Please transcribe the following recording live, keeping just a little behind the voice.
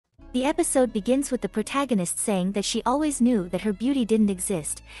The episode begins with the protagonist saying that she always knew that her beauty didn't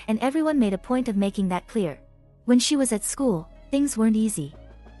exist, and everyone made a point of making that clear. When she was at school, things weren't easy.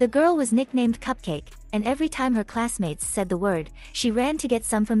 The girl was nicknamed Cupcake, and every time her classmates said the word, she ran to get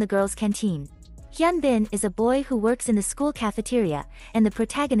some from the girls' canteen. Hyunbin is a boy who works in the school cafeteria, and the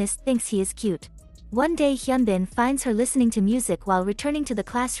protagonist thinks he is cute. One day Hyunbin finds her listening to music while returning to the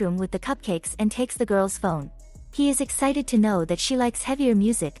classroom with the cupcakes and takes the girl's phone. He is excited to know that she likes heavier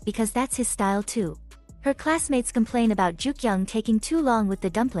music because that's his style too. Her classmates complain about Jukyoung taking too long with the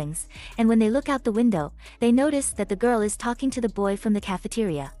dumplings, and when they look out the window, they notice that the girl is talking to the boy from the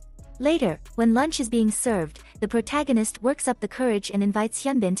cafeteria. Later, when lunch is being served, the protagonist works up the courage and invites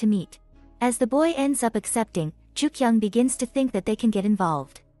Hyunbin to meet. As the boy ends up accepting, Jukyoung begins to think that they can get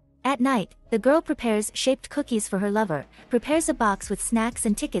involved. At night, the girl prepares shaped cookies for her lover, prepares a box with snacks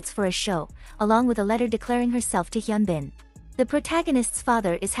and tickets for a show, along with a letter declaring herself to Hyunbin. The protagonist's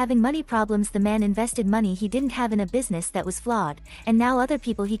father is having money problems. The man invested money he didn't have in a business that was flawed, and now other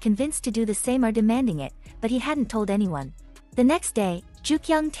people he convinced to do the same are demanding it, but he hadn't told anyone. The next day,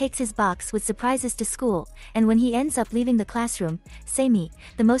 Jukyoung takes his box with surprises to school, and when he ends up leaving the classroom, Saemi,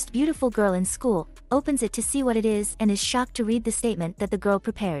 the most beautiful girl in school, opens it to see what it is and is shocked to read the statement that the girl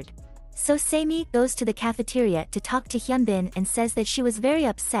prepared. So Saemi goes to the cafeteria to talk to Hyunbin and says that she was very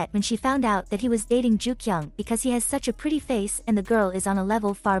upset when she found out that he was dating Jukyoung because he has such a pretty face and the girl is on a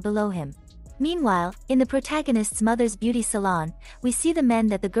level far below him. Meanwhile, in the protagonist's mother's beauty salon, we see the men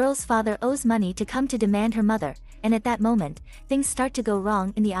that the girl's father owes money to come to demand her mother, and at that moment, things start to go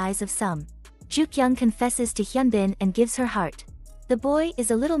wrong in the eyes of some. Jukyoung confesses to Hyunbin and gives her heart. The boy is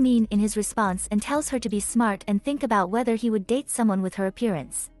a little mean in his response and tells her to be smart and think about whether he would date someone with her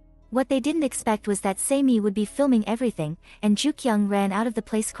appearance. What they didn't expect was that Saemi would be filming everything, and Jukyoung ran out of the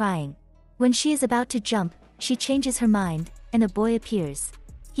place crying. When she is about to jump, she changes her mind, and a boy appears.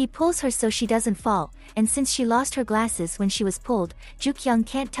 He pulls her so she doesn't fall, and since she lost her glasses when she was pulled, Jukyoung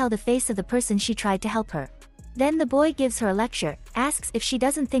can't tell the face of the person she tried to help her. Then the boy gives her a lecture, asks if she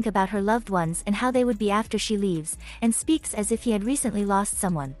doesn't think about her loved ones and how they would be after she leaves, and speaks as if he had recently lost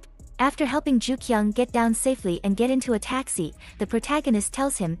someone. After helping Jukyoung get down safely and get into a taxi, the protagonist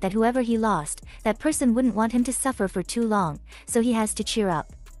tells him that whoever he lost, that person wouldn't want him to suffer for too long, so he has to cheer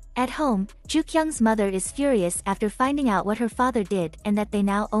up. At home, Jukyoung's mother is furious after finding out what her father did and that they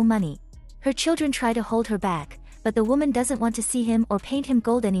now owe money. Her children try to hold her back, but the woman doesn't want to see him or paint him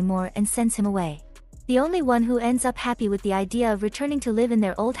gold anymore and sends him away. The only one who ends up happy with the idea of returning to live in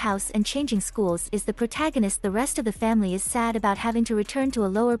their old house and changing schools is the protagonist. The rest of the family is sad about having to return to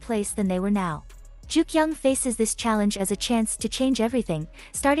a lower place than they were now. Jukyoung faces this challenge as a chance to change everything,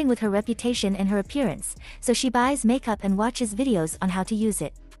 starting with her reputation and her appearance, so she buys makeup and watches videos on how to use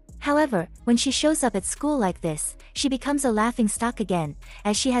it. However, when she shows up at school like this, she becomes a laughingstock again,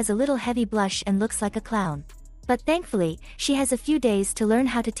 as she has a little heavy blush and looks like a clown. But thankfully, she has a few days to learn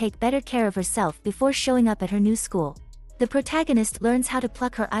how to take better care of herself before showing up at her new school. The protagonist learns how to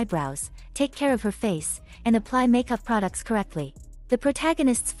pluck her eyebrows, take care of her face, and apply makeup products correctly. The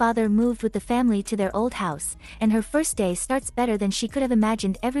protagonist's father moved with the family to their old house, and her first day starts better than she could have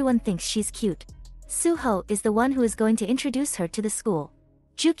imagined. Everyone thinks she's cute. Suho is the one who is going to introduce her to the school.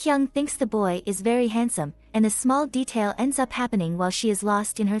 Jukyoung thinks the boy is very handsome, and a small detail ends up happening while she is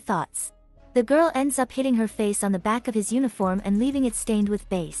lost in her thoughts. The girl ends up hitting her face on the back of his uniform and leaving it stained with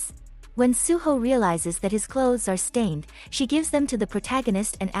base. When Suho realizes that his clothes are stained, she gives them to the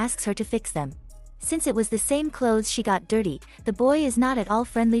protagonist and asks her to fix them. Since it was the same clothes she got dirty, the boy is not at all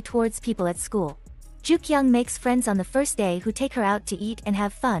friendly towards people at school. Jukyoung makes friends on the first day who take her out to eat and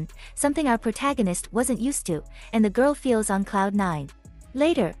have fun, something our protagonist wasn't used to, and the girl feels on cloud 9.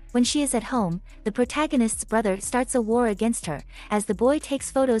 Later, when she is at home, the protagonist's brother starts a war against her, as the boy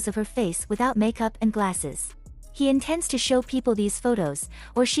takes photos of her face without makeup and glasses. He intends to show people these photos,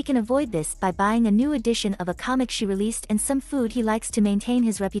 or she can avoid this by buying a new edition of a comic she released and some food he likes to maintain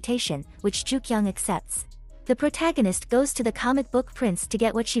his reputation, which Jukyoung accepts. The protagonist goes to the comic book prince to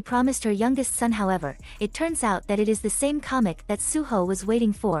get what she promised her youngest son. However, it turns out that it is the same comic that Suho was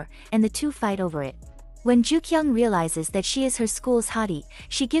waiting for, and the two fight over it. When Jukyoung realizes that she is her school's hottie,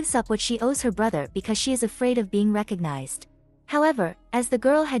 she gives up what she owes her brother because she is afraid of being recognized. However, as the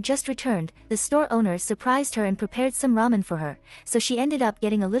girl had just returned, the store owner surprised her and prepared some ramen for her, so she ended up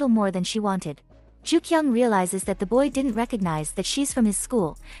getting a little more than she wanted. Jukyoung realizes that the boy didn't recognize that she's from his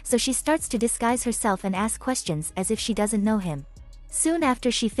school, so she starts to disguise herself and ask questions as if she doesn't know him. Soon after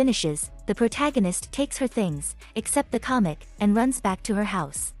she finishes, the protagonist takes her things, except the comic, and runs back to her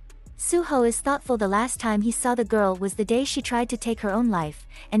house. Suho is thoughtful. The last time he saw the girl was the day she tried to take her own life,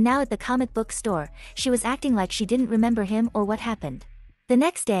 and now at the comic book store, she was acting like she didn't remember him or what happened. The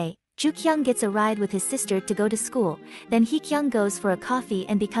next day, Ju-kyung gets a ride with his sister to go to school, then Hee-kyung goes for a coffee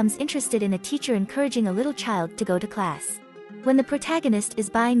and becomes interested in a teacher encouraging a little child to go to class. When the protagonist is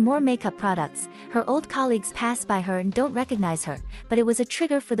buying more makeup products, her old colleagues pass by her and don't recognize her, but it was a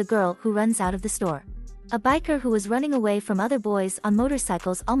trigger for the girl who runs out of the store. A biker who was running away from other boys on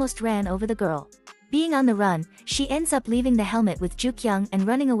motorcycles almost ran over the girl. Being on the run, she ends up leaving the helmet with Ju-kyung and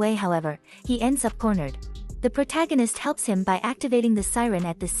running away. However, he ends up cornered. The protagonist helps him by activating the siren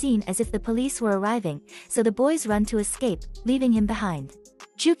at the scene as if the police were arriving, so the boys run to escape, leaving him behind.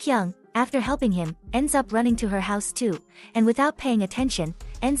 Ju-kyung, after helping him, ends up running to her house too, and without paying attention,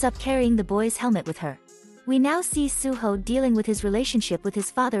 ends up carrying the boy's helmet with her. We now see Suho dealing with his relationship with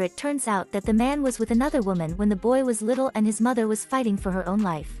his father. It turns out that the man was with another woman when the boy was little and his mother was fighting for her own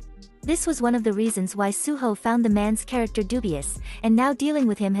life. This was one of the reasons why Suho found the man's character dubious, and now dealing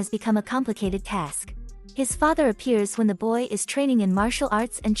with him has become a complicated task. His father appears when the boy is training in martial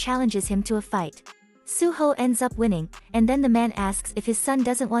arts and challenges him to a fight. Suho ends up winning, and then the man asks if his son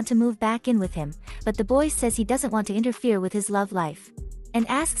doesn't want to move back in with him, but the boy says he doesn't want to interfere with his love life, and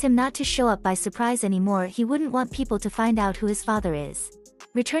asks him not to show up by surprise anymore. He wouldn't want people to find out who his father is.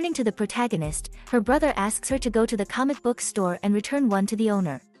 Returning to the protagonist, her brother asks her to go to the comic book store and return one to the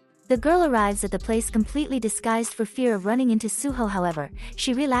owner. The girl arrives at the place completely disguised for fear of running into Suho. However,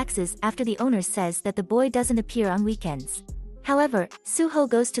 she relaxes after the owner says that the boy doesn't appear on weekends. However, Suho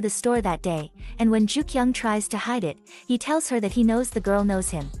goes to the store that day, and when Ju-kyung tries to hide it, he tells her that he knows the girl knows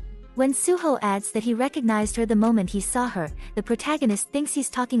him. When Suho adds that he recognized her the moment he saw her, the protagonist thinks he's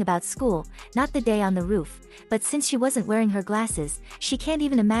talking about school, not the day on the roof, but since she wasn't wearing her glasses, she can't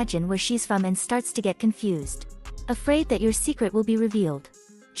even imagine where she's from and starts to get confused. Afraid that your secret will be revealed,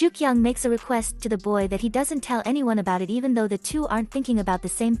 Ju-kyung makes a request to the boy that he doesn't tell anyone about it. Even though the two aren't thinking about the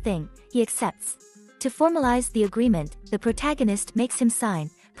same thing, he accepts. To formalize the agreement, the protagonist makes him sign,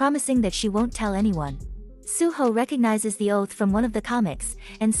 promising that she won't tell anyone. Suho recognizes the oath from one of the comics,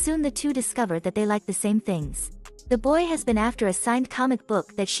 and soon the two discover that they like the same things. The boy has been after a signed comic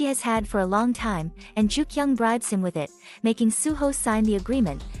book that she has had for a long time, and Ju-kyung bribes him with it, making Suho sign the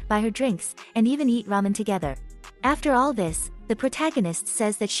agreement, buy her drinks, and even eat ramen together. After all this, the protagonist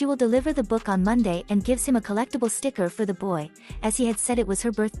says that she will deliver the book on Monday and gives him a collectible sticker for the boy, as he had said it was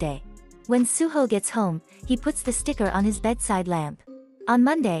her birthday. When Suho gets home, he puts the sticker on his bedside lamp. On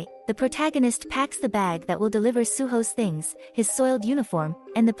Monday, the protagonist packs the bag that will deliver Suho's things, his soiled uniform,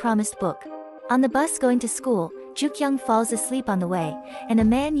 and the promised book. On the bus going to school, Ju-kyung falls asleep on the way, and a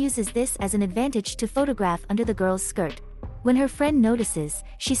man uses this as an advantage to photograph under the girl's skirt. When her friend notices,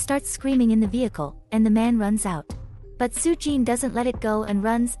 she starts screaming in the vehicle, and the man runs out. But Soo-jin doesn't let it go and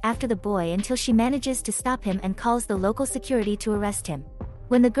runs after the boy until she manages to stop him and calls the local security to arrest him.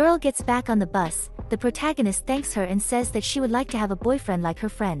 When the girl gets back on the bus, the protagonist thanks her and says that she would like to have a boyfriend like her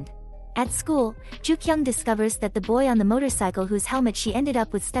friend. At school, Ju-kyung discovers that the boy on the motorcycle whose helmet she ended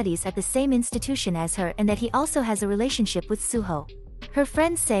up with studies at the same institution as her, and that he also has a relationship with Suho. Her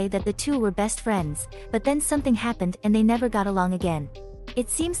friends say that the two were best friends, but then something happened and they never got along again. It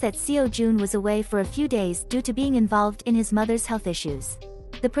seems that Seo-jun was away for a few days due to being involved in his mother's health issues.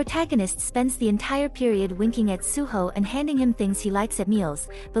 The protagonist spends the entire period winking at Suho and handing him things he likes at meals,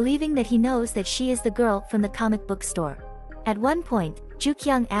 believing that he knows that she is the girl from the comic book store. At one point,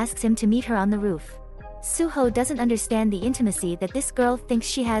 Ju-kyung asks him to meet her on the roof. Suho doesn't understand the intimacy that this girl thinks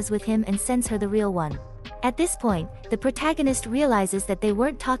she has with him and sends her the real one. At this point, the protagonist realizes that they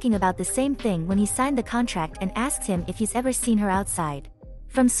weren't talking about the same thing when he signed the contract and asks him if he's ever seen her outside.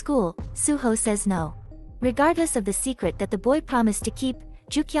 From school, Suho says no. Regardless of the secret that the boy promised to keep,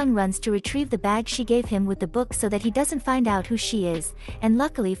 Ju-kyung runs to retrieve the bag she gave him with the book so that he doesn't find out who she is, and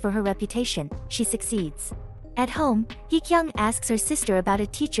luckily for her reputation, she succeeds. At home, Hee-kyung asks her sister about a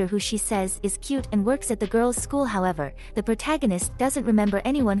teacher who she says is cute and works at the girls' school. However, the protagonist doesn't remember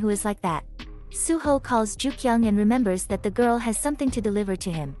anyone who is like that. Suho calls Ju-kyung and remembers that the girl has something to deliver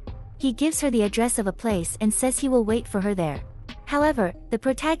to him. He gives her the address of a place and says he will wait for her there. However, the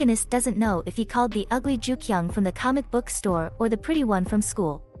protagonist doesn't know if he called the ugly Ju-kyung from the comic book store or the pretty one from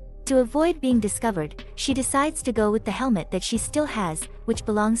school. To avoid being discovered, she decides to go with the helmet that she still has, which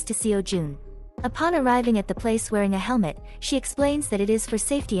belongs to Seo-jun. Upon arriving at the place wearing a helmet, she explains that it is for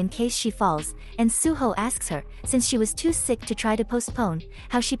safety in case she falls, and Suho asks her, since she was too sick to try to postpone,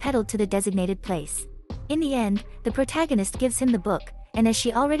 how she pedaled to the designated place. In the end, the protagonist gives him the book, and as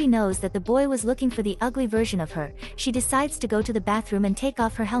she already knows that the boy was looking for the ugly version of her, she decides to go to the bathroom and take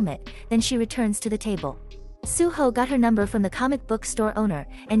off her helmet, then she returns to the table. Suho got her number from the comic book store owner,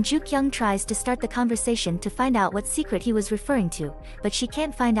 and Ju-kyung tries to start the conversation to find out what secret he was referring to, but she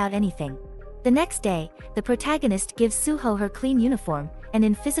can't find out anything. The next day, the protagonist gives Suho her clean uniform, and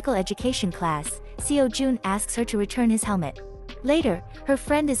in physical education class, Seo-jun asks her to return his helmet. Later, her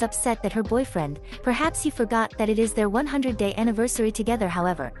friend is upset that her boyfriend, perhaps he forgot that it is their 100-day anniversary together.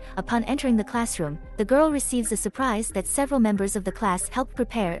 However, upon entering the classroom, the girl receives a surprise that several members of the class help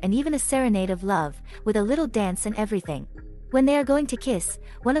prepare, and even a serenade of love, with a little dance and everything. When they are going to kiss,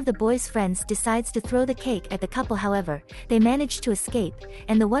 one of the boy's friends decides to throw the cake at the couple. However, they manage to escape,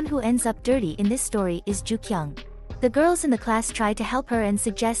 and the one who ends up dirty in this story is Ju-kyung. The girls in the class try to help her and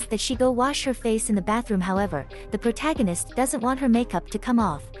suggest that she go wash her face in the bathroom. However, the protagonist doesn't want her makeup to come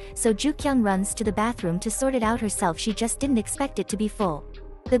off, so Ju-kyung runs to the bathroom to sort it out herself. She just didn't expect it to be full.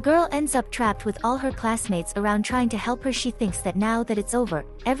 The girl ends up trapped with all her classmates around trying to help her. She thinks that now that it's over,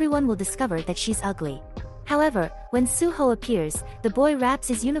 everyone will discover that she's ugly. However, when Suho appears, the boy wraps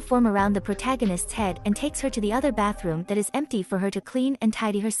his uniform around the protagonist's head and takes her to the other bathroom that is empty for her to clean and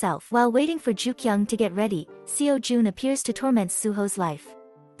tidy herself. While waiting for Ju-kyung to get ready, Seo-jun appears to torment Suho's life.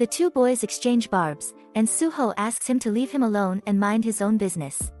 The two boys exchange barbs, and Suho asks him to leave him alone and mind his own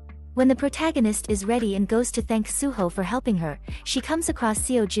business. When the protagonist is ready and goes to thank Suho for helping her, she comes across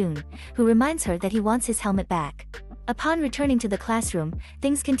Seo-jun, who reminds her that he wants his helmet back. Upon returning to the classroom,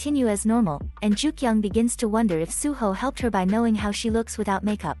 things continue as normal, and Ju-kyung begins to wonder if Suho helped her by knowing how she looks without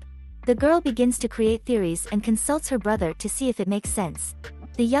makeup. The girl begins to create theories and consults her brother to see if it makes sense.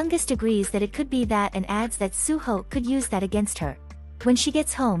 The youngest agrees that it could be that and adds that Suho could use that against her. When she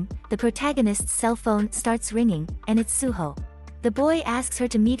gets home, the protagonist's cell phone starts ringing, and it's Suho. The boy asks her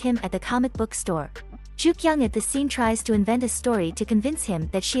to meet him at the comic book store. Ju-kyung at the scene tries to invent a story to convince him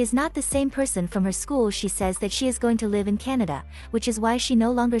that she is not the same person from her school. She says that she is going to live in Canada, which is why she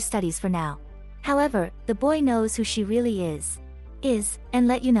no longer studies for now. However, the boy knows who she really is, and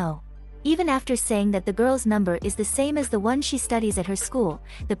let you know. Even after saying that the girl's number is the same as the one she studies at her school,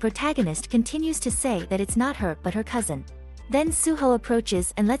 the protagonist continues to say that it's not her but her cousin. Then Suho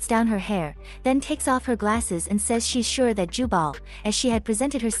approaches and lets down her hair, then takes off her glasses and says she's sure that Jubal, as she had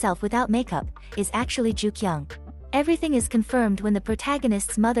presented herself without makeup, is actually Ju-kyung. Everything is confirmed when the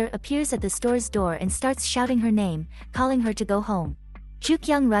protagonist's mother appears at the store's door and starts shouting her name, calling her to go home.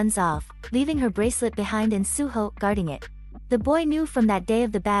 Ju-kyung runs off, leaving her bracelet behind and Suho guarding it. The boy knew from that day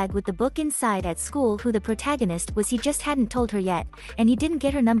of the bag with the book inside at school who the protagonist was. He just hadn't told her yet, and he didn't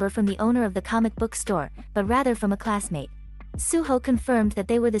get her number from the owner of the comic book store, but rather from a classmate. Suho confirmed that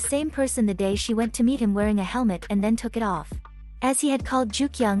they were the same person the day she went to meet him wearing a helmet and then took it off. As he had called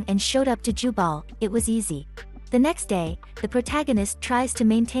Ju-kyung and showed up to Jubal, it was easy. The next day, the protagonist tries to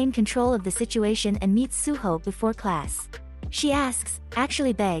maintain control of the situation and meets Suho before class. She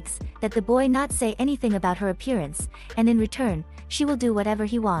actually begs, that the boy not say anything about her appearance, and in return, she will do whatever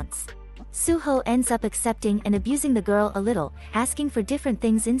he wants. Suho ends up accepting and abusing the girl a little, asking for different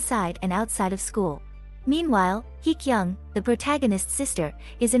things inside and outside of school. Meanwhile, Hee-kyung, the protagonist's sister,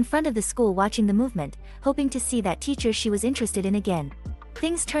 is in front of the school watching the movement, hoping to see that teacher she was interested in again.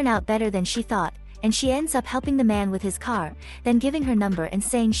 Things turn out better than she thought, and she ends up helping the man with his car, then giving her number and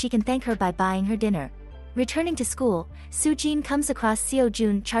saying she can thank her by buying her dinner. Returning to school, Soo-jin comes across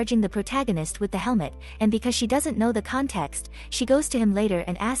Seo-jun charging the protagonist with the helmet, and because she doesn't know the context, she goes to him later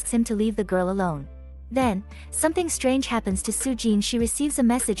and asks him to leave the girl alone. Then, something strange happens to Soo-jin. She receives a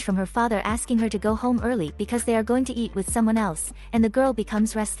message from her father asking her to go home early because they are going to eat with someone else, and the girl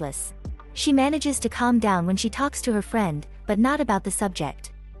becomes restless. She manages to calm down when she talks to her friend, but not about the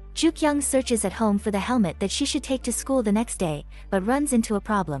subject. Ju-kyung searches at home for the helmet that she should take to school the next day, but runs into a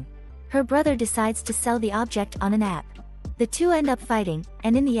problem. Her brother decides to sell the object on an app. The two end up fighting,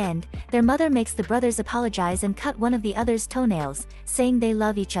 and in the end, their mother makes the brothers apologize and cut one of the other's toenails, saying they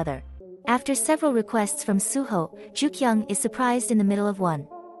love each other. After several requests from Suho, Ju-kyung is surprised in the middle of one.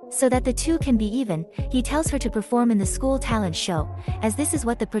 So that the two can be even, he tells her to perform in the school talent show, as this is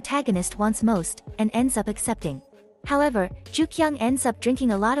what the protagonist wants most, and ends up accepting. However, Ju-kyung ends up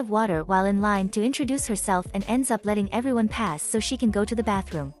drinking a lot of water while in line to introduce herself and ends up letting everyone pass so she can go to the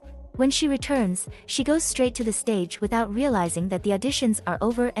bathroom. When she returns, she goes straight to the stage without realizing that the auditions are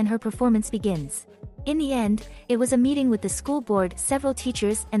over and her performance begins. In the end, it was a meeting with the school board. Several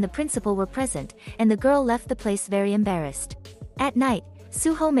teachers and the principal were present, and the girl left the place very embarrassed. At night,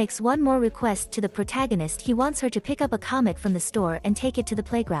 Suho makes one more request to the protagonist. He wants her to pick up a comic from the store and take it to the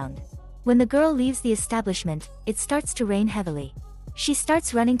playground. When the girl leaves the establishment, it starts to rain heavily. She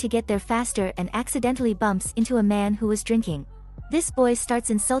starts running to get there faster and accidentally bumps into a man who was drinking. This boy starts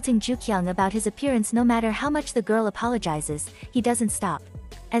insulting Ju-kyung about his appearance. No matter how much the girl apologizes, he doesn't stop.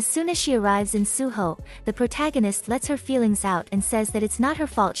 As soon as she arrives in Suho, the protagonist lets her feelings out and says that it's not her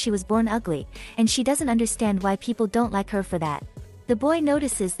fault she was born ugly, and she doesn't understand why people don't like her for that. The boy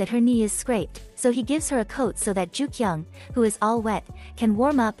notices that her knee is scraped, so he gives her a coat so that Ju-kyung, who is all wet, can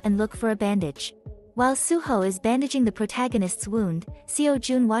warm up and look for a bandage. While Suho is bandaging the protagonist's wound,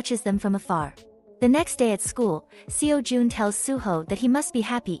 Seo-jun watches them from afar. The next day at school, Seo-jun tells Suho that he must be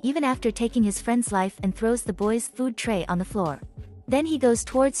happy even after taking his friend's life and throws the boy's food tray on the floor. Then he goes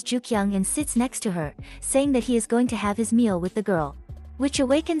towards Ju-kyung and sits next to her, saying that he is going to have his meal with the girl. Which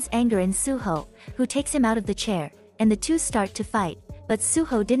awakens anger in Suho, who takes him out of the chair, and the two start to fight, but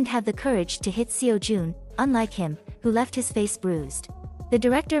Suho didn't have the courage to hit Seo-jun, unlike him, who left his face bruised. The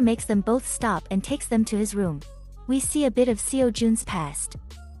director makes them both stop and takes them to his room. We see a bit of Seo-jun's past.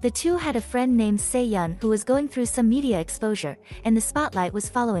 The two had a friend named Se-yun who was going through some media exposure, and the spotlight was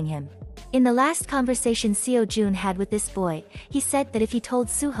following him. In the last conversation Seo-jun had with this boy, he said that if he told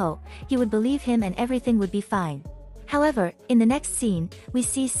Suho, he would believe him and everything would be fine. However, in the next scene, we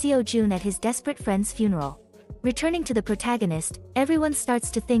see Seo-jun at his desperate friend's funeral. Returning to the protagonist, everyone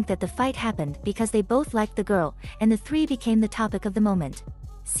starts to think that the fight happened because they both liked the girl, and the three became the topic of the moment.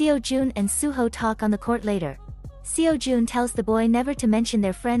 Seo-jun and Suho talk on the court later. Seo-jun tells the boy never to mention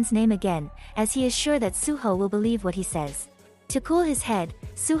their friend's name again, as he is sure that Suho will believe what he says. To cool his head,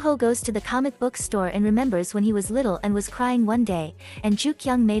 Suho goes to the comic book store and remembers when he was little and was crying one day, and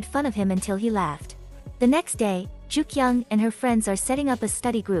Ju-kyung made fun of him until he laughed. The next day, Ju-kyung and her friends are setting up a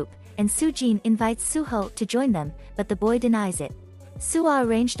study group, and Soo-jin invites Suho to join them, but the boy denies it. Suho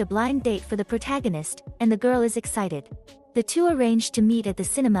arranged a blind date for the protagonist, and the girl is excited. The two arranged to meet at the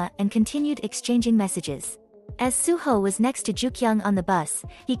cinema and continued exchanging messages. As Suho was next to Ju-kyung on the bus,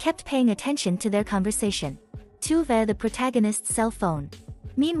 he kept paying attention to their conversation. Via the protagonist's cell phone.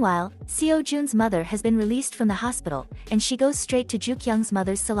 Meanwhile, Seo-jun's mother has been released from the hospital, and she goes straight to Ju-kyung's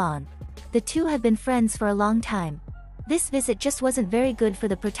mother's salon. The two have been friends for a long time. This visit just wasn't very good for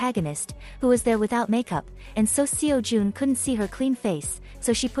the protagonist, who was there without makeup, and so Seo-jun couldn't see her clean face,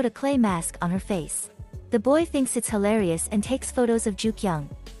 so she put a clay mask on her face. The boy thinks it's hilarious and takes photos of Ju-kyung.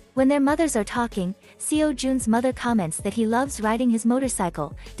 When their mothers are talking, Seo-jun's mother comments that he loves riding his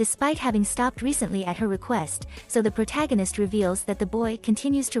motorcycle, despite having stopped recently at her request, so the protagonist reveals that the boy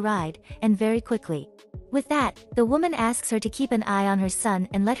continues to ride, and very quickly. With that, the woman asks her to keep an eye on her son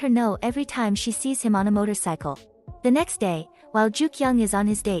and let her know every time she sees him on a motorcycle. The next day, while Ju-kyung is on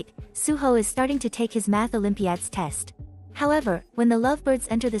his date, Suho is starting to take his math Olympiad's test. However, when the lovebirds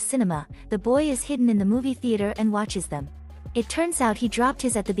enter the cinema, the boy is hidden in the movie theater and watches them. It turns out he dropped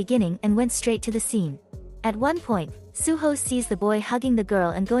his at the beginning and went straight to the scene. At one point, Suho sees the boy hugging the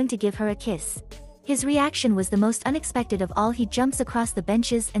girl and going to give her a kiss. His reaction was the most unexpected of all. He jumps across the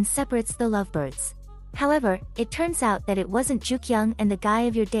benches and separates the lovebirds. However, it turns out that it wasn't Ju-kyung and the guy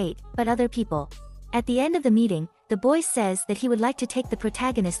of your date, but other people. At the end of the meeting, the boy says that he would like to take the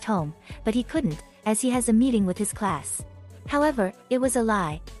protagonist home, but he couldn't, as he has a meeting with his class. However, it was a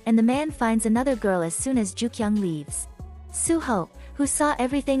lie, and the man finds another girl as soon as Ju-kyung leaves. Suho, who saw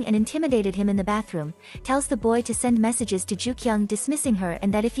everything and intimidated him in the bathroom, tells the boy to send messages to Ju-kyung dismissing her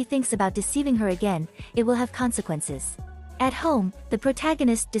and that if he thinks about deceiving her again, it will have consequences. At home, the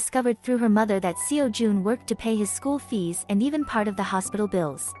protagonist discovered through her mother that Seo-jun worked to pay his school fees and even part of the hospital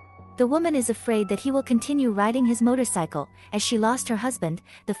bills. The woman is afraid that he will continue riding his motorcycle, as she lost her husband,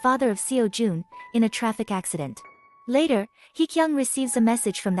 the father of Seo-jun, in a traffic accident. Later, Hee-kyung receives a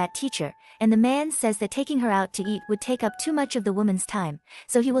message from that teacher, and the man says that taking her out to eat would take up too much of the woman's time,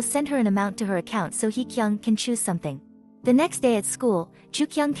 so he will send her an amount to her account so Hee-kyung can choose something. The next day at school,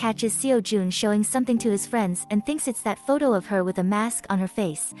 Ju-kyung catches Seo-jun showing something to his friends and thinks it's that photo of her with a mask on her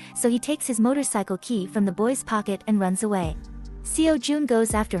face, so he takes his motorcycle key from the boy's pocket and runs away. Seo-jun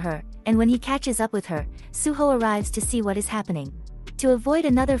goes after her, and when he catches up with her, Suho arrives to see what is happening. To avoid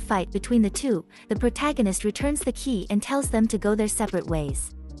another fight between the two, the protagonist returns the key and tells them to go their separate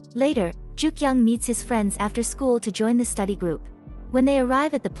ways. Later, Ju-kyung meets his friends after school to join the study group. When they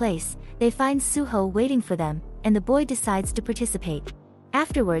arrive at the place, they find Suho waiting for them, and the boy decides to participate.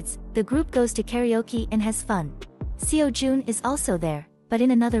 Afterwards, the group goes to karaoke and has fun. Seo-jun is also there, but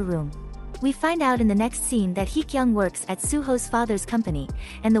in another room. We find out in the next scene that Hee-kyung works at Suho's father's company,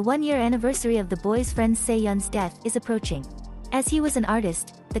 and the one-year anniversary of the boy's friend Se-yun's death is approaching. As he was an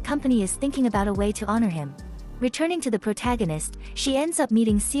artist, the company is thinking about a way to honor him. Returning to the protagonist, she ends up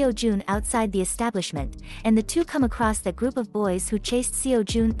meeting Seo-jun outside the establishment, and the two come across that group of boys who chased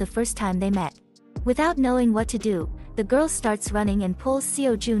Seo-jun the first time they met. Without knowing what to do, the girl starts running and pulls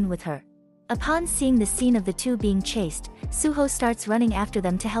Seo-jun with her. Upon seeing the scene of the two being chased, Suho starts running after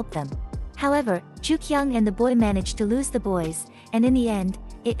them to help them. However, Ju-kyung and the boy manage to lose the boys, and in the end,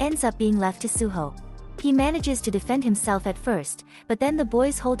 it ends up being left to Suho. He manages to defend himself at first, but then the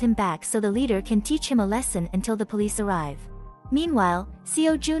boys hold him back so the leader can teach him a lesson until the police arrive. Meanwhile,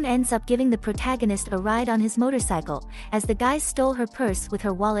 Seo-jun ends up giving the protagonist a ride on his motorcycle, as the guys stole her purse with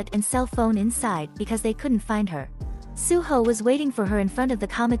her wallet and cell phone inside because they couldn't find her. Suho was waiting for her in front of the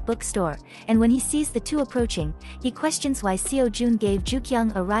comic book store, and when he sees the two approaching, he questions why Seo-jun gave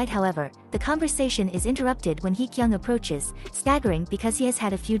Ju-kyung a ride. However, the conversation is interrupted when Hee-kyung approaches, staggering because he has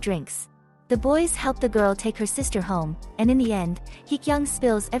had a few drinks. The boys help the girl take her sister home, and in the end, Hee-kyung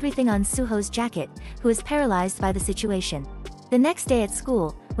spills everything on Suho's jacket, who is paralyzed by the situation. The next day at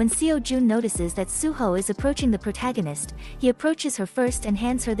school, when Seo-jun notices that Suho is approaching the protagonist, he approaches her first and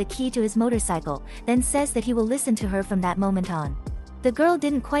hands her the key to his motorcycle, then says that he will listen to her from that moment on. The girl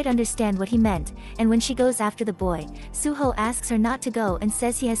didn't quite understand what he meant, and when she goes after the boy, Suho asks her not to go and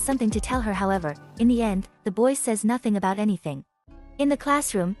says he has something to tell her. However, in the end, the boy says nothing about anything. In the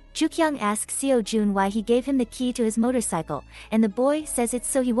classroom, Ju-kyung asks Seo-jun why he gave him the key to his motorcycle, and the boy says it's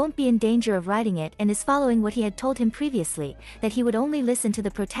so he won't be in danger of riding it and is following what he had told him previously, that he would only listen to the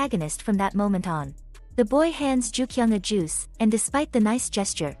protagonist from that moment on. The boy hands Ju-kyung a juice, and despite the nice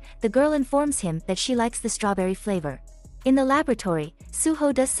gesture, the girl informs him that she likes the strawberry flavor. In the laboratory,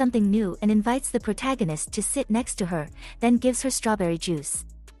 Suho does something new and invites the protagonist to sit next to her, then gives her strawberry juice.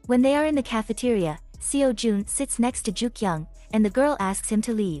 When they are in the cafeteria, Seo-jun sits next to Ju-kyung, and the girl asks him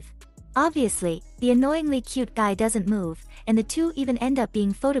to leave. Obviously, the annoyingly cute guy doesn't move, and the two even end up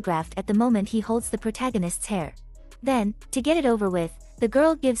being photographed at the moment he holds the protagonist's hair. Then, to get it over with, the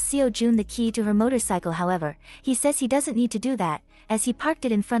girl gives Seo-jun the key to her motorcycle. However, he says he doesn't need to do that, as he parked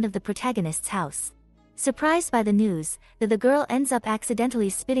it in front of the protagonist's house. Surprised by the news, the girl ends up accidentally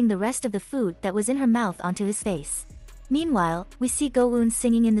spitting the rest of the food that was in her mouth onto his face. Meanwhile, we see Go-woon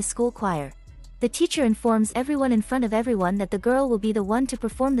singing in the school choir. The teacher informs everyone in front of everyone that the girl will be the one to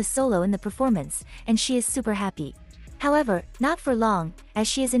perform the solo in the performance, and she is super happy. However, not for long, as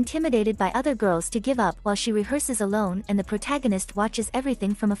she is intimidated by other girls to give up while she rehearses alone and the protagonist watches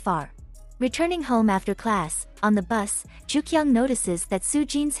everything from afar. Returning home after class, on the bus, Ju-kyung notices that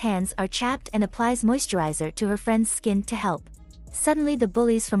Soo-jin's hands are chapped and applies moisturizer to her friend's skin to help. Suddenly the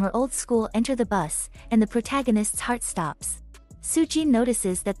bullies from her old school enter the bus, and the protagonist's heart stops. Soo-jin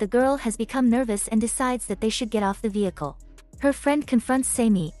notices that the girl has become nervous and decides that they should get off the vehicle. Her friend confronts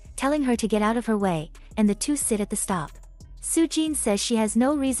Saemi, telling her to get out of her way, and the two sit at the stop. Soo-jin says she has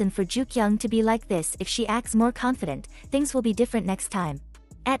no reason for Ju-kyung to be like this. If she acts more confident, things will be different next time.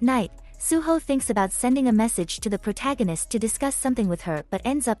 At night, Suho thinks about sending a message to the protagonist to discuss something with her but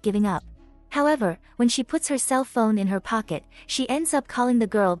ends up giving up. However, when she puts her cell phone in her pocket, she ends up calling the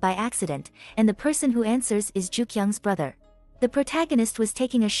girl by accident, and the person who answers is Ju-kyung's brother. The protagonist was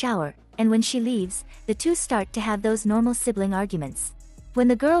taking a shower, and when she leaves, the two start to have those normal sibling arguments. When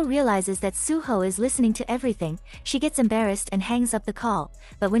the girl realizes that Suho is listening to everything, she gets embarrassed and hangs up the call,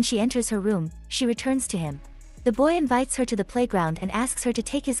 but when she enters her room, she returns to him. The boy invites her to the playground and asks her to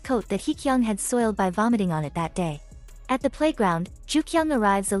take his coat that Hee-kyung had soiled by vomiting on it that day. At the playground, Ju-kyung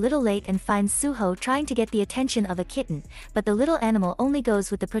arrives a little late and finds Suho trying to get the attention of a kitten, but the little animal only goes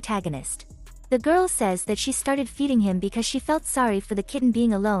with the protagonist. The girl says that she started feeding him because she felt sorry for the kitten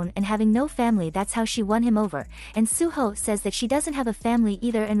being alone and having no family. That's how she won him over, and Suho says that she doesn't have a family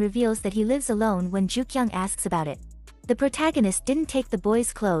either and reveals that he lives alone when Ju-kyung asks about it. The protagonist didn't take the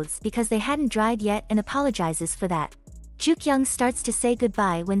boy's clothes because they hadn't dried yet and apologizes for that. Ju-kyung starts to say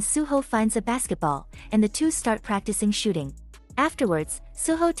goodbye when Suho finds a basketball, and the two start practicing shooting. Afterwards,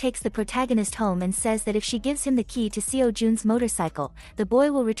 Suho takes the protagonist home and says that if she gives him the key to Seo-jun's motorcycle, the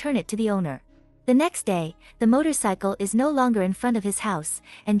boy will return it to the owner. The next day, the motorcycle is no longer in front of his house,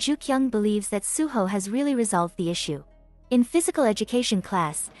 and Ju-kyung believes that Suho has really resolved the issue. In physical education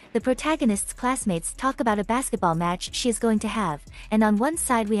class, the protagonist's classmates talk about a basketball match she is going to have, and on one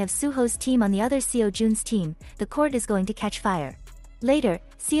side we have Suho's team, on the other Seo-jun's team. The court is going to catch fire. Later,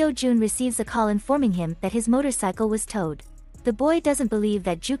 Seo-jun receives a call informing him that his motorcycle was towed. The boy doesn't believe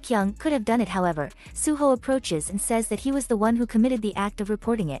that Ju-kyung could have done it. However, Suho approaches and says that he was the one who committed the act of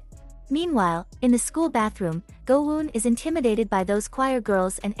reporting it. Meanwhile, in the school bathroom, Go-woon is intimidated by those choir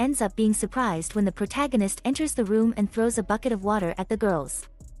girls and ends up being surprised when the protagonist enters the room and throws a bucket of water at the girls.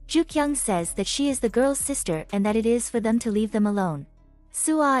 Ju-kyung says that she is the girl's sister and that it is for them to leave them alone.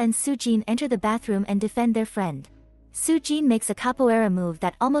 Soo-ah and Soo-jin enter the bathroom and defend their friend. Soo-jin makes a capoeira move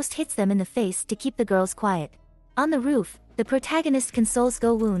that almost hits them in the face to keep the girls quiet. On the roof, the protagonist consoles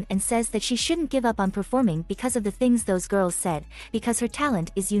Go-woon and says that she shouldn't give up on performing because of the things those girls said, because her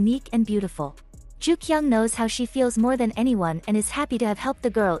talent is unique and beautiful. Ju-kyung knows how she feels more than anyone and is happy to have helped the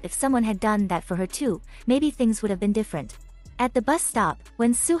girl. If someone had done that for her too, maybe things would have been different. At the bus stop,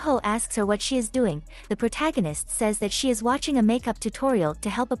 when Suho asks her what she is doing, the protagonist says that she is watching a makeup tutorial to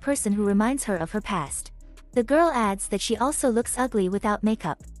help a person who reminds her of her past. The girl adds that she also looks ugly without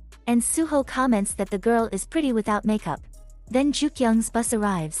makeup. And Suho comments that the girl is pretty without makeup. Then Jukyoung's bus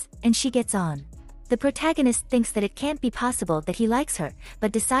arrives, and she gets on. The protagonist thinks that it can't be possible that he likes her,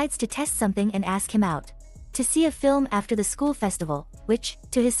 but decides to test something and ask him out. To see a film after the school festival, which,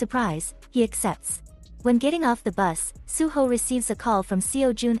 to his surprise, he accepts. When getting off the bus, Suho receives a call from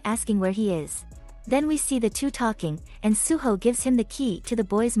Seo-jun asking where he is. Then we see the two talking, and Suho gives him the key to the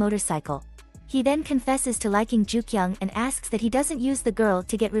boy's motorcycle. He then confesses to liking Jukyoung and asks that he doesn't use the girl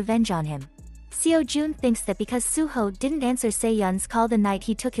to get revenge on him. Seo-jun thinks that because Suho didn't answer Se-yeon's call the night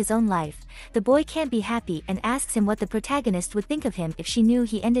he took his own life, the boy can't be happy and asks him what the protagonist would think of him if she knew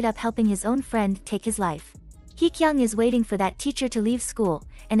he ended up helping his own friend take his life. Hee-kyung is waiting for that teacher to leave school,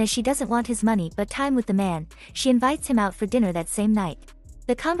 and as she doesn't want his money but time with the man, she invites him out for dinner that same night.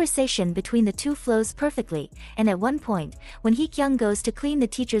 The conversation between the two flows perfectly, and at one point, when Hee-kyung goes to clean the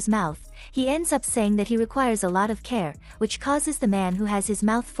teacher's mouth, he ends up saying that he requires a lot of care, which causes the man who has his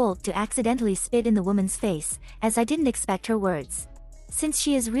mouth full to accidentally spit in the woman's face, as I didn't expect her words. Since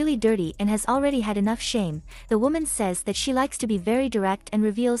she is really dirty and has already had enough shame, the woman says that she likes to be very direct and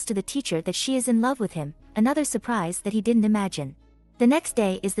reveals to the teacher that she is in love with him, another surprise that he didn't imagine. The next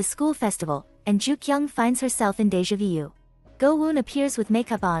day is the school festival, and Jukyoung finds herself in déjà vu. Go-woon appears with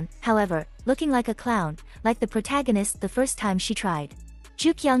makeup on, however, looking like a clown, like the protagonist the first time she tried.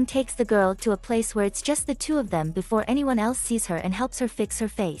 Jukyoung takes the girl to a place where it's just the two of them before anyone else sees her and helps her fix her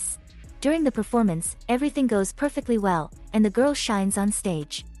face. During the performance, everything goes perfectly well, and the girl shines on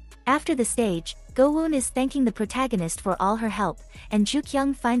stage. After the stage, Go-woon is thanking the protagonist for all her help, and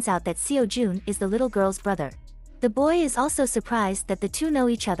Jukyoung finds out that Seo-jun is the little girl's brother. The boy is also surprised that the two know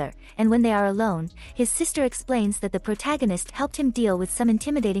each other, and when they are alone, his sister explains that the protagonist helped him deal with some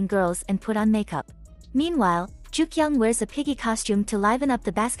intimidating girls and put on makeup. Meanwhile, Jukyoung wears a piggy costume to liven up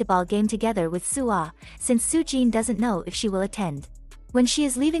the basketball game together with Soo-ah, since Soo-jin doesn't know if she will attend. When she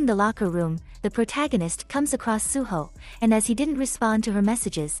is leaving the locker room, the protagonist comes across Suho, and as he didn't respond to her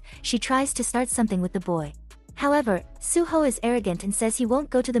messages, she tries to start something with the boy. However, Suho is arrogant and says he won't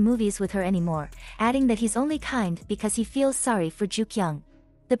go to the movies with her anymore, adding that he's only kind because he feels sorry for Jukyoung.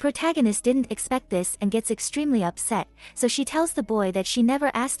 The protagonist didn't expect this and gets extremely upset, so she tells the boy that she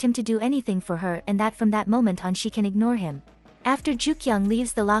never asked him to do anything for her and that from that moment on she can ignore him. After Jukyoung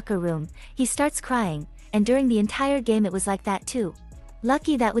leaves the locker room, he starts crying, and during the entire game it was like that too.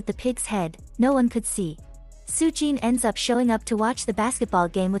 Lucky that with the pig's head, no one could see. Soo-jin ends up showing up to watch the basketball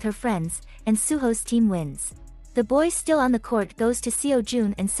game with her friends, and Suho's team wins. The boy still on the court goes to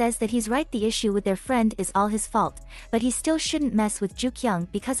Seo-jun and says that he's right, the issue with their friend is all his fault, but he still shouldn't mess with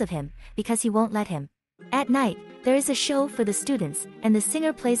Jukyoung because of him, because he won't let him. At night, there is a show for the students, and the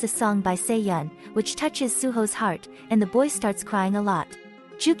singer plays a song by Se-yeon, which touches Suho's heart, and the boy starts crying a lot.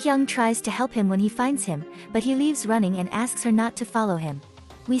 Jukyoung tries to help him when he finds him, but he leaves running and asks her not to follow him.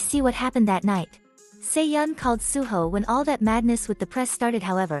 We see what happened that night. Se-yeon called Suho when all that madness with the press started.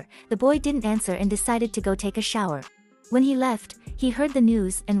 However, the boy didn't answer and decided to go take a shower. When he left, he heard the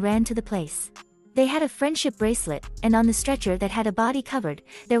news and ran to the place. They had a friendship bracelet, and on the stretcher that had a body covered,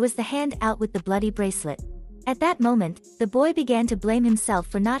 there was the hand out with the bloody bracelet. At that moment, the boy began to blame himself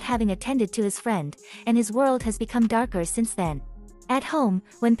for not having attended to his friend, and his world has become darker since then. At home,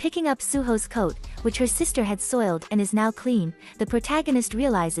 when picking up Suho's coat, which her sister had soiled and is now clean, the protagonist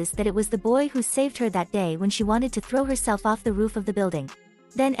realizes that it was the boy who saved her that day when she wanted to throw herself off the roof of the building.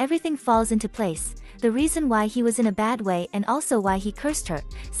 Then everything falls into place, the reason why he was in a bad way and also why he cursed her,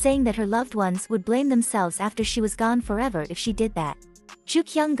 saying that her loved ones would blame themselves after she was gone forever if she did that.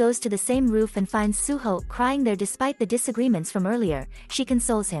 Jukyoung goes to the same roof and finds Suho crying there despite the disagreements from earlier. She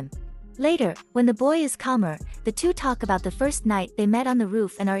consoles him. Later, when the boy is calmer, the two talk about the first night they met on the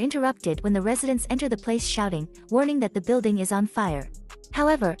roof and are interrupted when the residents enter the place shouting, warning that the building is on fire.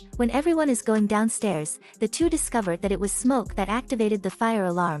 However, when everyone is going downstairs, the two discover that it was smoke that activated the fire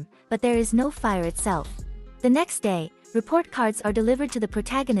alarm, but there is no fire itself. The next day, report cards are delivered to the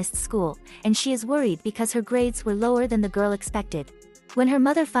protagonist's school, and she is worried because her grades were lower than the girl expected. When her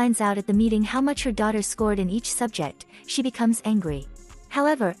mother finds out at the meeting how much her daughter scored in each subject, she becomes angry.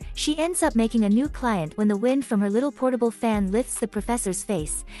 However, she ends up making a new client when the wind from her little portable fan lifts the professor's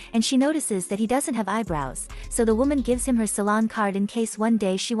face, and she notices that he doesn't have eyebrows, so the woman gives him her salon card in case one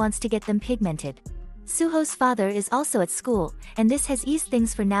day she wants to get them pigmented. Suho's father is also at school, and this has eased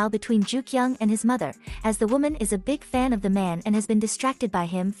things for now between Jukyoung and his mother, as the woman is a big fan of the man and has been distracted by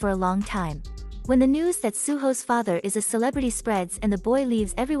him for a long time. When the news that Suho's father is a celebrity spreads and the boy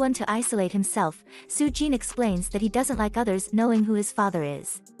leaves everyone to isolate himself, Soo-jin explains that he doesn't like others knowing who his father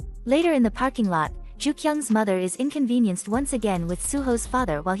is. Later in the parking lot, Ju-kyung's mother is inconvenienced once again with Suho's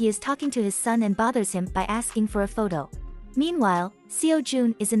father while he is talking to his son and bothers him by asking for a photo. Meanwhile,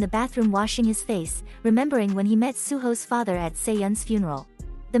 Seo-jun is in the bathroom washing his face, remembering when he met Suho's father at Se-yeon's funeral.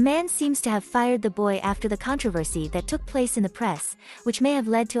 The man seems to have fired the boy after the controversy that took place in the press, which may have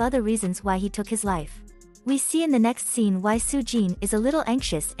led to other reasons why he took his life. We see in the next scene why Soo-jin is a little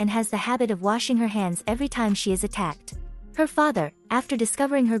anxious and has the habit of washing her hands every time she is attacked. Her father, after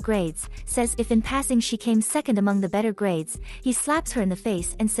discovering her grades, says if in passing she came second among the better grades, he slaps her in the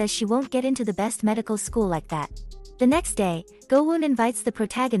face and says she won't get into the best medical school like that. The next day, Go-woon invites the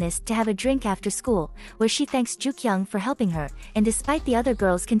protagonist to have a drink after school, where she thanks Ju-kyung for helping her, and despite the other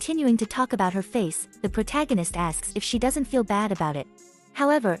girls continuing to talk about her face, the protagonist asks if she doesn't feel bad about it.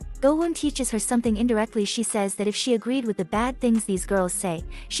 However, Go-woon teaches her something indirectly. She says that if she agreed with the bad things these girls say,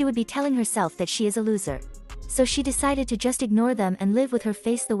 she would be telling herself that she is a loser. So she decided to just ignore them and live with her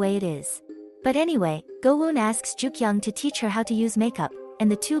face the way it is. But anyway, Go-woon asks Ju-kyung to teach her how to use makeup, and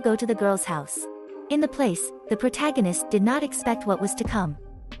the two go to the girl's house. In the place, the protagonist did not expect what was to come.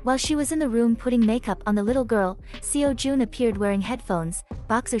 While she was in the room putting makeup on the little girl, Seo-jun appeared wearing headphones,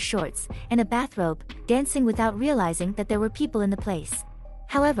 boxer shorts, and a bathrobe, dancing without realizing that there were people in the place.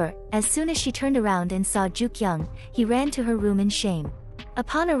 However, as soon as she turned around and saw Ju-kyung, he ran to her room in shame.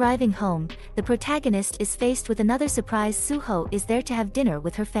 Upon arriving home, the protagonist is faced with another surprise. Suho is there to have dinner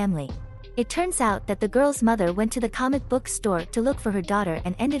with her family. It turns out that the girl's mother went to the comic book store to look for her daughter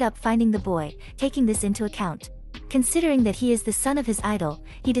and ended up finding the boy, taking this into account. Considering that he is the son of his idol,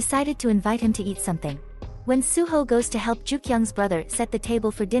 he decided to invite him to eat something. When Suho goes to help Ju-kyung's brother set the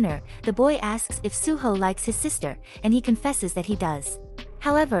table for dinner, the boy asks if Suho likes his sister, and he confesses that he does.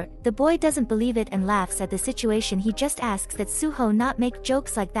 However, the boy doesn't believe it and laughs at the situation. He just asks that Suho not make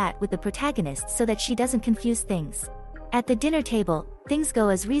jokes like that with the protagonist so that she doesn't confuse things. At the dinner table, things go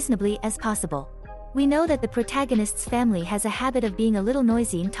as reasonably as possible. We know that the protagonist's family has a habit of being a little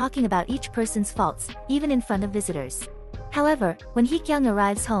noisy and talking about each person's faults, even in front of visitors. However, when Hee-kyung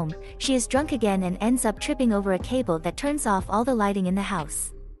arrives home, she is drunk again and ends up tripping over a cable that turns off all the lighting in the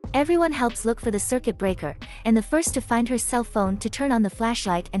house. Everyone helps look for the circuit breaker, and the first to find her cell phone to turn on the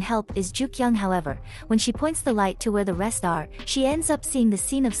flashlight and help is Ju-kyung. However, when she points the light to where the rest are, she ends up seeing the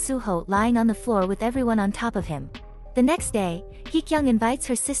scene of Suho lying on the floor with everyone on top of him. The next day, Hee-kyung invites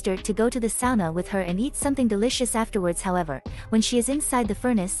her sister to go to the sauna with her and eat something delicious afterwards. However, when she is inside the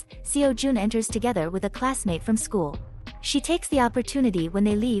furnace, Seo-jun enters together with a classmate from school. She takes the opportunity when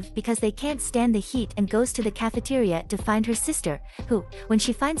they leave because they can't stand the heat and goes to the cafeteria to find her sister, who, when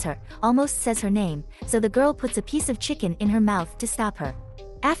she finds her, almost says her name, so the girl puts a piece of chicken in her mouth to stop her.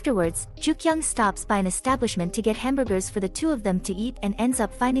 Afterwards, Ju-kyung stops by an establishment to get hamburgers for the two of them to eat and ends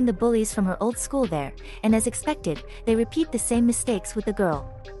up finding the bullies from her old school there, and as expected, they repeat the same mistakes with the girl.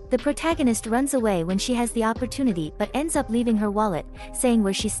 The protagonist runs away when she has the opportunity but ends up leaving her wallet, saying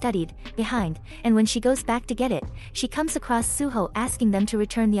where she studied, behind, and when she goes back to get it, she comes across Suho asking them to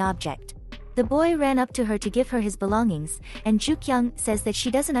return the object. The boy ran up to her to give her his belongings, and Ju-kyung says that she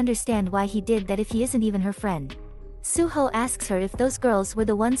doesn't understand why he did that if he isn't even her friend. Suho asks her if those girls were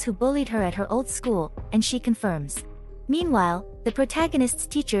the ones who bullied her at her old school, and she confirms. Meanwhile, the protagonist's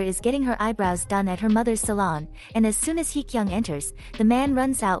teacher is getting her eyebrows done at her mother's salon, and as soon as Hee-kyung enters, the man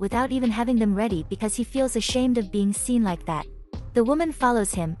runs out without even having them ready because he feels ashamed of being seen like that. The woman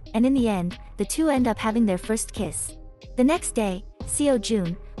follows him, and in the end, the two end up having their first kiss. The next day,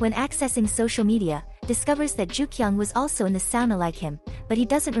 Seo-jun, when accessing social media, discovers that Ju-kyung was also in the sauna like him, but he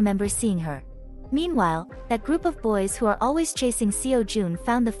doesn't remember seeing her. Meanwhile, that group of boys who are always chasing Seo-jun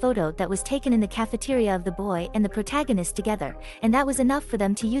found the photo that was taken in the cafeteria of the boy and the protagonist together, and that was enough for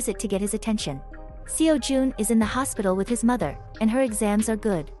them to use it to get his attention. Seo-jun is in the hospital with his mother, and her exams are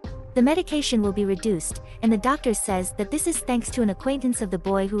good. The medication will be reduced, and the doctor says that this is thanks to an acquaintance of the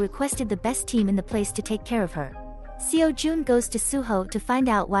boy who requested the best team in the place to take care of her. Seo-jun goes to Suho to find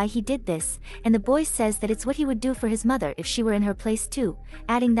out why he did this, and the boy says that it's what he would do for his mother if she were in her place too,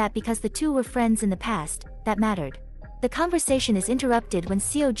 adding that because the two were friends in the past, that mattered. The conversation is interrupted when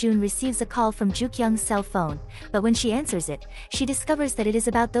Seo-jun receives a call from Ju-kyung's cell phone, but when she answers it, she discovers that it is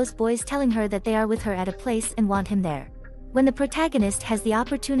about those boys telling her that they are with her at a place and want him there. When the protagonist has the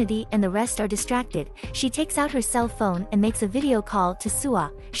opportunity and the rest are distracted, she takes out her cell phone and makes a video call to Suha,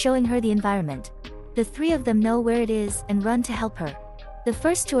 showing her the environment. The three of them know where it is and run to help her. The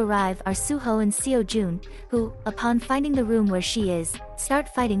first to arrive are Suho and Seo-jun, who, upon finding the room where she is, start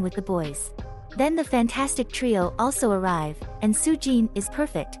fighting with the boys. Then the fantastic trio also arrive, and Soo-jin is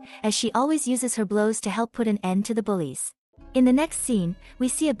perfect, as she always uses her blows to help put an end to the bullies. In the next scene, we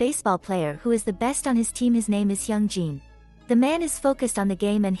see a baseball player who is the best on his team. His name is Hyung-jin. The man is focused on the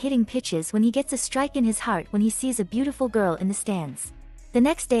game and hitting pitches when he gets a strike in his heart when he sees a beautiful girl in the stands. The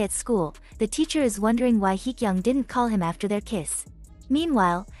next day at school, the teacher is wondering why Hee-kyung didn't call him after their kiss.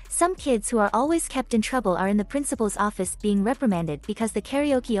 Meanwhile, some kids who are always kept in trouble are in the principal's office being reprimanded because the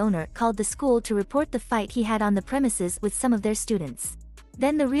karaoke owner called the school to report the fight he had on the premises with some of their students.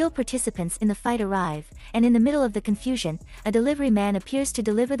 Then the real participants in the fight arrive, and in the middle of the confusion, a delivery man appears to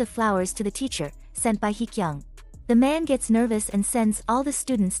deliver the flowers to the teacher, sent by Hee-kyung. The man gets nervous and sends all the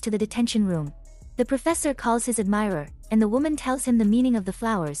students to the detention room. The professor calls his admirer, and the woman tells him the meaning of the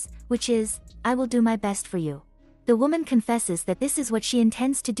flowers, which is, "I will do my best for you." The woman confesses that this is what she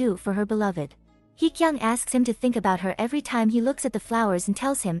intends to do for her beloved. Hee-kyung asks him to think about her every time he looks at the flowers and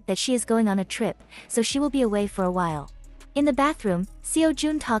tells him that she is going on a trip, so she will be away for a while. In the bathroom,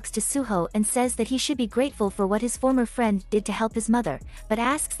 Seo-jun talks to Suho and says that he should be grateful for what his former friend did to help his mother, but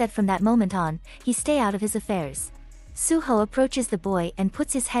asks that from that moment on, he stay out of his affairs. Suho approaches the boy and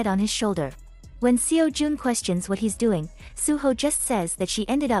puts his head on his shoulder. When Seo-jun questions what he's doing, Suho just says that she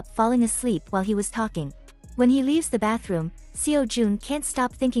ended up falling asleep while he was talking. When he leaves the bathroom, Seo-jun can't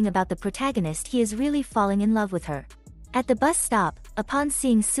stop thinking about the protagonist. He is really falling in love with her. At the bus stop, upon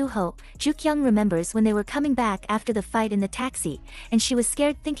seeing Suho, Ju-kyung remembers when they were coming back after the fight in the taxi, and she was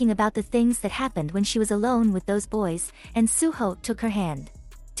scared thinking about the things that happened when she was alone with those boys, and Suho took her hand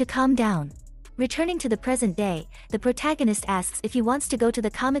to calm down. Returning to the present day, the protagonist asks if he wants to go to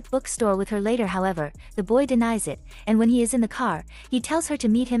the comic book store with her later. However, the boy denies it, and when he is in the car, he tells her to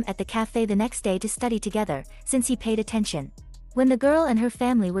meet him at the cafe the next day to study together, since he paid attention when the girl and her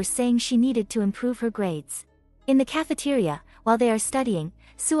family were saying she needed to improve her grades. In the cafeteria, while they are studying,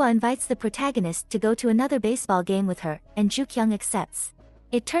 Suha invites the protagonist to go to another baseball game with her, and Ju-kyung accepts.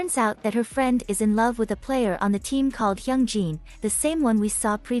 It turns out that her friend is in love with a player on the team called Hyung-jin, the same one we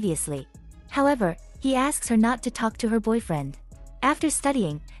saw previously. However, he asks her not to talk to her boyfriend. After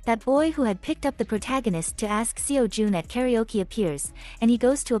studying, that boy who had picked up the protagonist to ask Seo-jun at karaoke appears, and he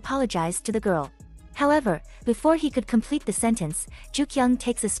goes to apologize to the girl. However, before he could complete the sentence, Ju-kyung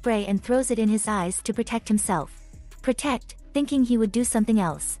takes a spray and throws it in his eyes to protect himself. Thinking he would do something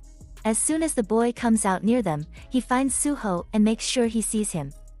else. As soon as the boy comes out near them, he finds Suho and makes sure he sees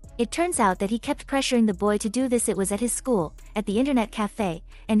him. It turns out that he kept pressuring the boy to do this. It was at his school, at the internet cafe,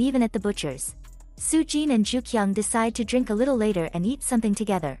 and even at the butcher's. Soo-jin and Ju-kyung decide to drink a little later and eat something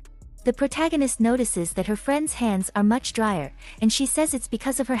together. The protagonist notices that her friend's hands are much drier, and she says it's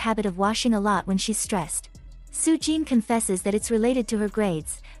because of her habit of washing a lot when she's stressed. Soo-jin confesses that it's related to her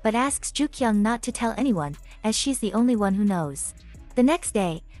grades, but asks Ju-kyung not to tell anyone, as she's the only one who knows. The next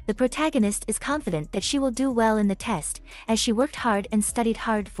day, the protagonist is confident that she will do well in the test, as she worked hard and studied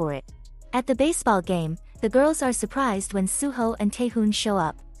hard for it. At the baseball game, the girls are surprised when Suho and Taehoon show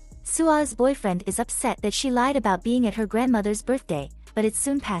up. Sua's boyfriend is upset that she lied about being at her grandmother's birthday, but it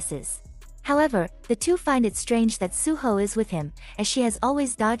soon passes. However, the two find it strange that Suho is with him, as she has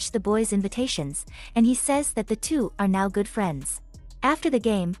always dodged the boy's invitations, and he says that the two are now good friends. After the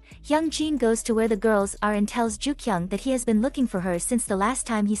game, Hyung-jin goes to where the girls are and tells Ju-kyung that he has been looking for her since the last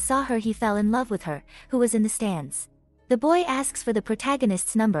time he saw her. He fell in love with her, who was in the stands. The boy asks for the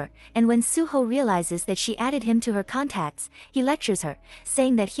protagonist's number, and when Suho realizes that she added him to her contacts, he lectures her,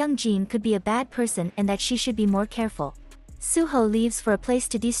 saying that Hyung-jin could be a bad person and that she should be more careful. Suho leaves for a place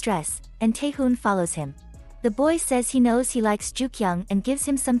to de-stress, and Taehoon follows him. The boy says he knows he likes Ju-kyung and gives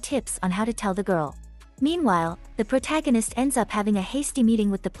him some tips on how to tell the girl. Meanwhile, the protagonist ends up having a hasty meeting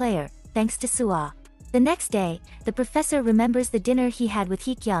with the player, thanks to Suha. The next day, the professor remembers the dinner he had with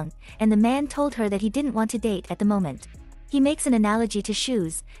Hee-kyung, and the man told her that he didn't want to date at the moment. He makes an analogy to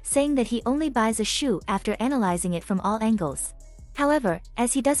shoes, saying that he only buys a shoe after analyzing it from all angles. However,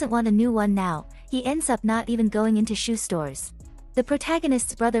 as he doesn't want a new one now, he ends up not even going into shoe stores. The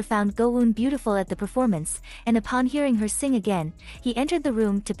protagonist's brother found Go-woon beautiful at the performance, and upon hearing her sing again, he entered the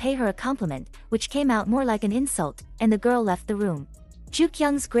room to pay her a compliment, which came out more like an insult, and the girl left the room.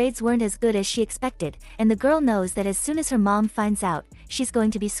 Ju-kyung's grades weren't as good as she expected, and the girl knows that as soon as her mom finds out, she's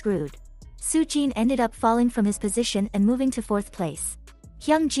going to be screwed. Soo-jin ended up falling from his position and moving to 4th place.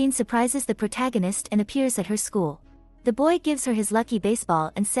 Hyung-jin surprises the protagonist and appears at her school. The boy gives her his lucky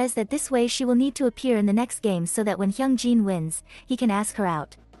baseball and says that this way she will need to appear in the next game so that when Hyung-jin wins, he can ask her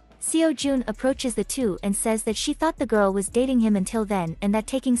out. Seo-jun approaches the two and says that she thought the girl was dating him until then and that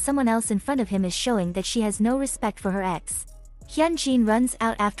taking someone else in front of him is showing that she has no respect for her ex. Hyun-jin runs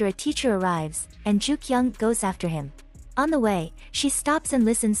out after a teacher arrives, and Ju-kyung goes after him. On the way, she stops and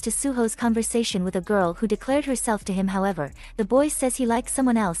listens to Suho's conversation with a girl who declared herself to him. However, the boy says he likes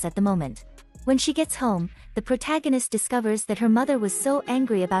someone else at the moment. When she gets home, the protagonist discovers that her mother was so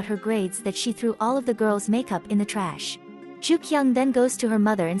angry about her grades that she threw all of the girls' makeup in the trash. Ju-kyung then goes to her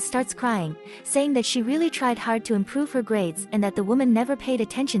mother and starts crying, saying that she really tried hard to improve her grades and that the woman never paid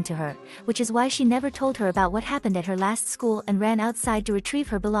attention to her, which is why she never told her about what happened at her last school and ran outside to retrieve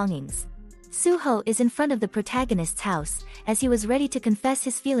her belongings. Suho is in front of the protagonist's house, as he was ready to confess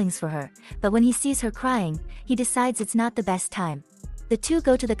his feelings for her, but when he sees her crying, he decides it's not the best time. The two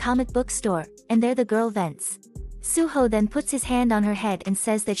go to the comic book store, and there the girl vents. Suho then puts his hand on her head and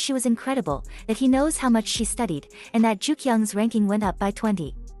says that she was incredible, that he knows how much she studied, and that Ju-kyung's ranking went up by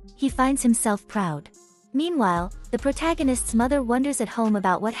 20. He finds himself proud. Meanwhile, the protagonist's mother wonders at home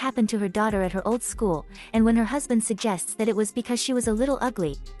about what happened to her daughter at her old school, and when her husband suggests that it was because she was a little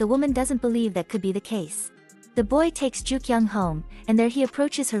ugly, the woman doesn't believe that could be the case. The boy takes Ju-kyung home, and there he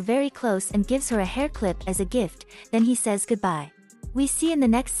approaches her very close and gives her a hair clip as a gift, then he says goodbye. We see in the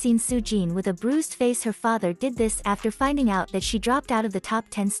next scene Soo-jin with a bruised face. Her father did this after finding out that she dropped out of the top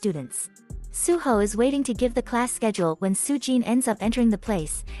 10 students. Suho is waiting to give the class schedule when Soo-jin ends up entering the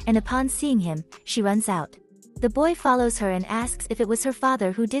place, and upon seeing him, she runs out. The boy follows her and asks if it was her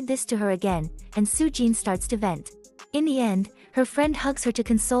father who did this to her again, and Soo-jin starts to vent. In the end, her friend hugs her to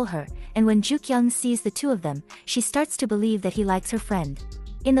console her, and when Ju-kyung sees the two of them, she starts to believe that he likes her friend.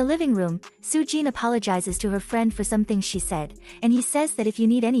 In the living room, Soo-jin apologizes to her friend for some things she said, and he says that if you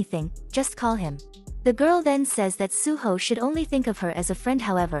need anything, just call him. The girl then says that Suho should only think of her as a friend.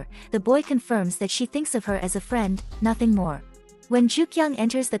 However, the boy confirms that she thinks of her as a friend, nothing more. When Ju-kyung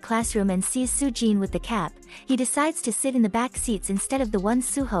enters the classroom and sees Soo-jin with the cap, he decides to sit in the back seats instead of the one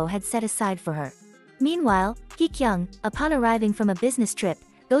Suho had set aside for her. Meanwhile, Hee-kyung, upon arriving from a business trip,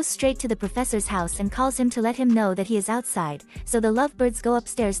 goes straight to the professor's house and calls him to let him know that he is outside, so the lovebirds go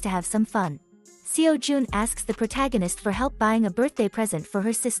upstairs to have some fun. Seo-jun asks the protagonist for help buying a birthday present for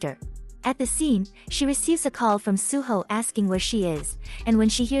her sister. At the scene, she receives a call from Suho asking where she is, and when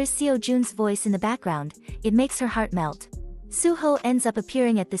she hears Seo-jun's voice in the background, it makes her heart melt. Suho ends up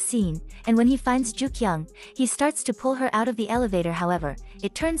appearing at the scene, and when he finds Ju-kyung, he starts to pull her out of the elevator. However,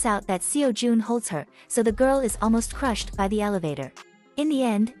 it turns out that Seo-jun holds her, so the girl is almost crushed by the elevator. In the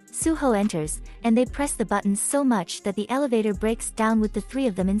end, Suho enters, and they press the buttons so much that the elevator breaks down with the three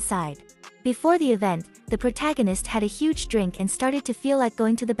of them inside. Before the event, the protagonist had a huge drink and started to feel like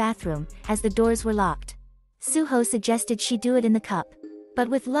going to the bathroom, as the doors were locked. Suho suggested she do it in the cup. But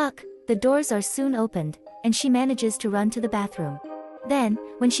with luck, the doors are soon opened, and she manages to run to the bathroom. Then,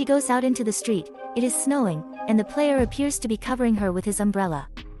 when she goes out into the street, it is snowing, and the player appears to be covering her with his umbrella.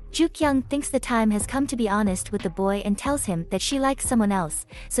 Ju-kyung thinks the time has come to be honest with the boy and tells him that she likes someone else,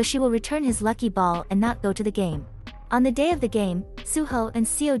 so she will return his lucky ball and not go to the game. On the day of the game, Suho and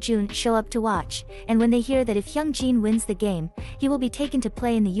Seo-jun show up to watch, and when they hear that if Hyung-jin wins the game, he will be taken to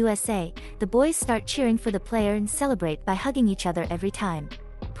play in the USA, the boys start cheering for the player and celebrate by hugging each other every time.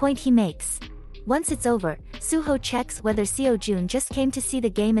 Point he makes. Once it's over, Suho checks whether Seo-jun just came to see the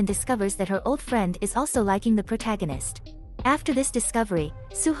game and discovers that her old friend is also liking the protagonist. After this discovery,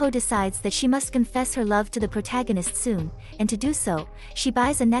 Suho decides that she must confess her love to the protagonist soon, and to do so, she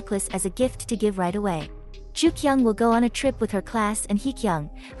buys a necklace as a gift to give right away. Ju-kyung will go on a trip with her class and Hee-kyung,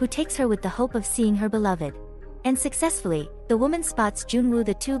 who takes her with the hope of seeing her beloved. And successfully, the woman spots Junwoo.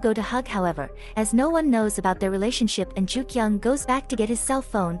 The two go to hug. However, as no one knows about their relationship and Ju-kyung goes back to get his cell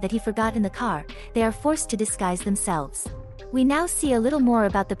phone that he forgot in the car, they are forced to disguise themselves. We now see a little more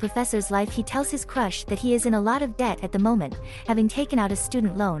about the professor's life. He tells his crush that he is in a lot of debt at the moment, having taken out a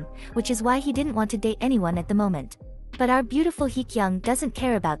student loan, which is why he didn't want to date anyone at the moment. But our beautiful Hee-kyung doesn't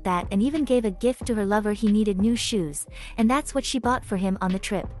care about that and even gave a gift to her lover. He needed new shoes, and that's what she bought for him on the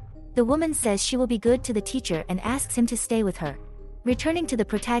trip. The woman says she will be good to the teacher and asks him to stay with her. Returning to the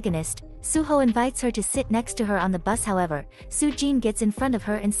protagonist, Suho invites her to sit next to her on the bus. However, Soo-jin gets in front of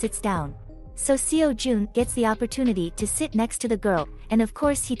her and sits down. So Seo-jun gets the opportunity to sit next to the girl, and of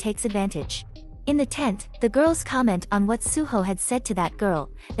course he takes advantage. In the tent, the girls comment on what Suho had said to that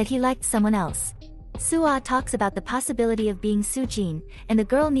girl, that he liked someone else. Suah talks about the possibility of being Soo-jin, and the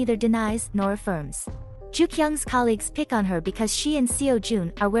girl neither denies nor affirms. Ju-kyung's colleagues pick on her because she and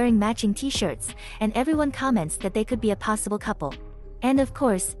Seo-jun are wearing matching t-shirts, and everyone comments that they could be a possible couple. And of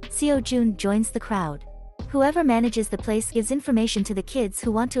course, Seo-jun joins the crowd. Whoever manages the place gives information to the kids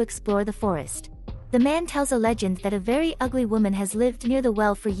who want to explore the forest. The man tells a legend that a very ugly woman has lived near the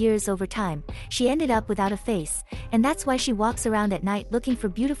well for years. Over time, she ended up without a face, and that's why she walks around at night looking for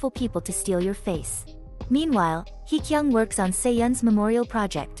beautiful people to steal your face. Meanwhile, Hee-kyung works on Se-yeon's memorial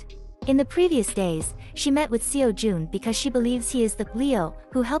project. In the previous days, she met with Seo-jun because she believes he is the Leo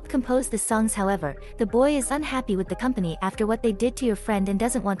who helped compose the songs. However, the boy is unhappy with the company after what they did to your friend and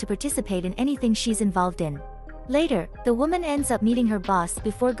doesn't want to participate in anything she's involved in. Later, the woman ends up meeting her boss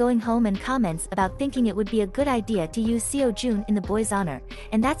before going home and comments about thinking it would be a good idea to use Seo-jun in the boy's honor,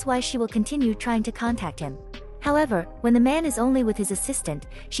 and that's why she will continue trying to contact him. However, when the man is only with his assistant,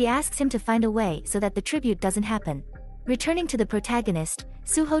 she asks him to find a way so that the tribute doesn't happen. Returning to the protagonist,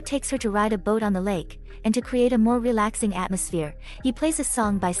 Suho takes her to ride a boat on the lake, and to create a more relaxing atmosphere, he plays a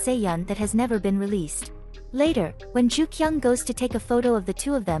song by Seyun that has never been released. Later, when Ju-kyung goes to take a photo of the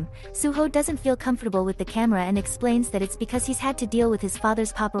two of them, Suho doesn't feel comfortable with the camera and explains that it's because he's had to deal with his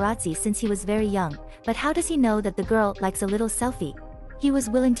father's paparazzi since he was very young. But how does he know that the girl likes a little selfie? He was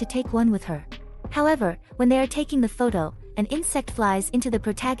willing to take one with her. However, when they are taking the photo, an insect flies into the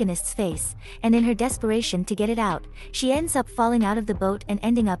protagonist's face, and in her desperation to get it out, she ends up falling out of the boat and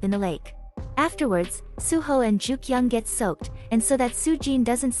ending up in the lake. Afterwards, Suho and Ju-kyung get soaked, and so that Soo-jin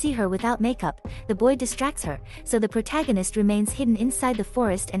doesn't see her without makeup, the boy distracts her, so the protagonist remains hidden inside the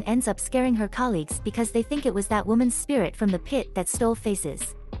forest and ends up scaring her colleagues because they think it was that woman's spirit from the pit that stole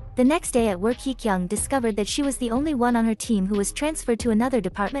faces. The next day at work, Hee-kyung discovered that she was the only one on her team who was transferred to another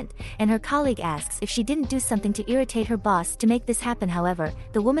department, and her colleague asks if she didn't do something to irritate her boss to make this happen. However,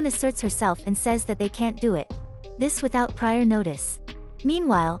 the woman asserts herself and says that they can't do it. This without prior notice.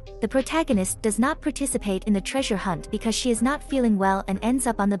 Meanwhile, the protagonist does not participate in the treasure hunt because she is not feeling well and ends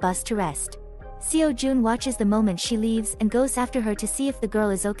up on the bus to rest. Seo-jun watches the moment she leaves and goes after her to see if the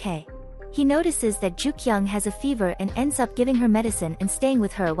girl is okay. He notices that Ju-kyung has a fever and ends up giving her medicine and staying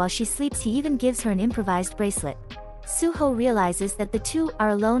with her while she sleeps. He even gives her an improvised bracelet. Suho realizes that the two are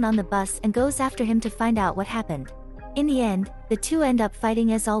alone on the bus and goes after him to find out what happened. In the end, the two end up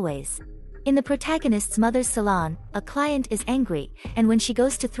fighting as always. In the protagonist's mother's salon, a client is angry, and when she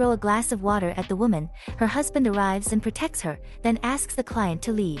goes to throw a glass of water at the woman, her husband arrives and protects her, then asks the client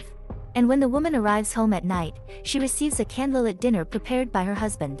to leave. And when the woman arrives home at night, she receives a candlelit dinner prepared by her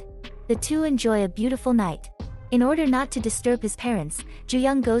husband. The two enjoy a beautiful night. In order not to disturb his parents,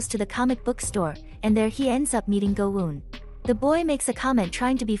 Ju-young goes to the comic book store, and there he ends up meeting Go-woon. The boy makes a comment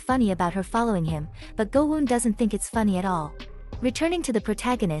trying to be funny about her following him, but Go-woon doesn't think it's funny at all. Returning to the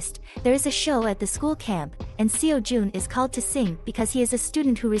protagonist, there is a show at the school camp, and Seo-jun is called to sing because he is a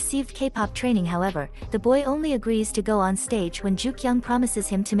student who received K-pop training. However, the boy only agrees to go on stage when Ju-kyung promises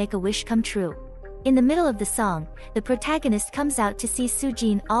him to make a wish come true. In the middle of the song, the protagonist comes out to see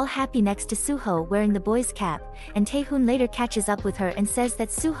Soo-jin all happy next to Suho wearing the boy's cap, and Taehoon later catches up with her and says that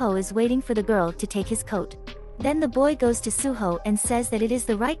Suho is waiting for the girl to take his coat. Then the boy goes to Suho and says that it is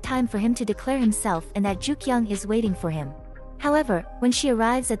the right time for him to declare himself and that Ju-kyung is waiting for him. However, when she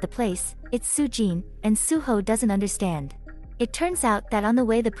arrives at the place, it's Soo-jin, and Suho doesn't understand. It turns out that on the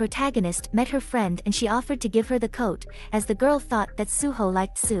way the protagonist met her friend and she offered to give her the coat, as the girl thought that Suho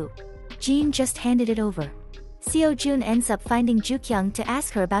liked Soo-jin just handed it over. Seo-jun ends up finding Ju-kyung to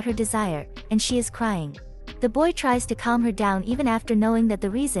ask her about her desire, and she is crying. The boy tries to calm her down even after knowing that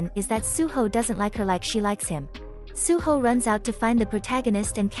the reason is that Suho doesn't like her like she likes him. Suho runs out to find the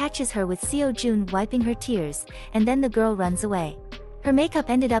protagonist and catches her with Seo-jun wiping her tears, and then the girl runs away. Her makeup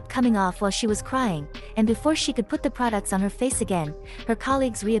ended up coming off while she was crying, and before she could put the products on her face again, her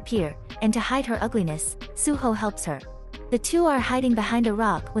colleagues reappear, and to hide her ugliness, Suho helps her. The two are hiding behind a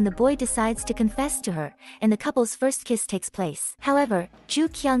rock when the boy decides to confess to her, and the couple's first kiss takes place. However,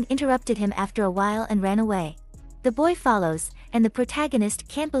 Ju-kyung interrupted him after a while and ran away. The boy follows, and the protagonist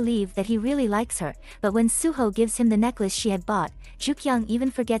can't believe that he really likes her, but when Suho gives him the necklace she had bought, Ju-kyung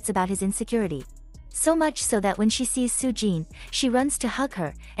even forgets about his insecurity. So much so that when she sees Soo-jin, she runs to hug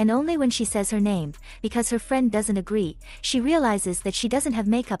her, and only when she says her name, because her friend doesn't agree, she realizes that she doesn't have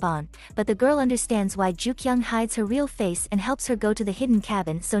makeup on, but the girl understands why Ju-kyung hides her real face and helps her go to the hidden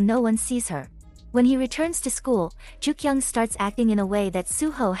cabin so no one sees her. When he returns to school, Ju-kyung starts acting in a way that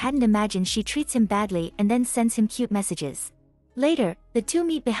Suho hadn't imagined. She treats him badly and then sends him cute messages. Later, the two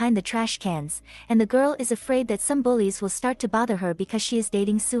meet behind the trash cans, and the girl is afraid that some bullies will start to bother her because she is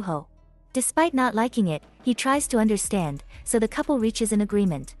dating Suho. Despite not liking it, he tries to understand, so the couple reaches an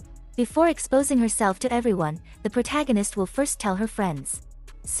agreement. Before exposing herself to everyone, the protagonist will first tell her friends.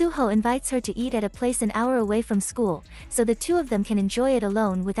 Suho invites her to eat at a place an hour away from school, so the two of them can enjoy it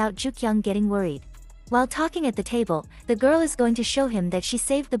alone without Ju-kyung getting worried. While talking at the table, the girl is going to show him that she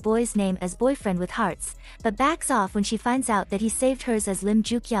saved the boy's name as boyfriend with hearts, but backs off when she finds out that he saved hers as Lim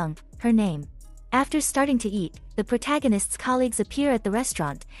Ju-kyung, her name. After starting to eat, the protagonist's colleagues appear at the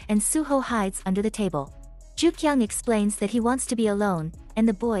restaurant, and Suho hides under the table. Ju-kyung explains that he wants to be alone, and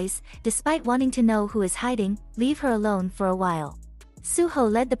the boys, despite wanting to know who is hiding, leave her alone for a while. Suho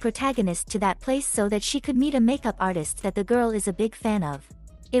led the protagonist to that place so that she could meet a makeup artist that the girl is a big fan of.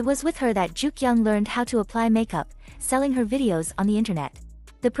 It was with her that Ju-kyung learned how to apply makeup, selling her videos on the internet.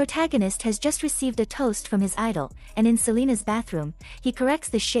 The protagonist has just received a toast from his idol, and in Selena's bathroom, he corrects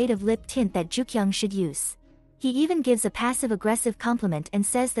the shade of lip tint that Jukyung should use. He even gives a passive-aggressive compliment and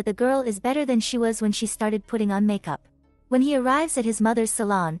says that the girl is better than she was when she started putting on makeup. When he arrives at his mother's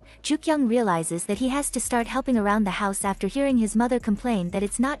salon, Jukyung realizes that he has to start helping around the house after hearing his mother complain that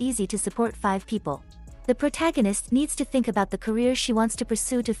it's not easy to support 5 people. The protagonist needs to think about the career she wants to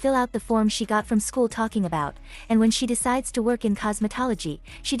pursue to fill out the form she got from school talking about, and when she decides to work in cosmetology,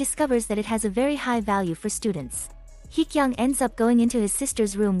 she discovers that it has a very high value for students. Hee-kyung ends up going into his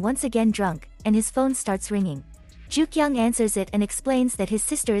sister's room once again drunk, and his phone starts ringing. Jukyung answers it and explains that his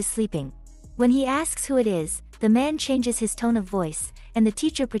sister is sleeping. When he asks who it is, the man changes his tone of voice, and the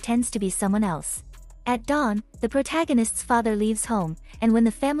teacher pretends to be someone else. At dawn, the protagonist's father leaves home, and when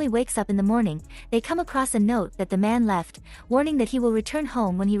the family wakes up in the morning, they come across a note that the man left, warning that he will return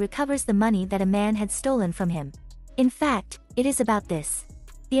home when he recovers the money that a man had stolen from him. In fact, it is about this.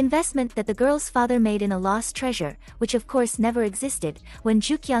 The investment that the girl's father made in a lost treasure, which of course never existed. When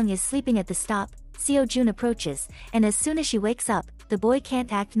Jukyung is sleeping at the stop, Seo-jun approaches, and as soon as she wakes up, the boy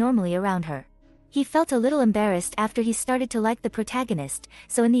can't act normally around her. He felt a little embarrassed after he started to like the protagonist,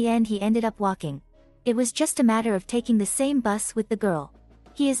 so in the end he ended up walking. It was just a matter of taking the same bus with the girl.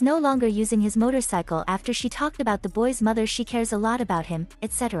 He is no longer using his motorcycle after she talked about the boy's mother, she cares a lot about him,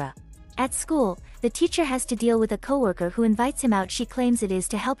 etc. At school, the teacher has to deal with a coworker who invites him out. She claims it is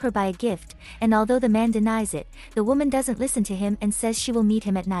to help her buy a gift, and although the man denies it, the woman doesn't listen to him and says she will meet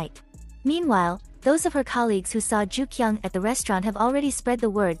him at night. Meanwhile, those of her colleagues who saw Jukyung at the restaurant have already spread the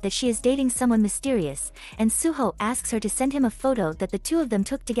word that she is dating someone mysterious, and Suho asks her to send him a photo that the two of them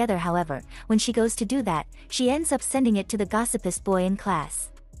took together. However, when she goes to do that, she ends up sending it to the gossipist boy in class.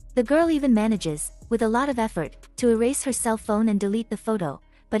 The girl even manages, with a lot of effort, to erase her cell phone and delete the photo,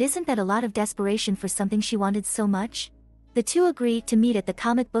 but isn't that a lot of desperation for something she wanted so much? The two agree to meet at the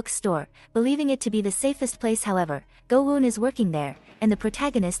comic book store, believing it to be the safest place. However, Go-woon is working there, and the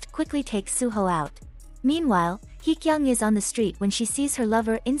protagonist quickly takes Suho out. Meanwhile, Hee-kyung is on the street when she sees her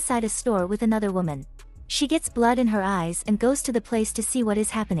lover inside a store with another woman. She gets blood in her eyes and goes to the place to see what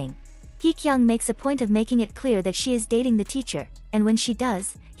is happening. Hee-kyung makes a point of making it clear that she is dating the teacher, and when she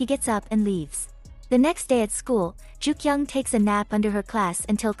does, he gets up and leaves. The next day at school, Jukyung takes a nap under her class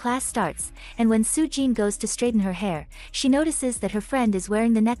until class starts, and when Soo-jin goes to straighten her hair, she notices that her friend is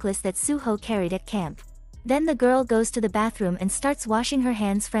wearing the necklace that Suho carried at camp. Then the girl goes to the bathroom and starts washing her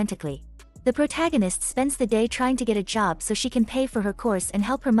hands frantically. The protagonist spends the day trying to get a job so she can pay for her course and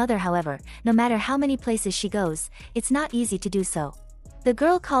help her mother. However, no matter how many places she goes, it's not easy to do so. The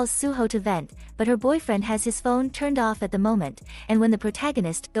girl calls Suho to vent, but her boyfriend has his phone turned off at the moment, and when the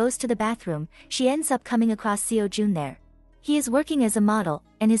protagonist goes to the bathroom, she ends up coming across Seo-jun there. He is working as a model,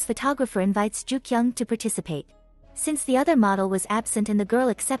 and his photographer invites Jukyung to participate. Since the other model was absent and the girl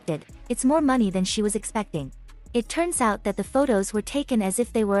accepted, it's more money than she was expecting. It turns out that the photos were taken as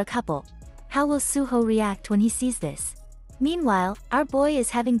if they were a couple. How will Suho react when he sees this? Meanwhile, our boy is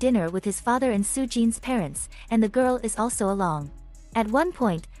having dinner with his father and Soo-jin's parents, and the girl is also along. At one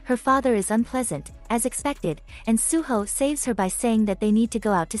point, her father is unpleasant, as expected, and Suho saves her by saying that they need to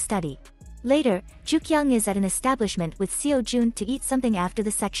go out to study. Later, Jukyung is at an establishment with Seo-jun to eat something after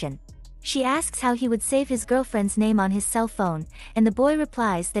the section. She asks how he would save his girlfriend's name on his cell phone, and the boy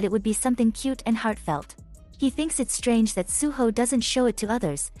replies that it would be something cute and heartfelt. He thinks it's strange that Suho doesn't show it to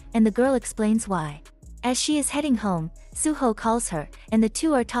others, and the girl explains why. As she is heading home, Suho calls her, and the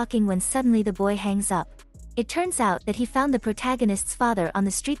two are talking when suddenly the boy hangs up. It turns out that he found the protagonist's father on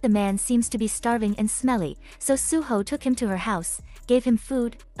the street. The man seems to be starving and smelly, so Suho took him to her house, gave him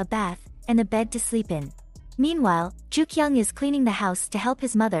food, a bath, and a bed to sleep in. Meanwhile, Jukyung is cleaning the house to help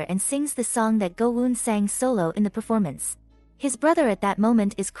his mother and sings the song that Go-woon sang solo in the performance. His brother at that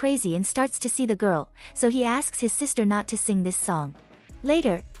moment is crazy and starts to see the girl, so he asks his sister not to sing this song.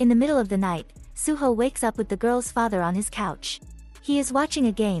 Later, in the middle of the night, Suho wakes up with the girl's father on his couch. He is watching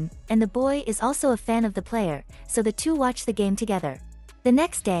a game, and the boy is also a fan of the player, so the two watch the game together. The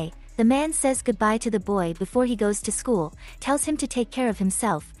next day, the man says goodbye to the boy before he goes to school, tells him to take care of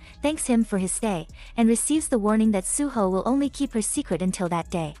himself, thanks him for his stay, and receives the warning that Suho will only keep her secret until that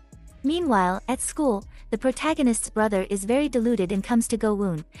day. Meanwhile, at school, the protagonist's brother is very deluded and comes to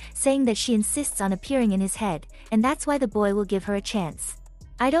Go-woon, saying that she insists on appearing in his head, and that's why the boy will give her a chance.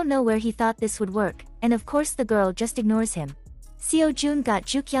 I don't know where he thought this would work, and of course the girl just ignores him. Seo-jun got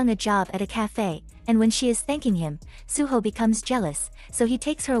Jukyung a job at a cafe, and when she is thanking him, Suho becomes jealous, so he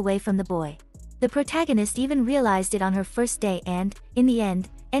takes her away from the boy. The protagonist even realized it on her first day and, in the end,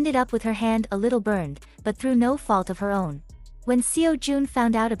 ended up with her hand a little burned, but through no fault of her own. When Seo-jun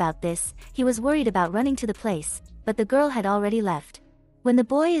found out about this, he was worried about running to the place, but the girl had already left. When the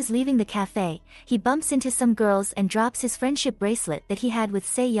boy is leaving the cafe, he bumps into some girls and drops his friendship bracelet that he had with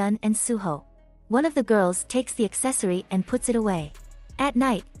Se-yeon and Suho. One of the girls takes the accessory and puts it away. At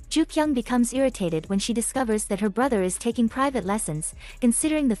night, Ju-kyung becomes irritated when she discovers that her brother is taking private lessons,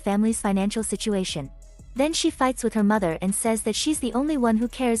 considering the family's financial situation. Then she fights with her mother and says that she's the only one who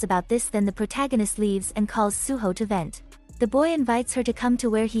cares about this. Then the protagonist leaves and calls Suho to vent. The boy invites her to come to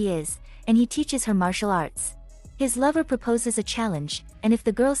where he is, and he teaches her martial arts. His lover proposes a challenge, and if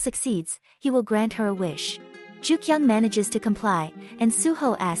the girl succeeds, he will grant her a wish. Ju-kyung manages to comply, and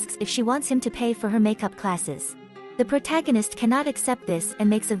Suho asks if she wants him to pay for her makeup classes. The protagonist cannot accept this and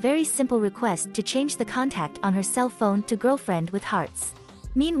makes a very simple request to change the contact on her cell phone to girlfriend with hearts.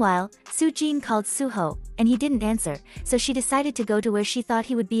 Meanwhile, Soo-jin called Suho, and he didn't answer, so she decided to go to where she thought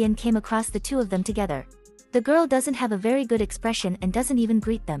he would be and came across the two of them together. The girl doesn't have a very good expression and doesn't even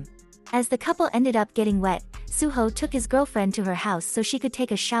greet them. As the couple ended up getting wet, Suho took his girlfriend to her house so she could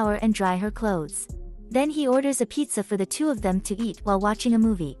take a shower and dry her clothes. Then he orders a pizza for the two of them to eat while watching a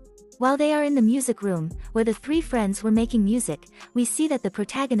movie. While they are in the music room, where the three friends were making music, we see that the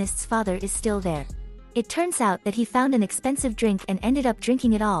protagonist's father is still there. It turns out that he found an expensive drink and ended up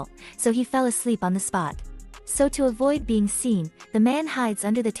drinking it all, so he fell asleep on the spot. So to avoid being seen, the man hides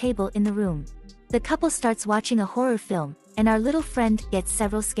under the table in the room. The couple starts watching a horror film, and our little friend gets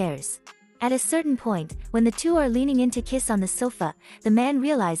several scares. At a certain point, when the two are leaning in to kiss on the sofa, the man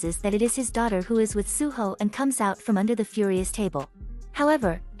realizes that it is his daughter who is with Suho and comes out from under the furious table.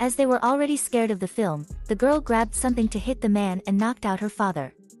 However, as they were already scared of the film, the girl grabbed something to hit the man and knocked out her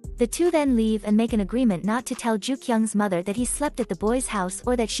father. The two then leave and make an agreement not to tell Ju-kyung's mother that he slept at the boy's house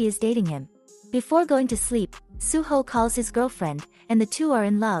or that she is dating him. Before going to sleep, Suho calls his girlfriend, and the two are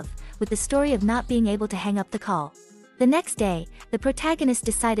in love, with the story of not being able to hang up the call. The next day, the protagonist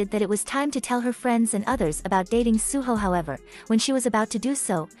decided that it was time to tell her friends and others about dating Suho. However, when she was about to do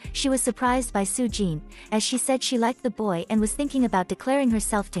so, she was surprised by Soo-jin, as she said she liked the boy and was thinking about declaring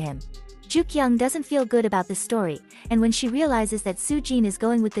herself to him. Ju-kyung doesn't feel good about the story, and when she realizes that Soo-jin is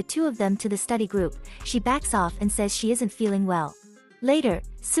going with the two of them to the study group, she backs off and says she isn't feeling well. Later,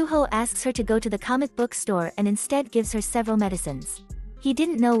 Suho asks her to go to the comic book store and instead gives her several medicines. He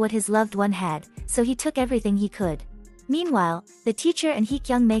didn't know what his loved one had, so he took everything he could. Meanwhile, the teacher and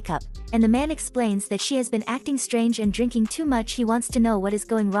Hee-kyung make up, and the man explains that she has been acting strange and drinking too much. He wants to know what is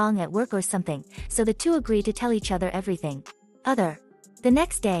going wrong at work or something, so the two agree to tell each other everything. The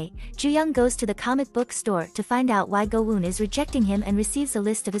next day, Ju-young goes to the comic book store to find out why Go-woon is rejecting him and receives a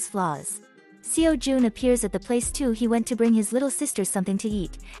list of his flaws. Seo-jun appears at the place too. He went to bring his little sister something to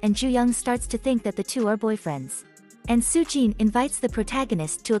eat, and Ju-young starts to think that the two are boyfriends. And Soo-jin invites the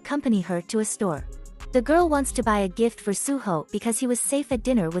protagonist to accompany her to a store. The girl wants to buy a gift for Suho because he was safe at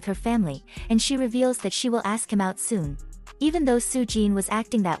dinner with her family, and she reveals that she will ask him out soon. Even though Soo-jin was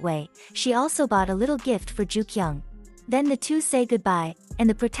acting that way, she also bought a little gift for Ju-kyung. Then the two say goodbye, and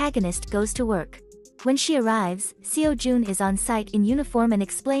the protagonist goes to work. When she arrives, Seo-jun is on site in uniform and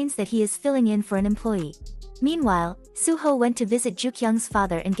explains that he is filling in for an employee. Meanwhile, Suho went to visit Ju-kyung's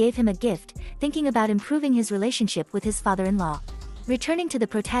father and gave him a gift, thinking about improving his relationship with his father-in-law. Returning to the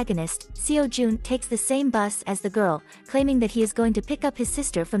protagonist, Seo-jun takes the same bus as the girl, claiming that he is going to pick up his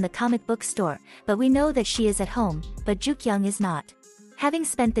sister from the comic book store, but we know that she is at home, but Ju-kyung is not. Having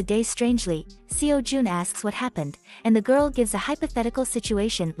spent the day strangely, Seo-jun asks what happened, and the girl gives a hypothetical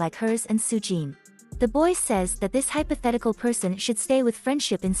situation like hers and Soo-jin. The boy says that this hypothetical person should stay with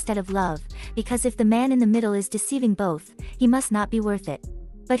friendship instead of love, because if the man in the middle is deceiving both, he must not be worth it.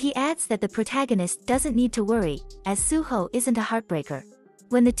 But he adds that the protagonist doesn't need to worry, as Suho isn't a heartbreaker.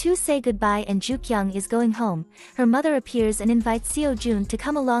 When the two say goodbye and Ju-kyung is going home, her mother appears and invites Seo-jun to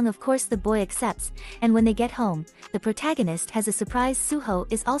come along. Of course the boy accepts, and when they get home, the protagonist has a surprise. Suho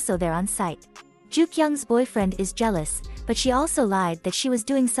is also there on site. Ju-kyung's boyfriend is jealous, but she also lied that she was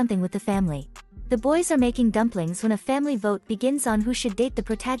doing something with the family. The boys are making dumplings when a family vote begins on who should date the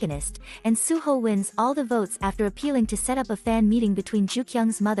protagonist, and Suho wins all the votes after appealing to set up a fan meeting between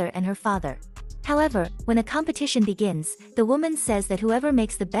Ju-kyung's mother and her father. However, when a competition begins, the woman says that whoever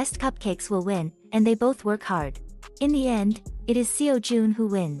makes the best cupcakes will win, and they both work hard. In the end, it is Seo-jun who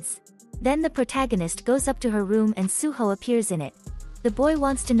wins. Then the protagonist goes up to her room and Suho appears in it. The boy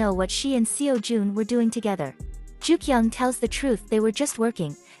wants to know what she and Seo-jun were doing together. Ju-kyung tells the truth, they were just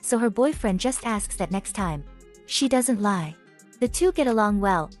working, so her boyfriend just asks that next time. She doesn't lie. The two get along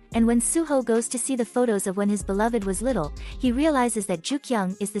well, and when Suho goes to see the photos of when his beloved was little, he realizes that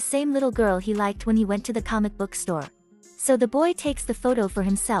Ju-kyung is the same little girl he liked when he went to the comic book store. So the boy takes the photo for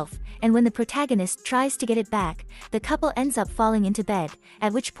himself, and when the protagonist tries to get it back, the couple ends up falling into bed,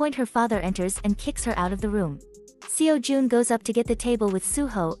 at which point her father enters and kicks her out of the room. Seo-jun goes up to get the table with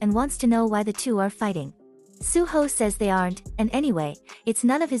Suho and wants to know why the two are fighting. Suho says they aren't, and anyway, it's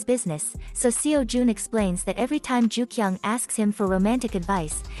none of his business, so Seo-jun explains that every time Ju-kyung asks him for romantic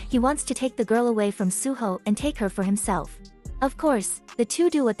advice, he wants to take the girl away from Suho and take her for himself. Of course, the two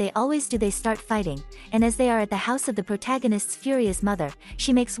do what they always do, they start fighting, and as they are at the house of the protagonist's furious mother,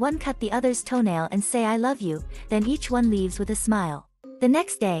 she makes one cut the other's toenail and say I love you, then each one leaves with a smile. The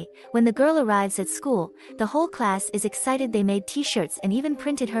next day, when the girl arrives at school, the whole class is excited. They made t-shirts and even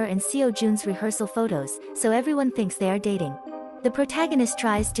printed her and Seo-jun's rehearsal photos, so everyone thinks they are dating. The protagonist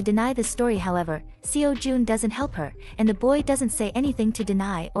tries to deny the story, however, Seo-jun doesn't help her, and the boy doesn't say anything to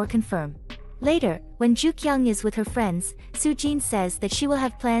deny or confirm. Later, when Ju-kyung is with her friends, Soo-jin says that she will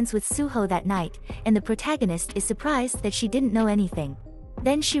have plans with Suho that night, and the protagonist is surprised that she didn't know anything.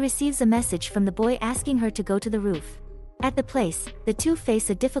 Then she receives a message from the boy asking her to go to the roof. At the place, the two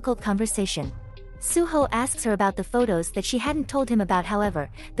face a difficult conversation. Suho asks her about the photos that she hadn't told him about. However,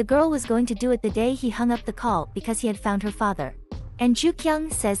 the girl was going to do it the day he hung up the call because he had found her father. And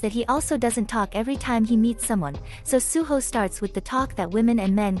Ju-kyung says that he also doesn't talk every time he meets someone, so Suho starts with the talk that women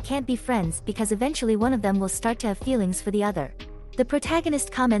and men can't be friends because eventually one of them will start to have feelings for the other. The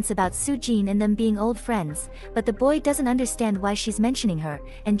protagonist comments about Soo-jin and them being old friends, but the boy doesn't understand why she's mentioning her,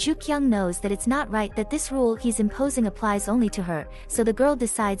 and Ju-kyung knows that it's not right that this rule he's imposing applies only to her, so the girl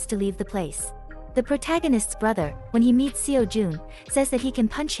decides to leave the place. The protagonist's brother, when he meets Seo-jun, says that he can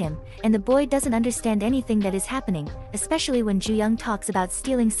punch him, and the boy doesn't understand anything that is happening, especially when Ju-young talks about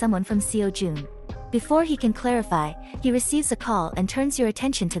stealing someone from Seo-jun. Before he can clarify, he receives a call and turns your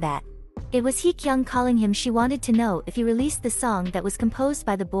attention to that. It was Hee-kyung calling him. She wanted to know if he released the song that was composed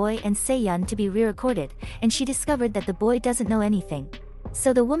by the boy and Se-yeon to be re-recorded, and she discovered that the boy doesn't know anything.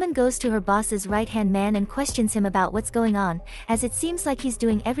 So the woman goes to her boss's right-hand man and questions him about what's going on, as it seems like he's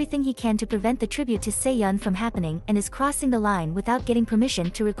doing everything he can to prevent the tribute to Se-yeon from happening and is crossing the line without getting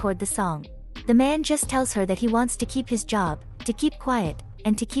permission to record the song. The man just tells her that he wants to keep his job, to keep quiet,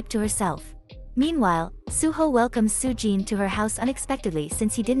 and to keep to herself. Meanwhile, Suho welcomes Soo-jin to her house unexpectedly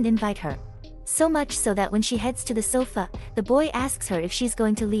since he didn't invite her. So much so that when she heads to the sofa, the boy asks her if she's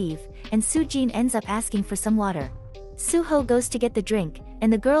going to leave, and Soo-jin ends up asking for some water. Suho goes to get the drink,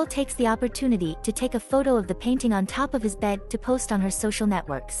 and the girl takes the opportunity to take a photo of the painting on top of his bed to post on her social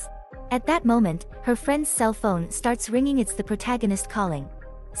networks. At that moment, her friend's cell phone starts ringing. It's the protagonist calling.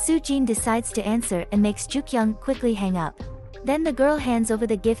 Soo-jin decides to answer and makes Ju-kyung quickly hang up. Then the girl hands over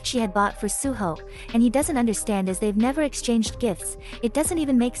the gift she had bought for Suho, and he doesn't understand as they've never exchanged gifts. It doesn't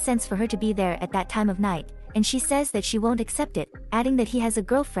even make sense for her to be there at that time of night, and she says that she won't accept it, adding that he has a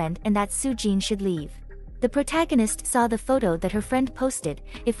girlfriend and that Soo-jin should leave. The protagonist saw the photo that her friend posted,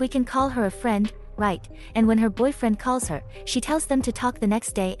 if we can call her a friend, right, and when her boyfriend calls her, she tells them to talk the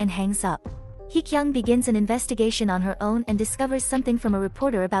next day and hangs up. Hee-kyung begins an investigation on her own and discovers something from a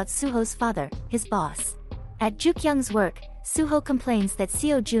reporter about Suho's father, his boss. At Ju-kyung's work, Suho complains that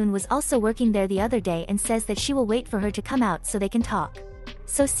Seo-jun was also working there the other day and says that she will wait for her to come out so they can talk.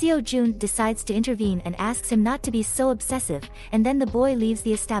 So Seo-jun decides to intervene and asks him not to be so obsessive, and then the boy leaves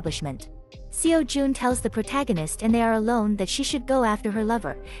the establishment. Seo-jun tells the protagonist and they are alone that she should go after her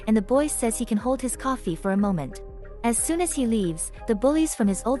lover, and the boy says he can hold his coffee for a moment. As soon as he leaves, the bullies from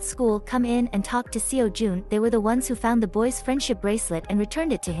his old school come in and talk to Seo-jun. They were the ones who found the boy's friendship bracelet and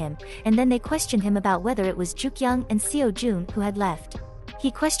returned it to him, and then they questioned him about whether it was Ju-kyung and Seo-jun who had left.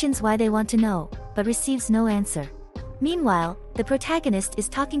 He questions why they want to know, but receives no answer. Meanwhile, the protagonist is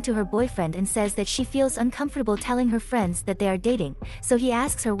talking to her boyfriend and says that she feels uncomfortable telling her friends that they are dating, so he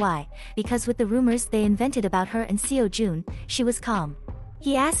asks her why, because with the rumors they invented about her and Seo-jun, she was calm.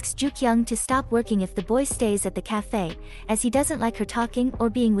 He asks Ju-kyung to stop working if the boy stays at the cafe, as he doesn't like her talking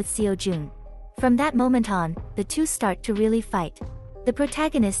or being with Seo-jun. From that moment on, the two start to really fight. The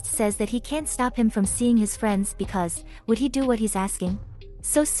protagonist says that he can't stop him from seeing his friends because, would he do what he's asking?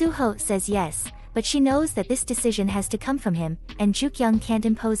 So Suho says yes, but she knows that this decision has to come from him, and Ju-kyung can't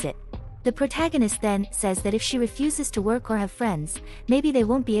impose it. The protagonist then says that if she refuses to work or have friends, maybe they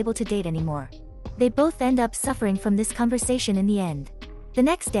won't be able to date anymore. They both end up suffering from this conversation in the end. The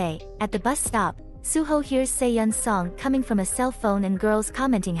next day, at the bus stop, Suho hears Se-yeon's song coming from a cell phone and girls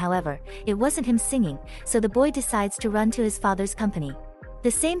commenting. However, it wasn't him singing, so the boy decides to run to his father's company. The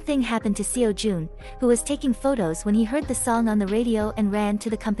same thing happened to Seo-jun, who was taking photos when he heard the song on the radio and ran to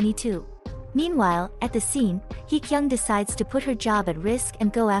the company too. Meanwhile, at the scene, Hee-kyung decides to put her job at risk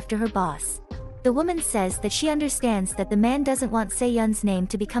and go after her boss. The woman says that she understands that the man doesn't want Se-yeon's name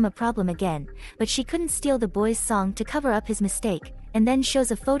to become a problem again, but she couldn't steal the boy's song to cover up his mistake, and then shows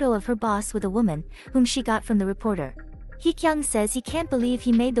a photo of her boss with a woman, whom she got from the reporter. Hee-kyung says he can't believe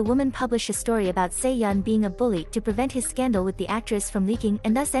he made the woman publish a story about Se-yeon being a bully to prevent his scandal with the actress from leaking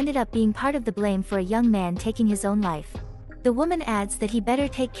and thus ended up being part of the blame for a young man taking his own life. The woman adds that he better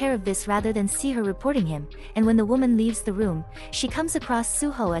take care of this rather than see her reporting him, and when the woman leaves the room, she comes across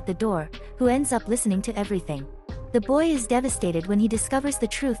Suho at the door, who ends up listening to everything. The boy is devastated when he discovers the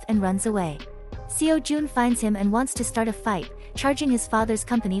truth and runs away. Seo-jun finds him and wants to start a fight, charging his father's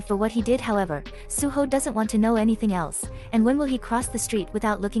company for what he did. However, Suho doesn't want to know anything else, and when will he cross the street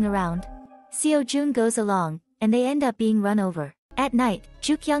without looking around? Seo-jun goes along, and they end up being run over. At night,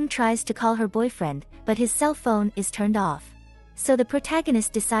 Juk-young tries to call her boyfriend, but his cell phone is turned off. So the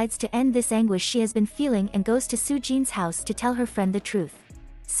protagonist decides to end this anguish she has been feeling and goes to Soo-jin's house to tell her friend the truth.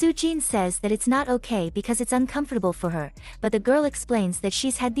 Soo-jin says that it's not okay because it's uncomfortable for her, but the girl explains that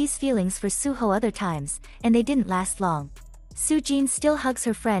she's had these feelings for Suho other times, and they didn't last long. Soo-jin still hugs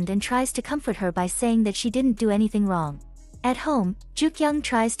her friend and tries to comfort her by saying that she didn't do anything wrong. At home, Juk-young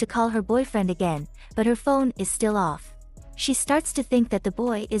tries to call her boyfriend again, but her phone is still off. She starts to think that the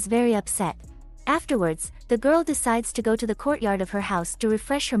boy is very upset. Afterwards, the girl decides to go to the courtyard of her house to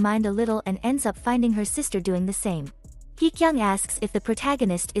refresh her mind a little and ends up finding her sister doing the same. Hee-kyung asks if the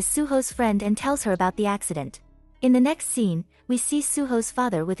protagonist is Suho's friend and tells her about the accident. In the next scene, we see Suho's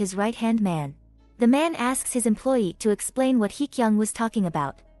father with his right-hand man. The man asks his employee to explain what Hee-kyung was talking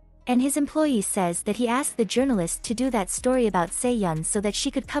about. And his employee says that he asked the journalist to do that story about Se-yeon so that she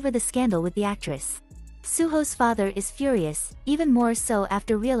could cover the scandal with the actress. Suho's father is furious, even more so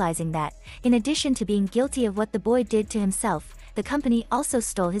after realizing that, in addition to being guilty of what the boy did to himself, the company also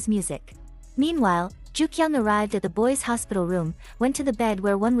stole his music. Meanwhile, Juk-young arrived at the boys' hospital room, went to the bed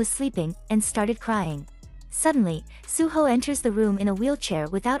where one was sleeping, and started crying. Suddenly, Suho enters the room in a wheelchair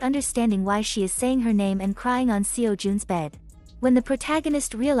without understanding why she is saying her name and crying on Seo-jun's bed. When the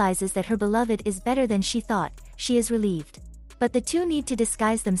protagonist realizes that her beloved is better than she thought, she is relieved. But the two need to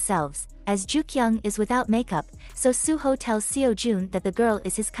disguise themselves, as Juk-young is without makeup, so Suho tells Seo-jun that the girl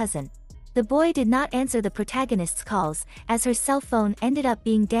is his cousin. The boy did not answer the protagonist's calls, as her cell phone ended up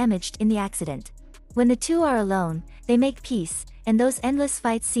being damaged in the accident. When the two are alone, they make peace, and those endless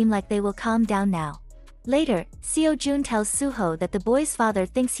fights seem like they will calm down now. Later, Seo-jun tells Suho that the boy's father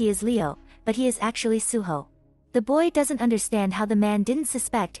thinks he is Leo, but he is actually Suho. The boy doesn't understand how the man didn't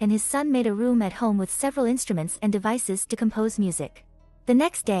suspect, and his son made a room at home with several instruments and devices to compose music. The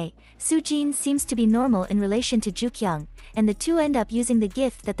next day, Soo-jin seems to be normal in relation to Juk-young, and the two end up using the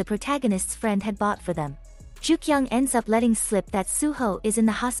gift that the protagonist's friend had bought for them. Juk-young ends up letting slip that Suho is in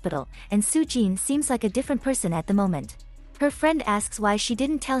the hospital, and Soo-jin seems like a different person at the moment. Her friend asks why she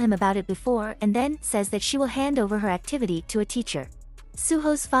didn't tell him about it before and then says that she will hand over her activity to a teacher.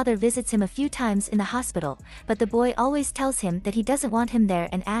 Suho's father visits him a few times in the hospital, but the boy always tells him that he doesn't want him there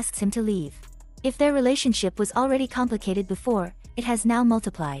and asks him to leave. If their relationship was already complicated before, it has now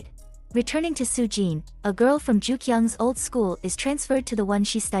multiplied. Returning to Soo-jin, a girl from Juk-young's old school is transferred to the one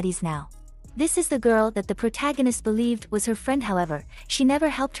she studies now. This is the girl that the protagonist believed was her friend. However, she never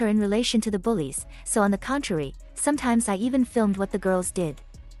helped her in relation to the bullies, so on the contrary, sometimes I even filmed what the girls did.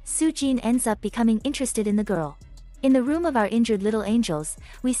 Soo-jin ends up becoming interested in the girl. In the room of our injured little angels,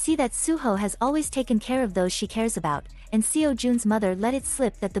 we see that Suho has always taken care of those she cares about, and Seo-jun's mother let it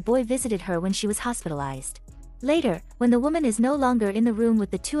slip that the boy visited her when she was hospitalized. Later, when the woman is no longer in the room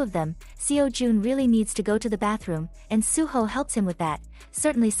with the two of them, Seo-jun really needs to go to the bathroom, and Suho helps him with that,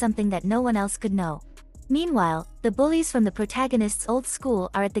 certainly something that no one else could know. Meanwhile, the bullies from the protagonist's old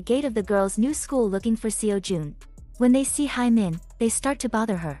school are at the gate of the girl's new school looking for Seo-jun. When they see Hae-min, they start to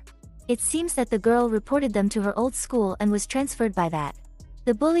bother her. It seems that the girl reported them to her old school and was transferred by that.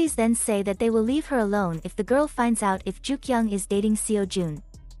 The bullies then say that they will leave her alone if the girl finds out if Juk-young is dating Seo-jun.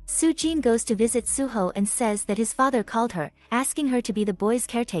 Soo-jin goes to visit Suho and says that his father called her, asking her to be the boy's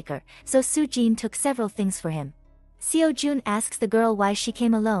caretaker, so Soo-jin took several things for him. Seo-jun asks the girl why she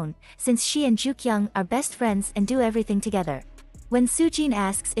came alone, since she and Juk-young are best friends and do everything together. When Soo-jin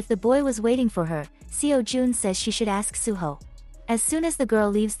asks if the boy was waiting for her, Seo-jun says she should ask Suho. As soon as the girl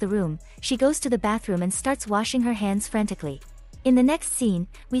leaves the room, she goes to the bathroom and starts washing her hands frantically. In the next scene,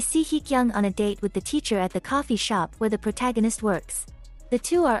 we see Hee-kyung on a date with the teacher at the coffee shop where the protagonist works. The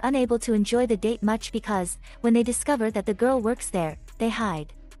two are unable to enjoy the date much because, when they discover that the girl works there, they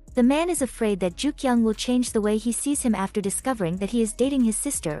hide. The man is afraid that Juk-young will change the way he sees him after discovering that he is dating his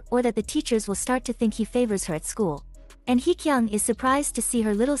sister, or that the teachers will start to think he favors her at school. And Hee-kyung is surprised to see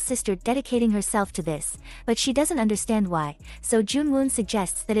her little sister dedicating herself to this, but she doesn't understand why, so Jun-woon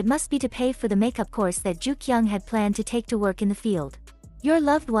suggests that it must be to pay for the makeup course that Juk-young had planned to take to work in the field. Your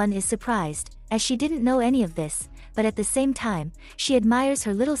loved one is surprised, as she didn't know any of this, but at the same time, she admires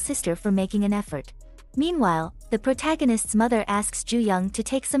her little sister for making an effort. Meanwhile, the protagonist's mother asks Ju-young to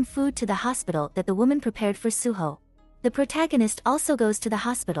take some food to the hospital that the woman prepared for Suho. The protagonist also goes to the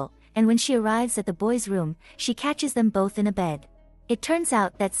hospital, and when she arrives at the boys' room, she catches them both in a bed. It turns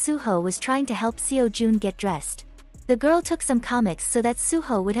out that Suho was trying to help Seo-jun get dressed. The girl took some comics so that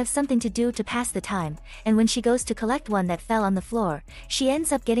Suho would have something to do to pass the time, and when she goes to collect one that fell on the floor, she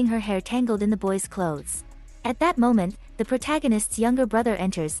ends up getting her hair tangled in the boy's clothes. At that moment, the protagonist's younger brother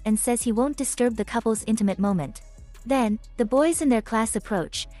enters and says he won't disturb the couple's intimate moment. Then, the boys in their class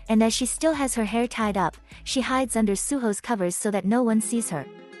approach, and as she still has her hair tied up, she hides under Suho's covers so that no one sees her.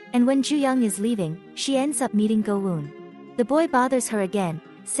 And when Ju-young is leaving, she ends up meeting Go-woon. The boy bothers her again,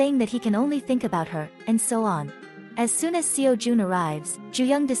 saying that he can only think about her, and so on. As soon as Seo-jun arrives,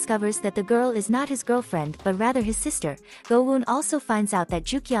 Ju-young discovers that the girl is not his girlfriend but rather his sister. Go-woon also finds out that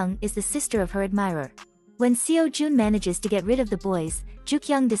Ju-kyung is the sister of her admirer. When Seo-jun manages to get rid of the boys,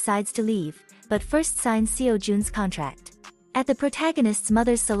 Ju-kyung decides to leave, but first signs Seo-jun's contract. At the protagonist's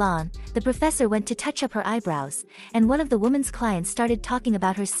mother's salon, the professor went to touch up her eyebrows, and one of the woman's clients started talking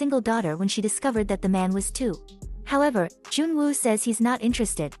about her single daughter when she discovered that the man was too. However, Jun-woo says he's not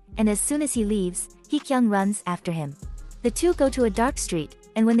interested, and as soon as he leaves, Hee-kyung runs after him. The two go to a dark street,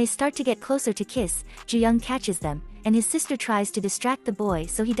 and when they start to get closer to kiss, Ju-young catches them, and his sister tries to distract the boy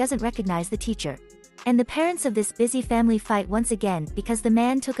so he doesn't recognize the teacher. And the parents of this busy family fight once again because the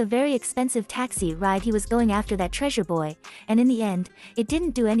man took a very expensive taxi ride. He was going after that treasure boy, and in the end, it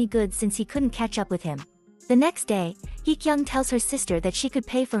didn't do any good since he couldn't catch up with him. The next day, Hee-kyung tells her sister that she could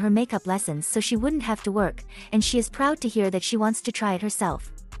pay for her makeup lessons so she wouldn't have to work, and she is proud to hear that she wants to try it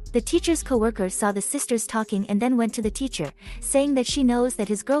herself. The teacher's co-worker saw the sisters talking and then went to the teacher, saying that she knows that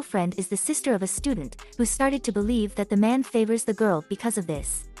his girlfriend is the sister of a student, who started to believe that the man favors the girl because of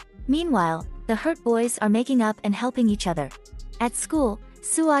this. Meanwhile, the hurt boys are making up and helping each other. At school,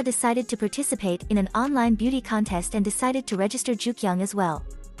 Suah decided to participate in an online beauty contest and decided to register Ju-kyung as well.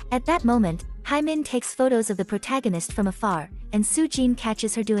 At that moment, Hae-min takes photos of the protagonist from afar, and Soo-jin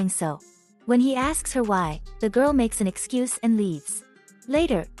catches her doing so. When he asks her why, the girl makes an excuse and leaves.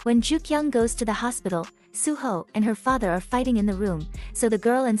 Later, when Ju-kyung goes to the hospital, Suho and her father are fighting in the room, so the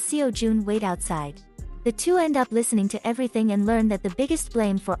girl and Seo-jun wait outside. The two end up listening to everything and learn that the biggest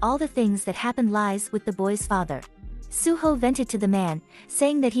blame for all the things that happened lies with the boy's father. Suho vented to the man,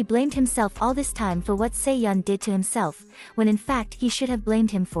 saying that he blamed himself all this time for what Se-yeon did to himself, when in fact he should have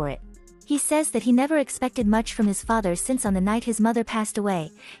blamed him for it. He says that he never expected much from his father since on the night his mother passed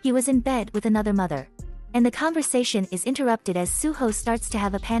away, he was in bed with another mother. And the conversation is interrupted as Suho starts to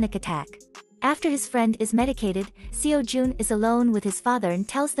have a panic attack. After his friend is medicated, Seo-jun is alone with his father and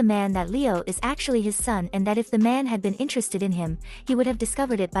tells the man that Leo is actually his son and that if the man had been interested in him, he would have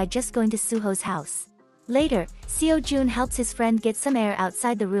discovered it by just going to Suho's house. Later, Seo-jun helps his friend get some air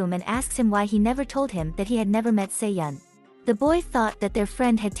outside the room and asks him why he never told him that he had never met Se-yeon. The boy thought that their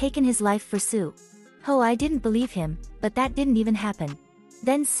friend had taken his life for Suho. I didn't believe him, but that didn't even happen.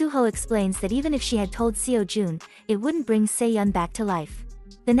 Then Suho explains that even if she had told Seo-jun, it wouldn't bring Se-yeon back to life.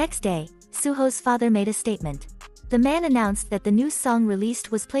 The next day, Suho's father made a statement. The man announced that the new song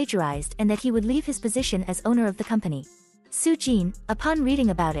released was plagiarized and that he would leave his position as owner of the company. Soo-jin, upon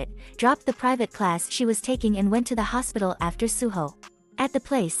reading about it, dropped the private class she was taking and went to the hospital after Suho. At the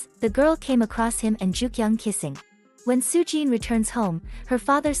place, the girl came across him and Ju-kyung kissing. When Soo-jin returns home, her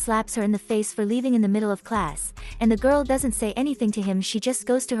father slaps her in the face for leaving in the middle of class, and the girl doesn't say anything to him. She just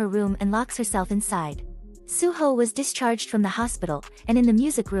goes to her room and locks herself inside. Suho was discharged from the hospital, and in the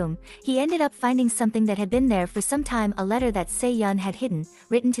music room, he ended up finding something that had been there for some time, a letter that Se-yeon had hidden,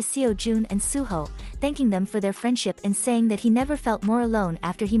 written to Seo-jun and Suho, thanking them for their friendship and saying that he never felt more alone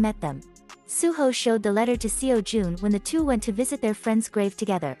after he met them. Suho showed the letter to Seo-jun when the two went to visit their friend's grave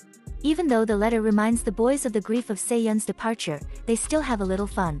together. Even though the letter reminds the boys of the grief of Se-yeon's departure, they still have a little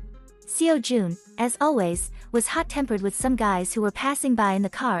fun. Seo-jun, as always, was hot-tempered with some guys who were passing by in the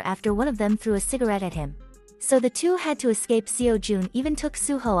car after one of them threw a cigarette at him. So the two had to escape. Seo-jun even took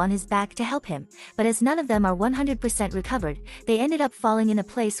Suho on his back to help him, but as none of them are 100% recovered, they ended up falling in a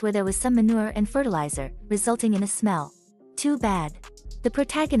place where there was some manure and fertilizer, resulting in a smell. Too bad. The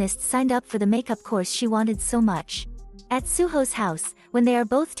protagonist signed up for the makeup course she wanted so much. At Suho's house, when they are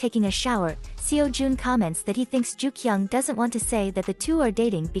both taking a shower, Seo-jun comments that he thinks Ju-kyung doesn't want to say that the two are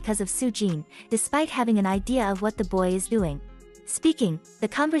dating because of Soo-jin, despite having an idea of what the boy is doing. Speaking, the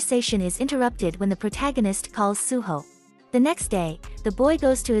conversation is interrupted when the protagonist calls Suho. The next day, the boy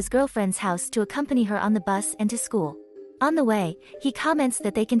goes to his girlfriend's house to accompany her on the bus and to school. On the way, he comments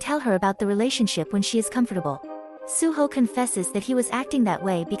that they can tell her about the relationship when she is comfortable. Suho confesses that he was acting that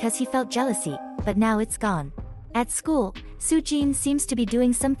way because he felt jealousy, but now it's gone. At school, Soo-jin seems to be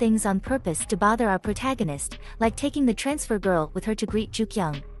doing some things on purpose to bother our protagonist, like taking the transfer girl with her to greet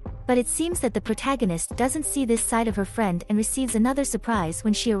Ju-kyung. But it seems that the protagonist doesn't see this side of her friend and receives another surprise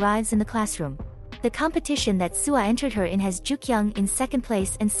when she arrives in the classroom. The competition that Sua entered her in has Ju-kyung in second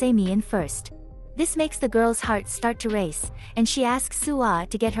place and Saemi in first. This makes the girl's heart start to race, and she asks Sua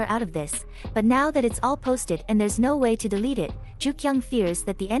to get her out of this, but now that it's all posted and there's no way to delete it, Ju-kyung fears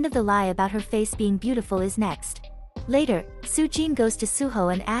that the end of the lie about her face being beautiful is next. Later, Soo-jin goes to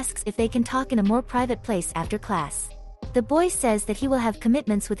Suho and asks if they can talk in a more private place after class. The boy says that he will have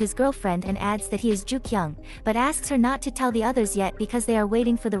commitments with his girlfriend and adds that he is Ju-kyung, but asks her not to tell the others yet because they are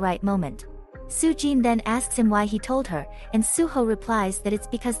waiting for the right moment. Soo-jin then asks him why he told her, and Suho replies that it's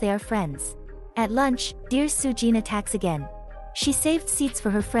because they are friends. At lunch, dear Soo-jin attacks again. She saved seats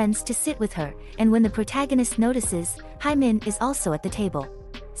for her friends to sit with her, and when the protagonist notices, Hae-min is also at the table.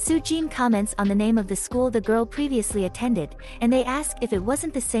 Soo-jin comments on the name of the school the girl previously attended, and they ask if it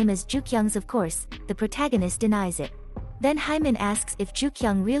wasn't the same as Ju-kyung's. Of course, the protagonist denies it. Then Hae-min asks if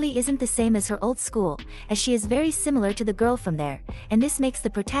Ju-kyung really isn't the same as her old school, as she is very similar to the girl from there, and this makes the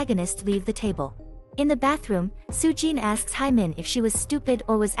protagonist leave the table. In the bathroom, Soo-jin asks Hae-min if she was stupid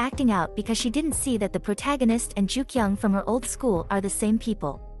or was acting out because she didn't see that the protagonist and Ju-kyung from her old school are the same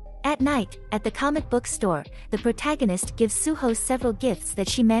people. At night, at the comic book store, the protagonist gives Suho several gifts that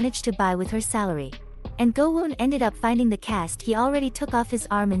she managed to buy with her salary. And Go-woon ended up finding the cast he already took off his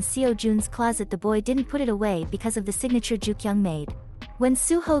arm in Seo-jun's closet. The boy didn't put it away because of the signature Ju-kyung made. When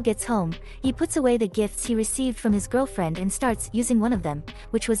Suho gets home, he puts away the gifts he received from his girlfriend and starts using one of them,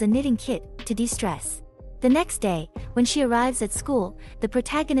 which was a knitting kit, to de-stress. The next day, when she arrives at school, the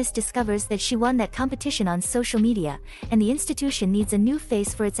protagonist discovers that she won that competition on social media, and the institution needs a new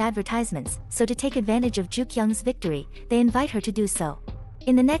face for its advertisements, so to take advantage of Ju-kyung's victory, they invite her to do so.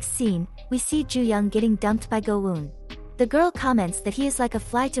 In the next scene, we see Ju-young getting dumped by Go-woon. The girl comments that he is like a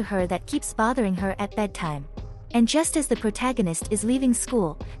fly to her that keeps bothering her at bedtime. And just as the protagonist is leaving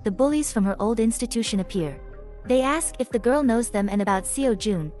school, the bullies from her old institution appear. They ask if the girl knows them and about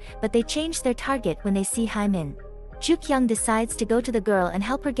Seo-jun, but they change their target when they see Hae-min. Ju-kyung decides to go to the girl and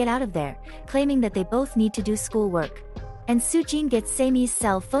help her get out of there, claiming that they both need to do school work. And Soo-jin gets Saemi's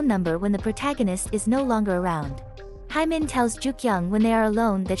cell phone number when the protagonist is no longer around. Hae-min tells Ju-kyung when they are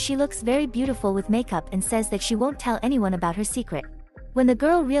alone that she looks very beautiful with makeup and says that she won't tell anyone about her secret. When the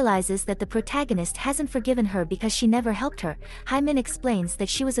girl realizes that the protagonist hasn't forgiven her because she never helped her, Hae-min explains that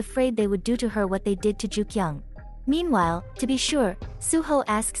she was afraid they would do to her what they did to Ju-kyung. Meanwhile, to be sure, Suho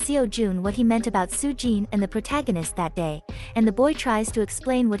asks Seo-jun what he meant about Soo-jin and the protagonist that day, and the boy tries to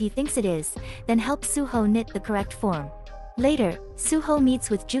explain what he thinks it is, then helps Suho knit the correct form. Later, Suho meets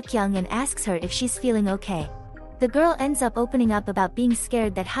with Ju-kyung and asks her if she's feeling okay. The girl ends up opening up about being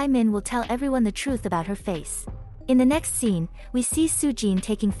scared that Hae-min will tell everyone the truth about her face. In the next scene, we see Soo-jin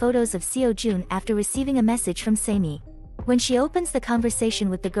taking photos of Seo-jun after receiving a message from Saemi. When she opens the conversation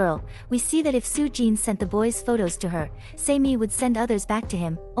with the girl, we see that if Soo-jin sent the boy's photos to her, Saemi would send others back to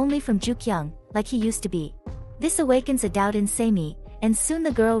him, only from Ju-kyung, like he used to be. This awakens a doubt in Saemi, and soon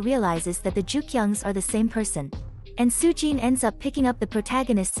the girl realizes that the Ju-kyungs are the same person. And Soo-jin ends up picking up the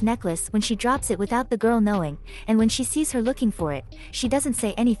protagonist's necklace when she drops it without the girl knowing, and when she sees her looking for it, she doesn't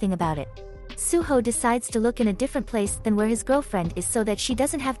say anything about it. Suho decides to look in a different place than where his girlfriend is so that she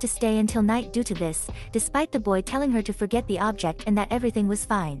doesn't have to stay until night due to this, despite the boy telling her to forget the object and that everything was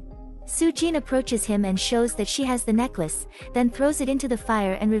fine. Soo-jin approaches him and shows that she has the necklace, then throws it into the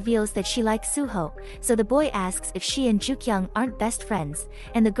fire and reveals that she likes Suho, so the boy asks if she and Ju-kyung aren't best friends,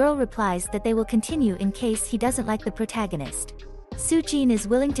 and the girl replies that they will continue in case he doesn't like the protagonist. Soo-jin is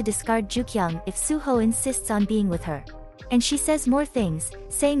willing to discard Ju-kyung if Suho insists on being with her. And she says more things,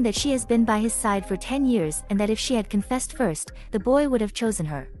 saying that she has been by his side for 10 years and that if she had confessed first, the boy would have chosen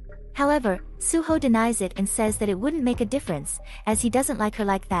her. However, Suho denies it and says that it wouldn't make a difference, as he doesn't like her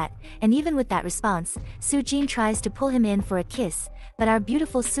like that, and even with that response, Soo-jin tries to pull him in for a kiss, but our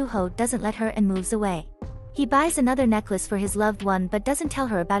beautiful Suho doesn't let her and moves away. He buys another necklace for his loved one but doesn't tell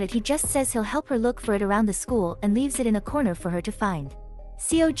her about it. He just says he'll help her look for it around the school and leaves it in a corner for her to find.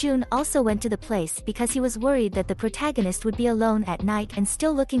 Seo-jun also went to the place because he was worried that the protagonist would be alone at night and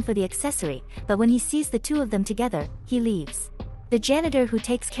still looking for the accessory, but when he sees the two of them together, he leaves. The janitor who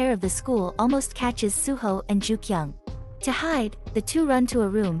takes care of the school almost catches Suho and Ju-kyung. To hide, the two run to a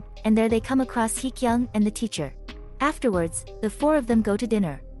room, and there they come across Hee-kyung and the teacher. Afterwards, the four of them go to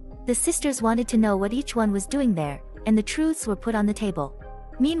dinner. The sisters wanted to know what each one was doing there, and the truths were put on the table.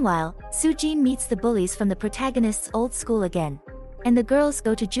 Meanwhile, Soo-jin meets the bullies from the protagonist's old school again. And the girls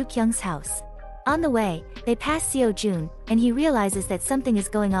go to Ju-kyung's house. On the way, they pass Seo-jun, and he realizes that something is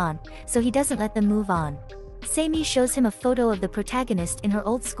going on, so he doesn't let them move on. Samee shows him a photo of the protagonist in her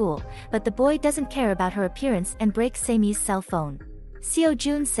old school, but the boy doesn't care about her appearance and breaks Samee's cell phone.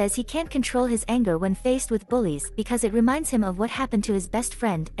 Seo-jun says he can't control his anger when faced with bullies because it reminds him of what happened to his best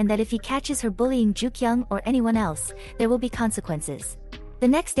friend and that if he catches her bullying Jukyung or anyone else, there will be consequences. The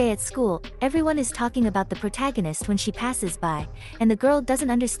next day at school, everyone is talking about the protagonist when she passes by, and the girl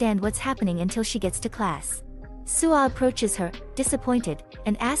doesn't understand what's happening until she gets to class. Suah approaches her, disappointed,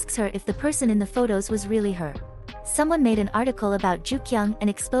 and asks her if the person in the photos was really her. Someone made an article about Jukyung and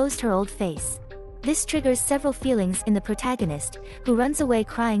exposed her old face. This triggers several feelings in the protagonist, who runs away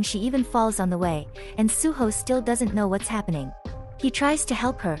crying. She even falls on the way, and Suho still doesn't know what's happening. He tries to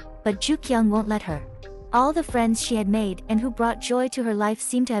help her, but Jukyung won't let her. All the friends she had made and who brought joy to her life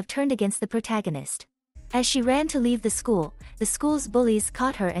seem to have turned against the protagonist. As she ran to leave the school's bullies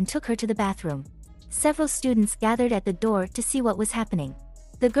caught her and took her to the bathroom. Several students gathered at the door to see what was happening.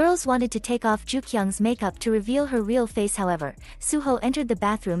 The girls wanted to take off Jukyung's makeup to reveal her real face. However, Suho entered the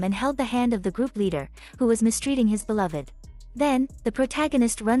bathroom and held the hand of the group leader, who was mistreating his beloved. Then, the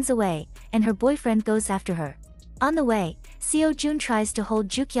protagonist runs away, and her boyfriend goes after her. On the way, Seo-jun tries to hold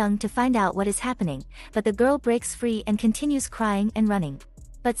Jukyung to find out what is happening, but the girl breaks free and continues crying and running.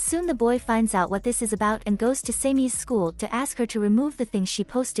 But soon the boy finds out what this is about and goes to Samee's school to ask her to remove the things she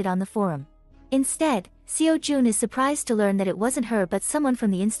posted on the forum. Instead, Seo-jun is surprised to learn that it wasn't her but someone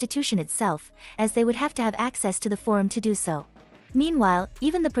from the institution itself, as they would have to have access to the forum to do so. Meanwhile,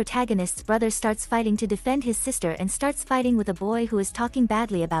 even the protagonist's brother starts fighting to defend his sister and starts fighting with a boy who is talking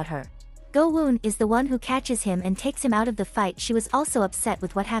badly about her. Go-woon is the one who catches him and takes him out of the fight. She was also upset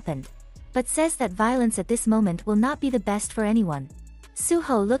with what happened, but says that violence at this moment will not be the best for anyone.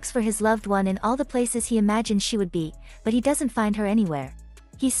 Suho looks for his loved one in all the places he imagined she would be, but he doesn't find her anywhere.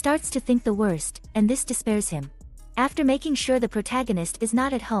 He starts to think the worst, and this despairs him. After making sure the protagonist is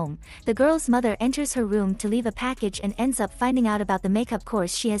not at home, the girl's mother enters her room to leave a package and ends up finding out about the makeup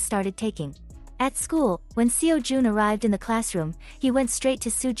course she has started taking. At school, when Seo-jun arrived in the classroom, he went straight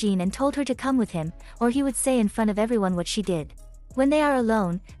to Soo-jin and told her to come with him, or he would say in front of everyone what she did. When they are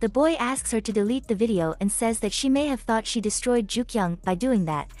alone, the boy asks her to delete the video and says that she may have thought she destroyed Jukyung by doing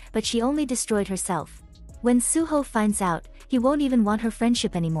that, but she only destroyed herself. When Suho finds out, he won't even want her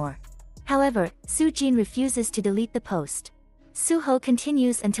friendship anymore. However, Soo-jin refuses to delete the post. Suho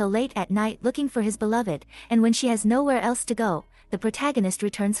continues until late at night looking for his beloved, and when she has nowhere else to go, the protagonist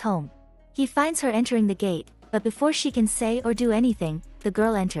returns home. He finds her entering the gate, but before she can say or do anything, the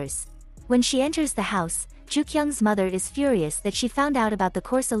girl enters. When she enters the house, Jukyung's mother is furious that she found out about the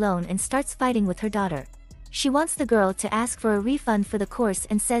course alone and starts fighting with her daughter. She wants the girl to ask for a refund for the course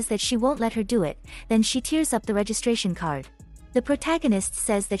and says that she won't let her do it, then she tears up the registration card. The protagonist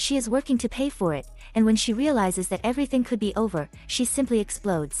says that she is working to pay for it, and when she realizes that everything could be over, she simply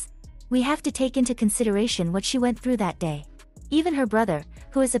explodes. We have to take into consideration what she went through that day. Even her brother,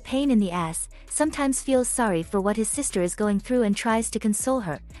 who is a pain in the ass, sometimes feels sorry for what his sister is going through and tries to console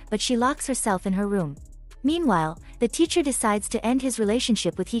her, but she locks herself in her room. Meanwhile, the teacher decides to end his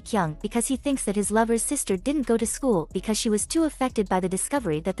relationship with Hee-kyung because he thinks that his lover's sister didn't go to school because she was too affected by the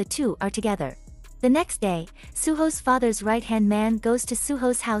discovery that the two are together. The next day, Suho's father's right-hand man goes to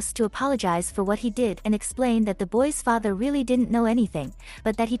Suho's house to apologize for what he did and explain that the boy's father really didn't know anything,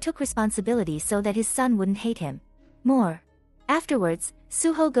 but that he took responsibility so that his son wouldn't hate him more. Afterwards,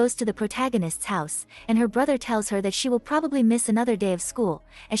 Suho goes to the protagonist's house, and her brother tells her that she will probably miss another day of school,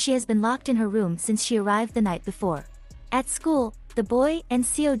 as she has been locked in her room since she arrived the night before. At school, the boy and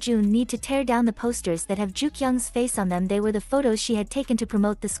Seo-jun need to tear down the posters that have Jukyung's face on them. They were the photos she had taken to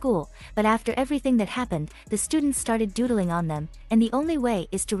promote the school, but after everything that happened, the students started doodling on them, and the only way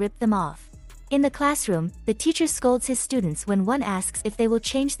is to rip them off. In the classroom, the teacher scolds his students when one asks if they will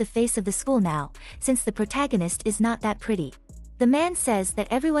change the face of the school now, since the protagonist is not that pretty. The man says that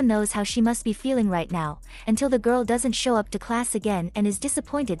everyone knows how she must be feeling right now, until the girl doesn't show up to class again and is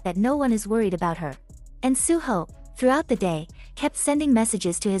disappointed that no one is worried about her. And Suho, throughout the day, kept sending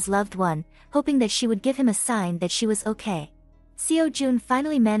messages to his loved one, hoping that she would give him a sign that she was okay. Seo-jun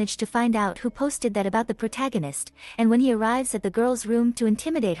finally managed to find out who posted that about the protagonist, and when he arrives at the girl's room to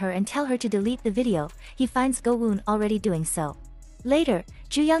intimidate her and tell her to delete the video, he finds Go-woon already doing so. Later,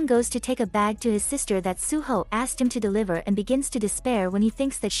 Ju-young goes to take a bag to his sister that Suho asked him to deliver and begins to despair when he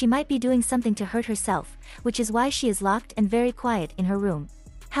thinks that she might be doing something to hurt herself, which is why she is locked and very quiet in her room.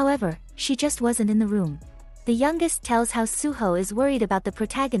 However, she just wasn't in the room. The youngest tells how Suho is worried about the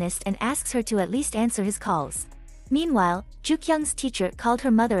protagonist and asks her to at least answer his calls. Meanwhile, Jukyung's teacher called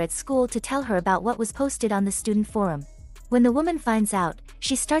her mother at school to tell her about what was posted on the student forum. When the woman finds out,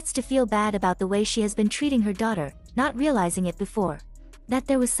 she starts to feel bad about the way she has been treating her daughter, not realizing it before. That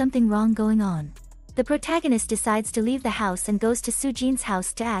there was something wrong going on. The protagonist decides to leave the house and goes to Soo-jin's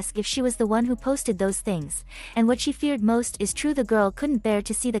house to ask if she was the one who posted those things, and what she feared most is true. The girl couldn't bear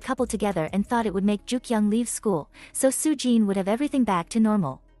to see the couple together and thought it would make Juk-young leave school, so Soo-jin would have everything back to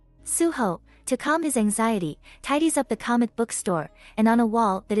normal. Soo-ho, to calm his anxiety, tidies up the comic book store, and on a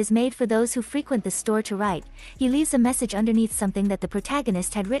wall that is made for those who frequent the store to write, he leaves a message underneath something that the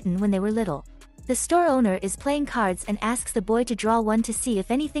protagonist had written when they were little. The store owner is playing cards and asks the boy to draw one to see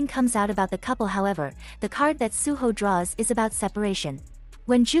if anything comes out about the couple. However, the card that Soo-ho draws is about separation.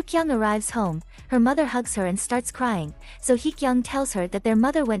 When Juk-young arrives home, her mother hugs her and starts crying, so Hee-kyung tells her that their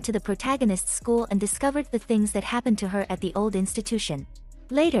mother went to the protagonist's school and discovered the things that happened to her at the old institution.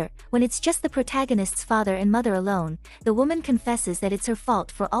 Later, when it's just the protagonist's father and mother alone, the woman confesses that it's her fault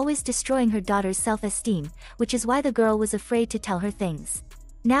for always destroying her daughter's self-esteem, which is why the girl was afraid to tell her things.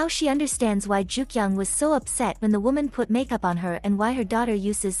 Now she understands why Juk-young was so upset when the woman put makeup on her and why her daughter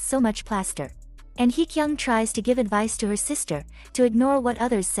uses so much plaster. And Hee-kyung tries to give advice to her sister, to ignore what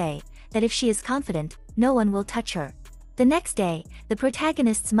others say, that if she is confident, no one will touch her. The next day, the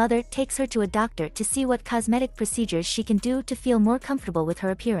protagonist's mother takes her to a doctor to see what cosmetic procedures she can do to feel more comfortable with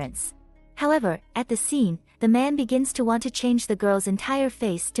her appearance. However, at the scene, the man begins to want to change the girl's entire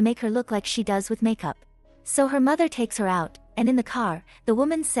face to make her look like she does with makeup. So her mother takes her out, and in the car, the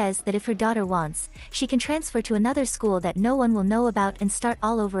woman says that if her daughter wants, she can transfer to another school that no one will know about and start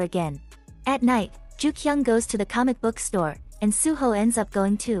all over again. At night, Juk-young goes to the comic book store, and Soo-ho ends up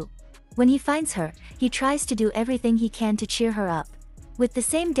going too. When he finds her, he tries to do everything he can to cheer her up. With the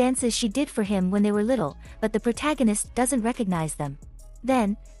same dances she did for him when they were little, but the protagonist doesn't recognize them.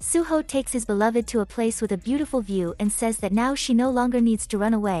 Then, Soo-ho takes his beloved to a place with a beautiful view and says that now she no longer needs to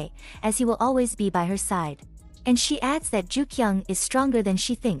run away, as he will always be by her side. And she adds that Juk-young is stronger than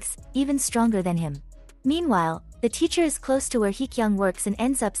she thinks, even stronger than him. Meanwhile, the teacher is close to where Hee-kyung works and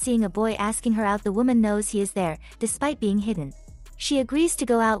ends up seeing a boy asking her out. The woman knows he is there, despite being hidden. She agrees to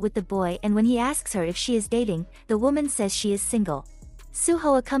go out with the boy, and when he asks her if she is dating, the woman says she is single.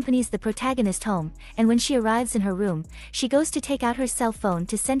 Soo-ho accompanies the protagonist home, and when she arrives in her room, she goes to take out her cell phone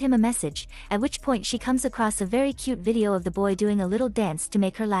to send him a message, at which point she comes across a very cute video of the boy doing a little dance to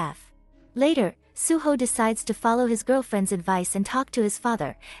make her laugh. Later, Soo-ho decides to follow his girlfriend's advice and talk to his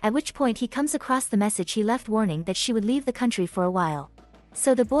father, at which point he comes across the message he left warning that she would leave the country for a while.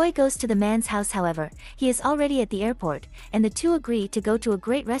 So the boy goes to the man's house. However, he is already at the airport, and the two agree to go to a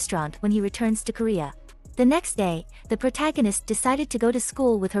great restaurant when he returns to Korea. The next day, the protagonist decided to go to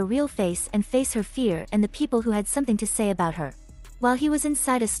school with her real face and face her fear and the people who had something to say about her. While he was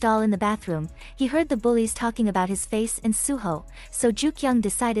inside a stall in the bathroom, he heard the bullies talking about his face and Soo-ho, so Juk-young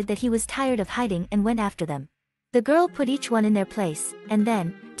decided that he was tired of hiding and went after them. The girl put each one in their place, and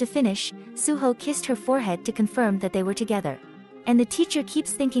then, to finish, Soo-ho kissed her forehead to confirm that they were together. And the teacher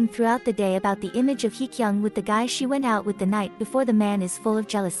keeps thinking throughout the day about the image of Hee-kyung with the guy she went out with the night before. The man is full of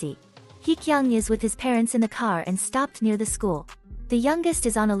jealousy. Hee-kyung is with his parents in the car and stopped near the school. The youngest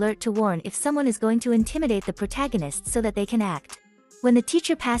is on alert to warn if someone is going to intimidate the protagonist so that they can act. When the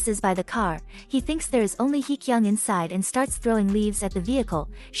teacher passes by the car, he thinks there is only Hee-kyung inside and starts throwing leaves at the vehicle,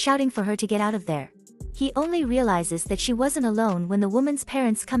 shouting for her to get out of there. He only realizes that she wasn't alone when the woman's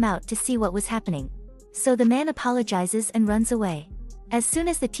parents come out to see what was happening. So the man apologizes and runs away. As soon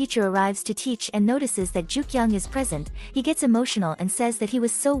as the teacher arrives to teach and notices that Juk-young is present, he gets emotional and says that he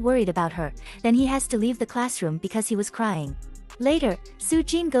was so worried about her, then he has to leave the classroom because he was crying. Later,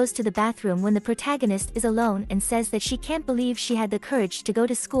 Soo-jin goes to the bathroom when the protagonist is alone and says that she can't believe she had the courage to go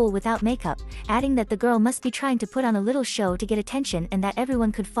to school without makeup, adding that the girl must be trying to put on a little show to get attention and that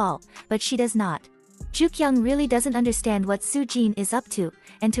everyone could fall, but she does not. Juk-young really doesn't understand what Soo-jin is up to,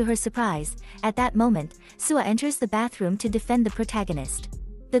 and to her surprise, at that moment, Soo-ah enters the bathroom to defend the protagonist.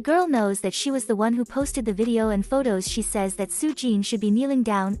 The girl knows that she was the one who posted the video and photos. She says that Soo-jin should be kneeling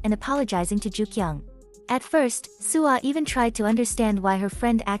down and apologizing to Juk-young. At first, Soo-ah even tried to understand why her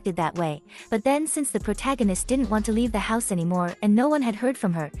friend acted that way, but then since the protagonist didn't want to leave the house anymore and no one had heard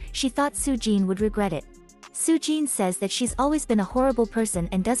from her, she thought Soo-jin would regret it. Soo-jin says that she's always been a horrible person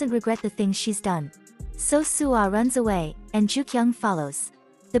and doesn't regret the things she's done. So Soo-ah runs away, and Juk-young follows.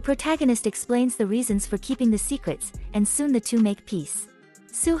 The protagonist explains the reasons for keeping the secrets, and soon the two make peace.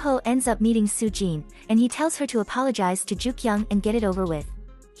 Soo-ho ends up meeting Soo-jin, and he tells her to apologize to Juk-young and get it over with.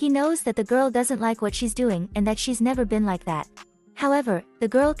 He knows that the girl doesn't like what she's doing and that she's never been like that. However, the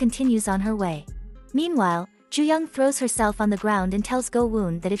girl continues on her way. Meanwhile, Ju-young throws herself on the ground and tells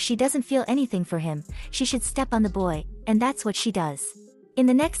Go-woon that if she doesn't feel anything for him, she should step on the boy, and that's what she does. In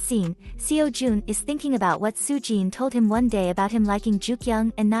the next scene, Seo-jun is thinking about what Soo-jin told him one day about him liking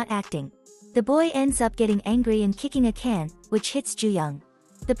Juk-young and not acting. The boy ends up getting angry and kicking a can, which hits Ju-young.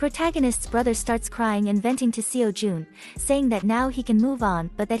 The protagonist's brother starts crying and venting to Seo-jun, saying that now he can move on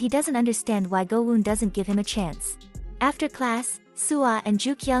but that he doesn't understand why Go-woon doesn't give him a chance. After class, Soo-ah and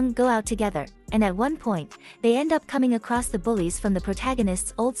Joo-kyung go out together, and at one point, they end up coming across the bullies from the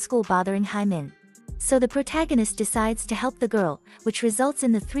protagonist's old school bothering Hae-min. So the protagonist decides to help the girl, which results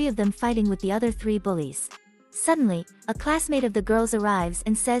in the three of them fighting with the other three bullies. Suddenly, a classmate of the girls arrives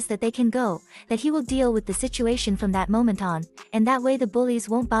and says that they can go, that he will deal with the situation from that moment on, and that way the bullies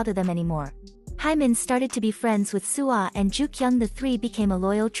won't bother them anymore. Hae-min started to be friends with Soo-ah and Joo-kyung. The three became a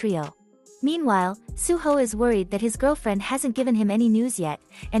loyal trio. Meanwhile, Soo-ho is worried that his girlfriend hasn't given him any news yet,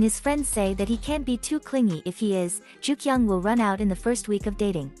 and his friends say that he can't be too clingy. If he is, Joo-kyung will run out in the first week of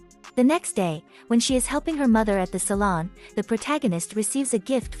dating. The next day, when she is helping her mother at the salon, the protagonist receives a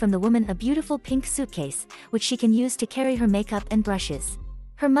gift from the woman, a beautiful pink suitcase, which she can use to carry her makeup and brushes.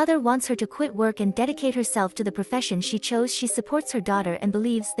 Her mother wants her to quit work and dedicate herself to the profession she chose. She supports her daughter and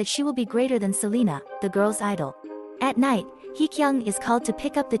believes that she will be greater than Selena, the girl's idol. At night, Hee-kyung is called to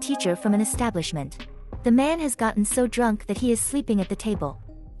pick up the teacher from an establishment. The man has gotten so drunk that he is sleeping at the table.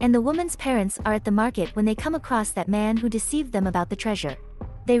 And the woman's parents are at the market when they come across that man who deceived them about the treasure.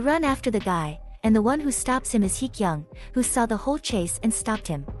 They run after the guy, and the one who stops him is Hee-kyung, who saw the whole chase and stopped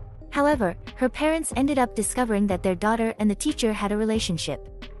him. However, her parents ended up discovering that their daughter and the teacher had a relationship.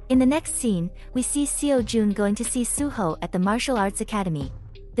 In the next scene, we see Seo-jun going to see Soo-ho at the martial arts academy.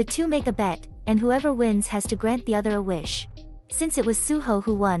 The two make a bet, and whoever wins has to grant the other a wish. Since it was Soo-ho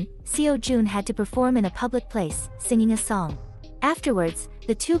who won, Seo-jun had to perform in a public place, singing a song. Afterwards,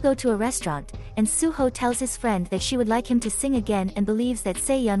 the two go to a restaurant, and Soo-ho tells his friend that she would like him to sing again and believes that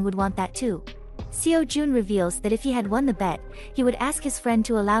Se-yeon would want that too. Seo-jun reveals that if he had won the bet, he would ask his friend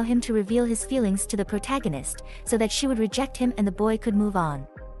to allow him to reveal his feelings to the protagonist, so that she would reject him and the boy could move on.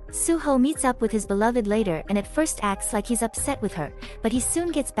 Soo-ho meets up with his beloved later and at first acts like he's upset with her, but he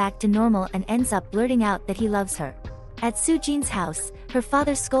soon gets back to normal and ends up blurting out that he loves her. At Soo-jin's house, her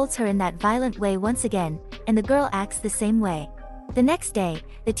father scolds her in that violent way once again, and the girl acts the same way. The next day,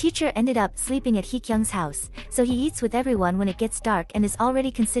 the teacher ended up sleeping at Hee-kyung's house, so he eats with everyone when it gets dark and is already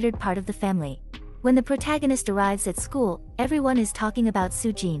considered part of the family. When the protagonist arrives at school, everyone is talking about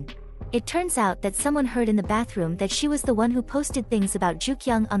Soo-jin. It turns out that someone heard in the bathroom that she was the one who posted things about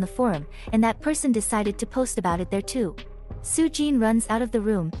Joo-kyung on the forum, and that person decided to post about it there too. Soo-jin runs out of the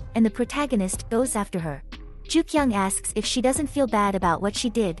room, and the protagonist goes after her. Joo-kyung asks if she doesn't feel bad about what she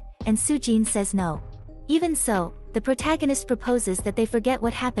did, and Soo-jin says no. Even so, the protagonist proposes that they forget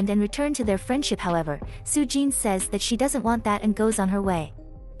what happened and return to their friendship. However, Soo-jin says that she doesn't want that and goes on her way.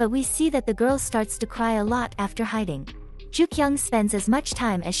 But we see that the girl starts to cry a lot after hiding. Joo-kyung spends as much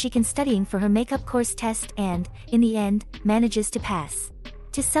time as she can studying for her makeup course test and, in the end, manages to pass.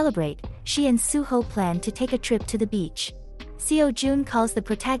 To celebrate, she and Soo-ho plan to take a trip to the beach. Seo-jun calls the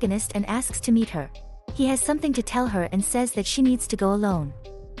protagonist and asks to meet her. He has something to tell her and says that she needs to go alone.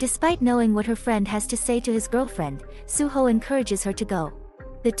 Despite knowing what her friend has to say to his girlfriend, Soo-ho encourages her to go.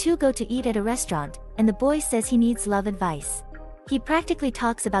 The two go to eat at a restaurant, and the boy says he needs love advice. He practically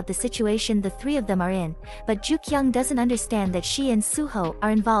talks about the situation the three of them are in, but Joo-kyung doesn't understand that she and Soo-ho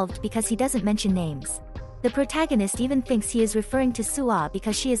are involved because he doesn't mention names. The protagonist even thinks he is referring to Soo-ah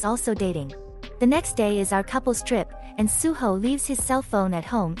because she is also dating. The next day is our couple's trip, and Soo-ho leaves his cell phone at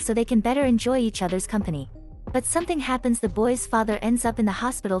home so they can better enjoy each other's company. But something happens. The boy's father ends up in the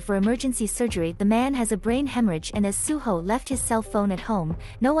hospital for emergency surgery. The man has a brain hemorrhage, and as Soo-ho left his cell phone at home,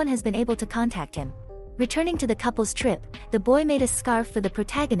 no one has been able to contact him. Returning to the couple's trip, the boy made a scarf for the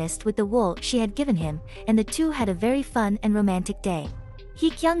protagonist with the wool she had given him, and the two had a very fun and romantic day.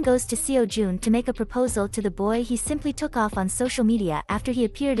 Hee-kyung goes to Seo-jun to make a proposal to the boy. He simply took off on social media after he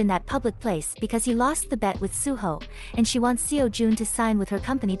appeared in that public place because he lost the bet with Soo-ho, and she wants Seo-jun to sign with her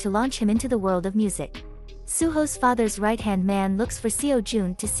company to launch him into the world of music. Soo-ho's father's right-hand man looks for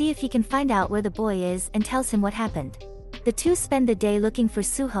Seo-jun to see if he can find out where the boy is and tells him what happened. The two spend the day looking for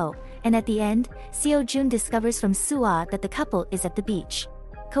Soo-ho, and at the end, Seo-jun discovers from Soo-ah that the couple is at the beach.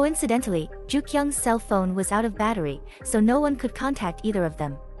 Coincidentally, Joo-kyung's cell phone was out of battery, so no one could contact either of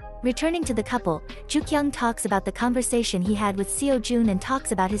them. Returning to the couple, Joo-kyung talks about the conversation he had with Seo-jun and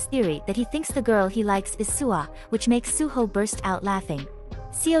talks about his theory that he thinks the girl he likes is Soo-ah, which makes Soo-ho burst out laughing.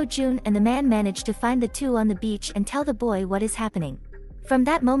 Seo-jun and the man manage to find the two on the beach and tell the boy what is happening. From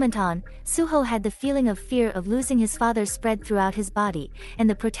that moment on, Soo-ho had the feeling of fear of losing his father spread throughout his body, and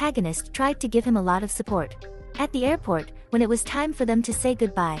the protagonist tried to give him a lot of support. At the airport, when it was time for them to say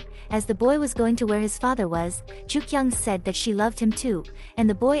goodbye, as the boy was going to where his father was, Joo-kyung said that she loved him too, and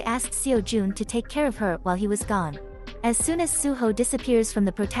the boy asked Seo-jun to take care of her while he was gone. As soon as Suho disappears from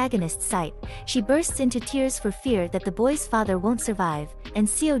the protagonist's sight, she bursts into tears for fear that the boy's father won't survive, and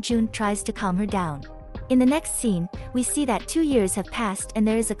Seo-jun tries to calm her down. In the next scene, we see that 2 years have passed and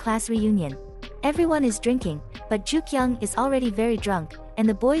there is a class reunion. Everyone is drinking, but Ju-kyung is already very drunk, and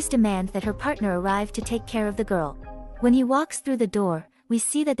the boys demand that her partner arrive to take care of the girl. When he walks through the door, we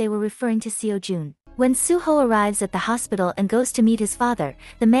see that they were referring to Seo-jun. When Suho arrives at the hospital and goes to meet his father,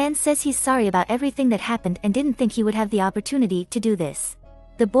 the man says he's sorry about everything that happened and didn't think he would have the opportunity to do this.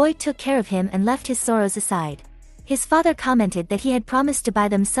 The boy took care of him and left his sorrows aside. His father commented that he had promised to buy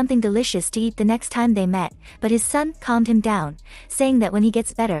them something delicious to eat the next time they met, but his son calmed him down, saying that when he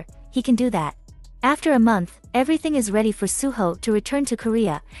gets better, he can do that. After a month, everything is ready for Suho to return to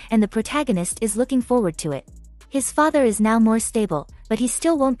Korea, and the protagonist is looking forward to it. His father is now more stable, but he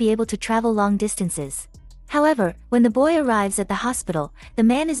still won't be able to travel long distances. However, when the boy arrives at the hospital, the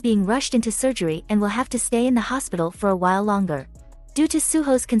man is being rushed into surgery and will have to stay in the hospital for a while longer. Due to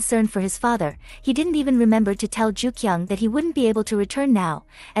Suho's concern for his father, he didn't even remember to tell Ju-kyung that he wouldn't be able to return now,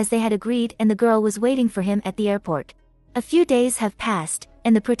 as they had agreed and the girl was waiting for him at the airport. A few days have passed,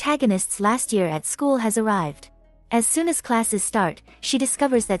 and the protagonist's last year at school has arrived. As soon as classes start, she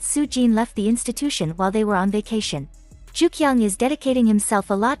discovers that Soo-jin left the institution while they were on vacation. Ju-kyung is dedicating himself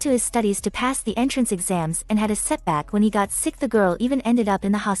a lot to his studies to pass the entrance exams and had a setback when he got sick. The girl even ended up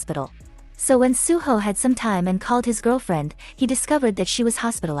in the hospital. So when Suho had some time and called his girlfriend, he discovered that she was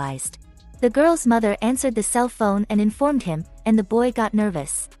hospitalized. The girl's mother answered the cell phone and informed him, and the boy got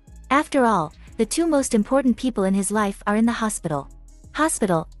nervous. After all, the two most important people in his life are in the hospital,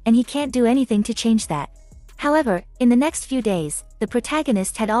 and he can't do anything to change that. However, in the next few days, the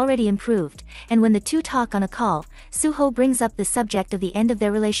protagonist had already improved, and when the two talk on a call, Suho brings up the subject of the end of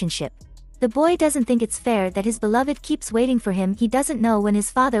their relationship. The boy doesn't think it's fair that his beloved keeps waiting for him. He doesn't know when his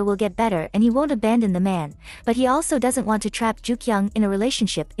father will get better and he won't abandon the man, but he also doesn't want to trap Ju-kyung in a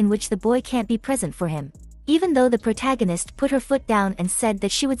relationship in which the boy can't be present for him. Even though the protagonist put her foot down and said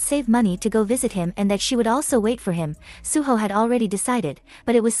that she would save money to go visit him and that she would also wait for him, Suho had already decided,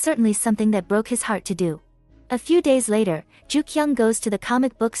 but it was certainly something that broke his heart to do. A few days later, Ju-kyung goes to the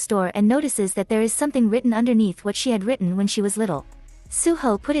comic book store and notices that there is something written underneath what she had written when she was little.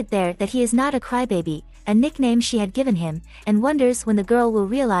 Suho put it there that he is not a crybaby, a nickname she had given him, and wonders when the girl will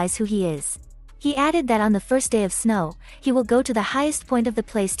realize who he is. He added that on the first day of snow, he will go to the highest point of the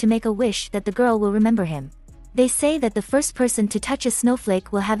place to make a wish that the girl will remember him. They say that the first person to touch a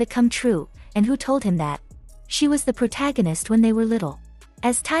snowflake will have it come true, and who told him that? She was the protagonist when they were little.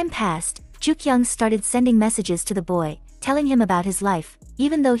 As time passed, Ju-kyung started sending messages to the boy, telling him about his life,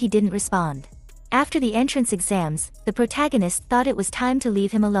 even though he didn't respond. After the entrance exams, the protagonist thought it was time to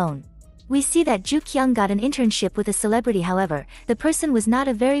leave him alone. We see that Ju-kyung got an internship with a celebrity. However, the person was not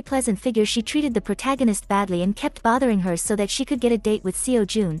a very pleasant figure. She treated the protagonist badly and kept bothering her so that she could get a date with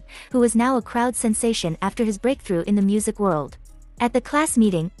Seo-jun, who was now a crowd sensation after his breakthrough in the music world. At the class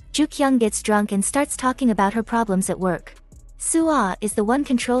meeting, Ju-kyung gets drunk and starts talking about her problems at work. Soo-ah is the one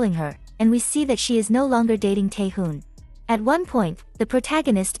controlling her, and we see that she is no longer dating Tae-hoon. At one point, the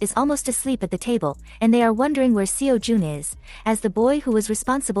protagonist is almost asleep at the table, and they are wondering where Seo-jun is, as the boy who was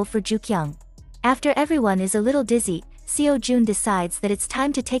responsible for Ju-kyung. After everyone is a little dizzy, Seo-jun decides that it's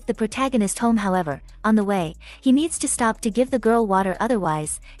time to take the protagonist home. However, on the way, he needs to stop to give the girl water,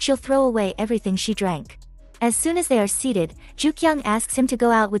 otherwise, she'll throw away everything she drank. As soon as they are seated, Ju-kyung asks him to go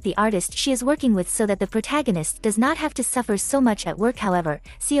out with the artist she is working with so that the protagonist does not have to suffer so much at work. However,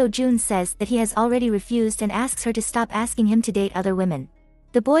 Seo-jun says that he has already refused and asks her to stop asking him to date other women.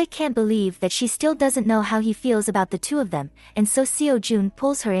 The boy can't believe that she still doesn't know how he feels about the two of them, and so Seo-jun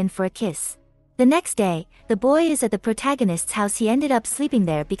pulls her in for a kiss. The next day, the boy is at the protagonist's house. He ended up sleeping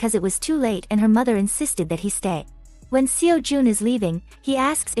there because it was too late and her mother insisted that he stay. When Seo-jun is leaving, he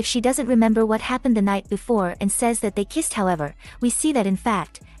asks if she doesn't remember what happened the night before and says that they kissed. However, we see that in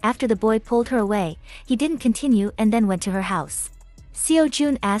fact, after the boy pulled her away, he didn't continue and then went to her house.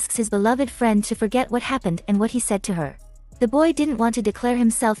 Seo-jun asks his beloved friend to forget what happened and what he said to her. The boy didn't want to declare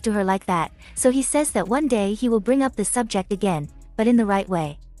himself to her like that, so he says that one day he will bring up the subject again, but in the right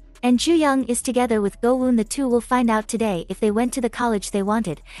way. And Ju-young is together with Go-woon. The two will find out today if they went to the college they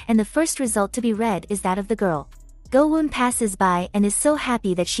wanted, and the first result to be read is that of the girl. Go-woon passes by and is so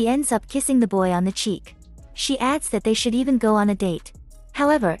happy that she ends up kissing the boy on the cheek. She adds that they should even go on a date.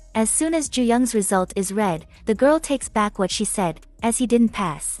 However, as soon as Ju-young's result is read, the girl takes back what she said, as he didn't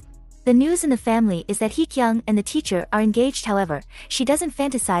pass. The news in the family is that Hee-kyung and the teacher are engaged. However, she doesn't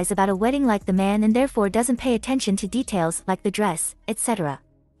fantasize about a wedding like the man and therefore doesn't pay attention to details like the dress, etc.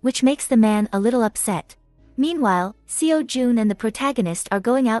 Which makes the man a little upset. Meanwhile, Seo Jun and the protagonist are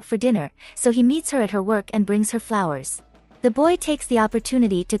going out for dinner, so he meets her at her work and brings her flowers. The boy takes the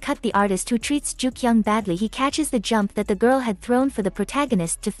opportunity to cut the artist who treats Ju-kyung badly. He catches the jump that the girl had thrown for the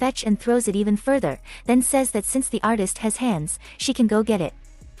protagonist to fetch and throws it even further, then says that since the artist has hands, she can go get it.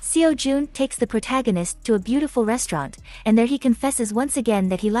 Seo Jun takes the protagonist to a beautiful restaurant, and there he confesses once again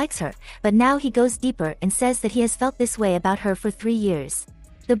that he likes her, but now he goes deeper and says that he has felt this way about her for 3 years.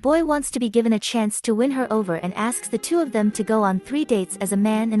 The boy wants to be given a chance to win her over and asks the two of them to go on 3 dates as a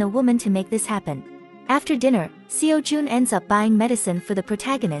man and a woman to make this happen. After dinner, Seo Jun ends up buying medicine for the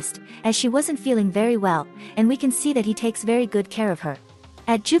protagonist, as she wasn't feeling very well, and we can see that he takes very good care of her.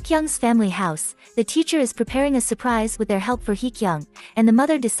 At Ju-kyung's family house, the teacher is preparing a surprise with their help for Hee-kyung, and the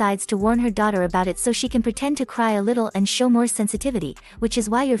mother decides to warn her daughter about it so she can pretend to cry a little and show more sensitivity, which is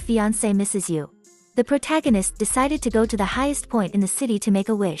why your fiancé misses you. The protagonist decided to go to the highest point in the city to make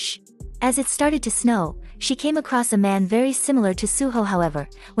a wish. As it started to snow, she came across a man very similar to Suho. However,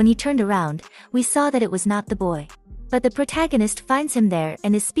 when he turned around, we saw that it was not the boy. But the protagonist finds him there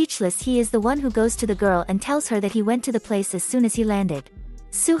and is speechless. He is the one who goes to the girl and tells her that he went to the place as soon as he landed.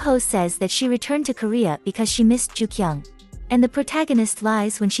 Suho says that she returned to Korea because she missed Ju-kyung. And the protagonist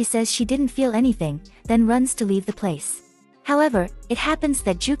lies when she says she didn't feel anything, then runs to leave the place. However, it happens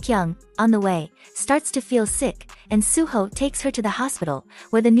that Ju-kyung, on the way, starts to feel sick, and Suho takes her to the hospital,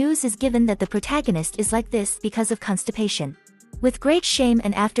 where the news is given that the protagonist is like this because of constipation. With great shame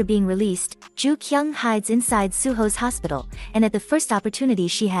and after being released, Ju-kyung hides inside Suho's hospital, and at the first opportunity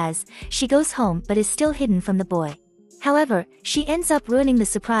she has, she goes home but is still hidden from the boy. However, she ends up ruining the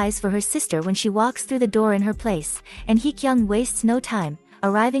surprise for her sister when she walks through the door in her place, and Hee-kyung wastes no time,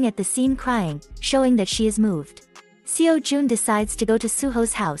 arriving at the scene crying, showing that she is moved. Seo Jun decides to go to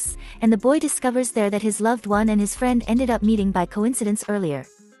Suho's house, and the boy discovers there that his loved one and his friend ended up meeting by coincidence earlier.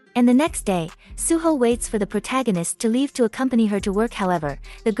 And the next day, Suho waits for the protagonist to leave to accompany her to work. However,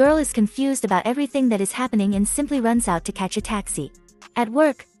 the girl is confused about everything that is happening and simply runs out to catch a taxi. At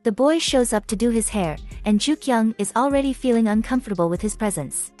work, the boy shows up to do his hair, and Ju-kyung is already feeling uncomfortable with his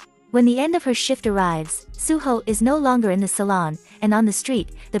presence. When the end of her shift arrives, Suho is no longer in the salon, and on the street,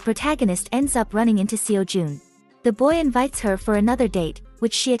 the protagonist ends up running into Seo Jun. The boy invites her for another date,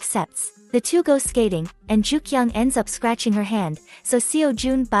 which she accepts. The two go skating, and Ju-kyung ends up scratching her hand, so Seo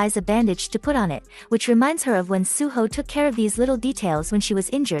Jun buys a bandage to put on it, which reminds her of when Suho took care of these little details when she was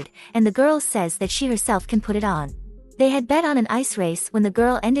injured, and the girl says that she herself can put it on. They had bet on an ice race when the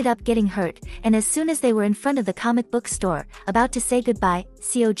girl ended up getting hurt, and as soon as they were in front of the comic book store, about to say goodbye,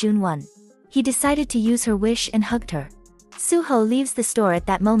 Seo Jun won. He decided to use her wish and hugged her. Suho leaves the store at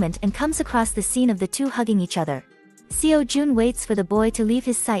that moment and comes across the scene of the two hugging each other. Seo Jun waits for the boy to leave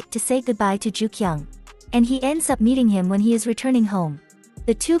his sight to say goodbye to Ju-kyung. And he ends up meeting him when he is returning home.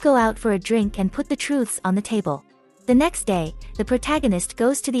 The two go out for a drink and put the truths on the table. The next day, the protagonist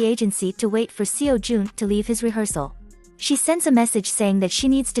goes to the agency to wait for Seo Jun to leave his rehearsal. She sends a message saying that she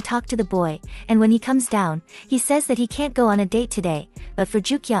needs to talk to the boy, and when he comes down, he says that he can't go on a date today, but for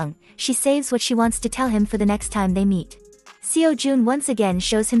Ju-kyung, she saves what she wants to tell him for the next time they meet. Seo Jun once again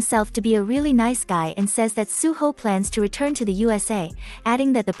shows himself to be a really nice guy and says that Suho plans to return to the USA,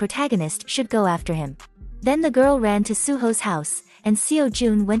 adding that the protagonist should go after him. Then the girl ran to Suho's house, and Seo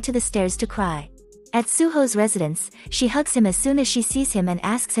Jun went to the stairs to cry. At Suho's residence, she hugs him as soon as she sees him and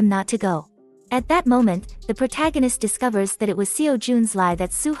asks him not to go. At that moment, the protagonist discovers that it was Seo Jun's lie that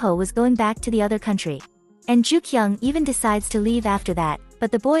Suho was going back to the other country. And Ju-kyung even decides to leave after that,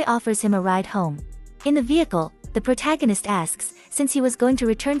 but the boy offers him a ride home. In the vehicle, the protagonist asks, since he was going to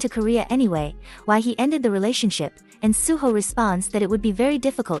return to Korea anyway, why he ended the relationship, and Suho responds that it would be very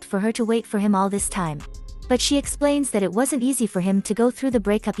difficult for her to wait for him all this time. But she explains that it wasn't easy for him to go through the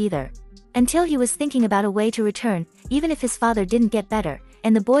breakup either. Until he was thinking about a way to return, even if his father didn't get better,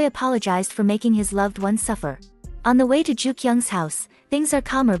 and the boy apologized for making his loved one suffer. On the way to Ju-kyung's house, things are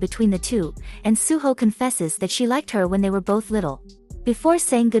calmer between the two, and Suho confesses that she liked her when they were both little. Before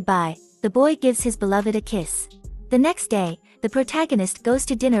saying goodbye, the boy gives his beloved a kiss. The next day, the protagonist goes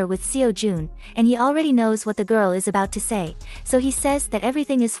to dinner with Seo Jun, and he already knows what the girl is about to say, so he says that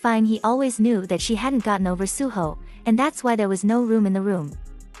everything is fine. He always knew that she hadn't gotten over Suho, and that's why there was no room in the room.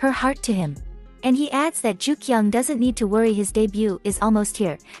 Her heart to him. And he adds that Ju-kyung doesn't need to worry, his debut is almost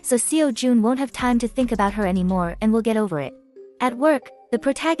here, so Seo Jun won't have time to think about her anymore and will get over it. At work, the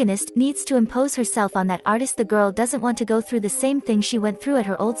protagonist needs to impose herself on that artist. The girl doesn't want to go through the same thing she went through at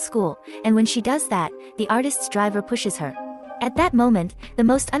her old school, and when she does that, the artist's driver pushes her. At that moment, the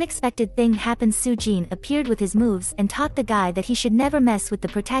most unexpected thing happens. Soo-jin appeared with his moves and taught the guy that he should never mess with the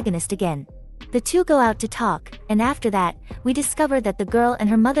protagonist again. The two go out to talk, and after that, we discover that the girl and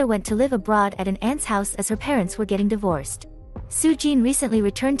her mother went to live abroad at an aunt's house as her parents were getting divorced. Soo-jin recently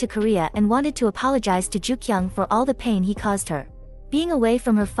returned to Korea and wanted to apologize to Joo-kyung for all the pain he caused her. Being away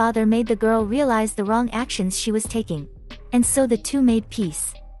from her father made the girl realize the wrong actions she was taking. And so the two made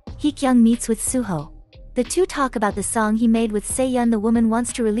peace. Hee-kyung meets with Soo-ho. The two talk about the song he made with Se-yeon. The woman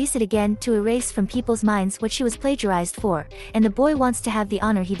wants to release it again to erase from people's minds what she was plagiarized for, and the boy wants to have the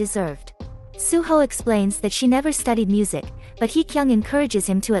honor he deserved. Soo-ho explains that she never studied music, but Hee-kyung encourages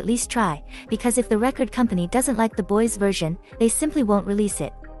him to at least try, because if the record company doesn't like the boy's version, they simply won't release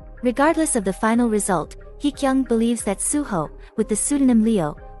it. Regardless of the final result, Hee-kyung believes that Soo-ho, with the pseudonym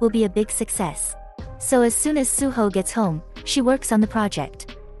Leo, will be a big success. So as soon as Soo-ho gets home, she works on the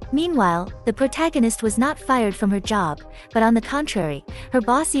project. Meanwhile, the protagonist was not fired from her job, but on the contrary, her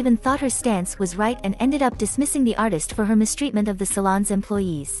boss even thought her stance was right and ended up dismissing the artist for her mistreatment of the salon's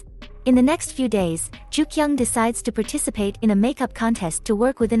employees. In the next few days, Joo-kyung decides to participate in a makeup contest to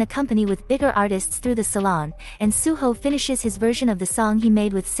work within a company with bigger artists through the salon, and Soo-ho finishes his version of the song he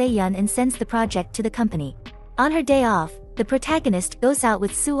made with Se-yeon and sends the project to the company. On her day off, the protagonist goes out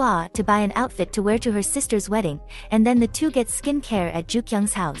with Soo-ah to buy an outfit to wear to her sister's wedding, and then the two get skincare at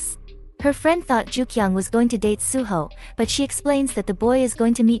Joo-kyung's house. Her friend thought Joo-kyung was going to date Soo-ho, but she explains that the boy is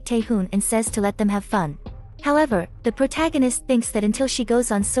going to meet Tae-hoon and says to let them have fun. However, the protagonist thinks that until she goes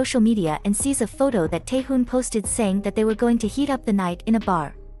on social media and sees a photo that Tae-hoon posted saying that they were going to heat up the night in a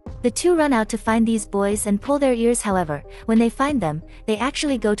bar. The two run out to find these boys and pull their ears. However, when they find them, they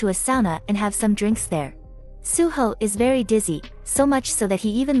actually go to a sauna and have some drinks there. Soo-ho is very dizzy, so much so that he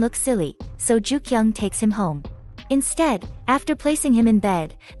even looks silly, so Joo-kyung takes him home. Instead, after placing him in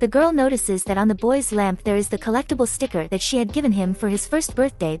bed, the girl notices that on the boy's lamp there is the collectible sticker that she had given him for his first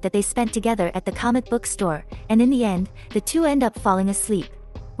birthday that they spent together at the comic book store, and in the end, the two end up falling asleep.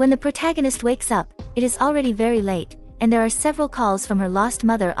 When the protagonist wakes up, it is already very late, and there are several calls from her lost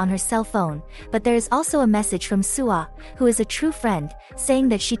mother on her cell phone, but there is also a message from Soo-ah, who is a true friend, saying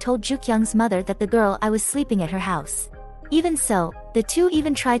that she told Joo-kyung's mother that the girl I was sleeping at her house. Even so, the two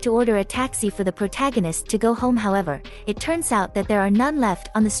even try to order a taxi for the protagonist to go home. However, it turns out that there are none left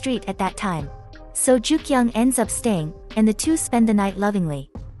on the street at that time. So Joo-kyung ends up staying, and the two spend the night lovingly.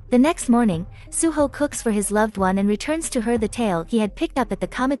 The next morning, Soo-ho cooks for his loved one and returns to her the tale he had picked up at the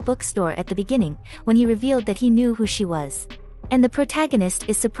comic book store at the beginning, when he revealed that he knew who she was. And the protagonist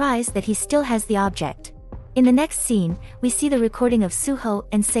is surprised that he still has the object. In the next scene, we see the recording of Soo-ho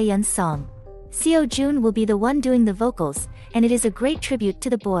and Se-yeon's song. Seo-jun will be the one doing the vocals, and it is a great tribute to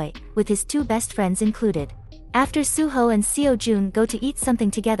the boy, with his two best friends included. After Soo-ho and Seo-jun go to eat something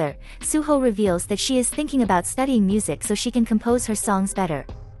together, Soo-ho reveals that she is thinking about studying music so she can compose her songs better.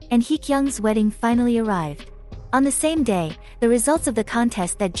 And Hee-kyung's wedding finally arrived. On the same day, the results of the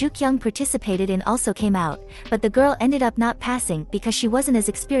contest that Joo-kyung participated in also came out, but the girl ended up not passing because she wasn't as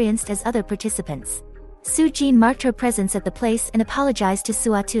experienced as other participants. Soo-jin marked her presence at the place and apologized to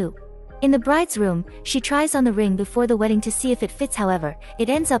Soo-ah too. In the bride's room, she tries on the ring before the wedding to see if it fits. However, it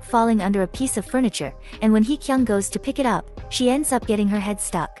ends up falling under a piece of furniture, and when Hee-kyung goes to pick it up, she ends up getting her head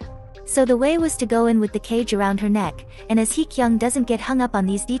stuck. So the way was to go in with the cage around her neck, and as Hee-kyung doesn't get hung up on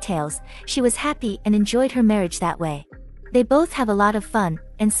these details, she was happy and enjoyed her marriage that way. They both have a lot of fun,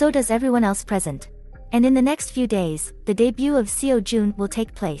 and so does everyone else present. And in the next few days, the debut of Seo-jun will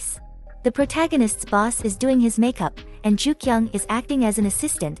take place. The protagonist's boss is doing his makeup, and Joo-kyung is acting as an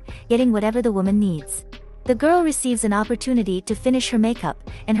assistant, getting whatever the woman needs. The girl receives an opportunity to finish her makeup,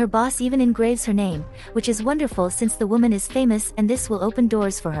 and her boss even engraves her name, which is wonderful since the woman is famous and this will open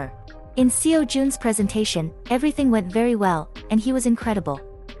doors for her. In Seo-jun's presentation, everything went very well, and he was incredible.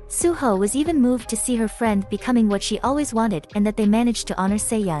 Soo-ho was even moved to see her friend becoming what she always wanted and that they managed to honor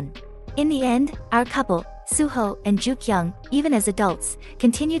Se-yeon. In the end, our couple, Soo-ho and Joo-kyung, even as adults,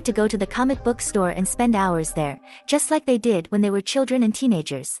 continued to go to the comic book store and spend hours there, just like they did when they were children and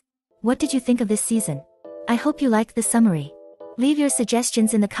teenagers. What did you think of this season? I hope you liked the summary. Leave your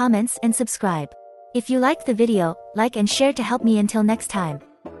suggestions in the comments and subscribe. If you liked the video, like and share to help me. Until next time.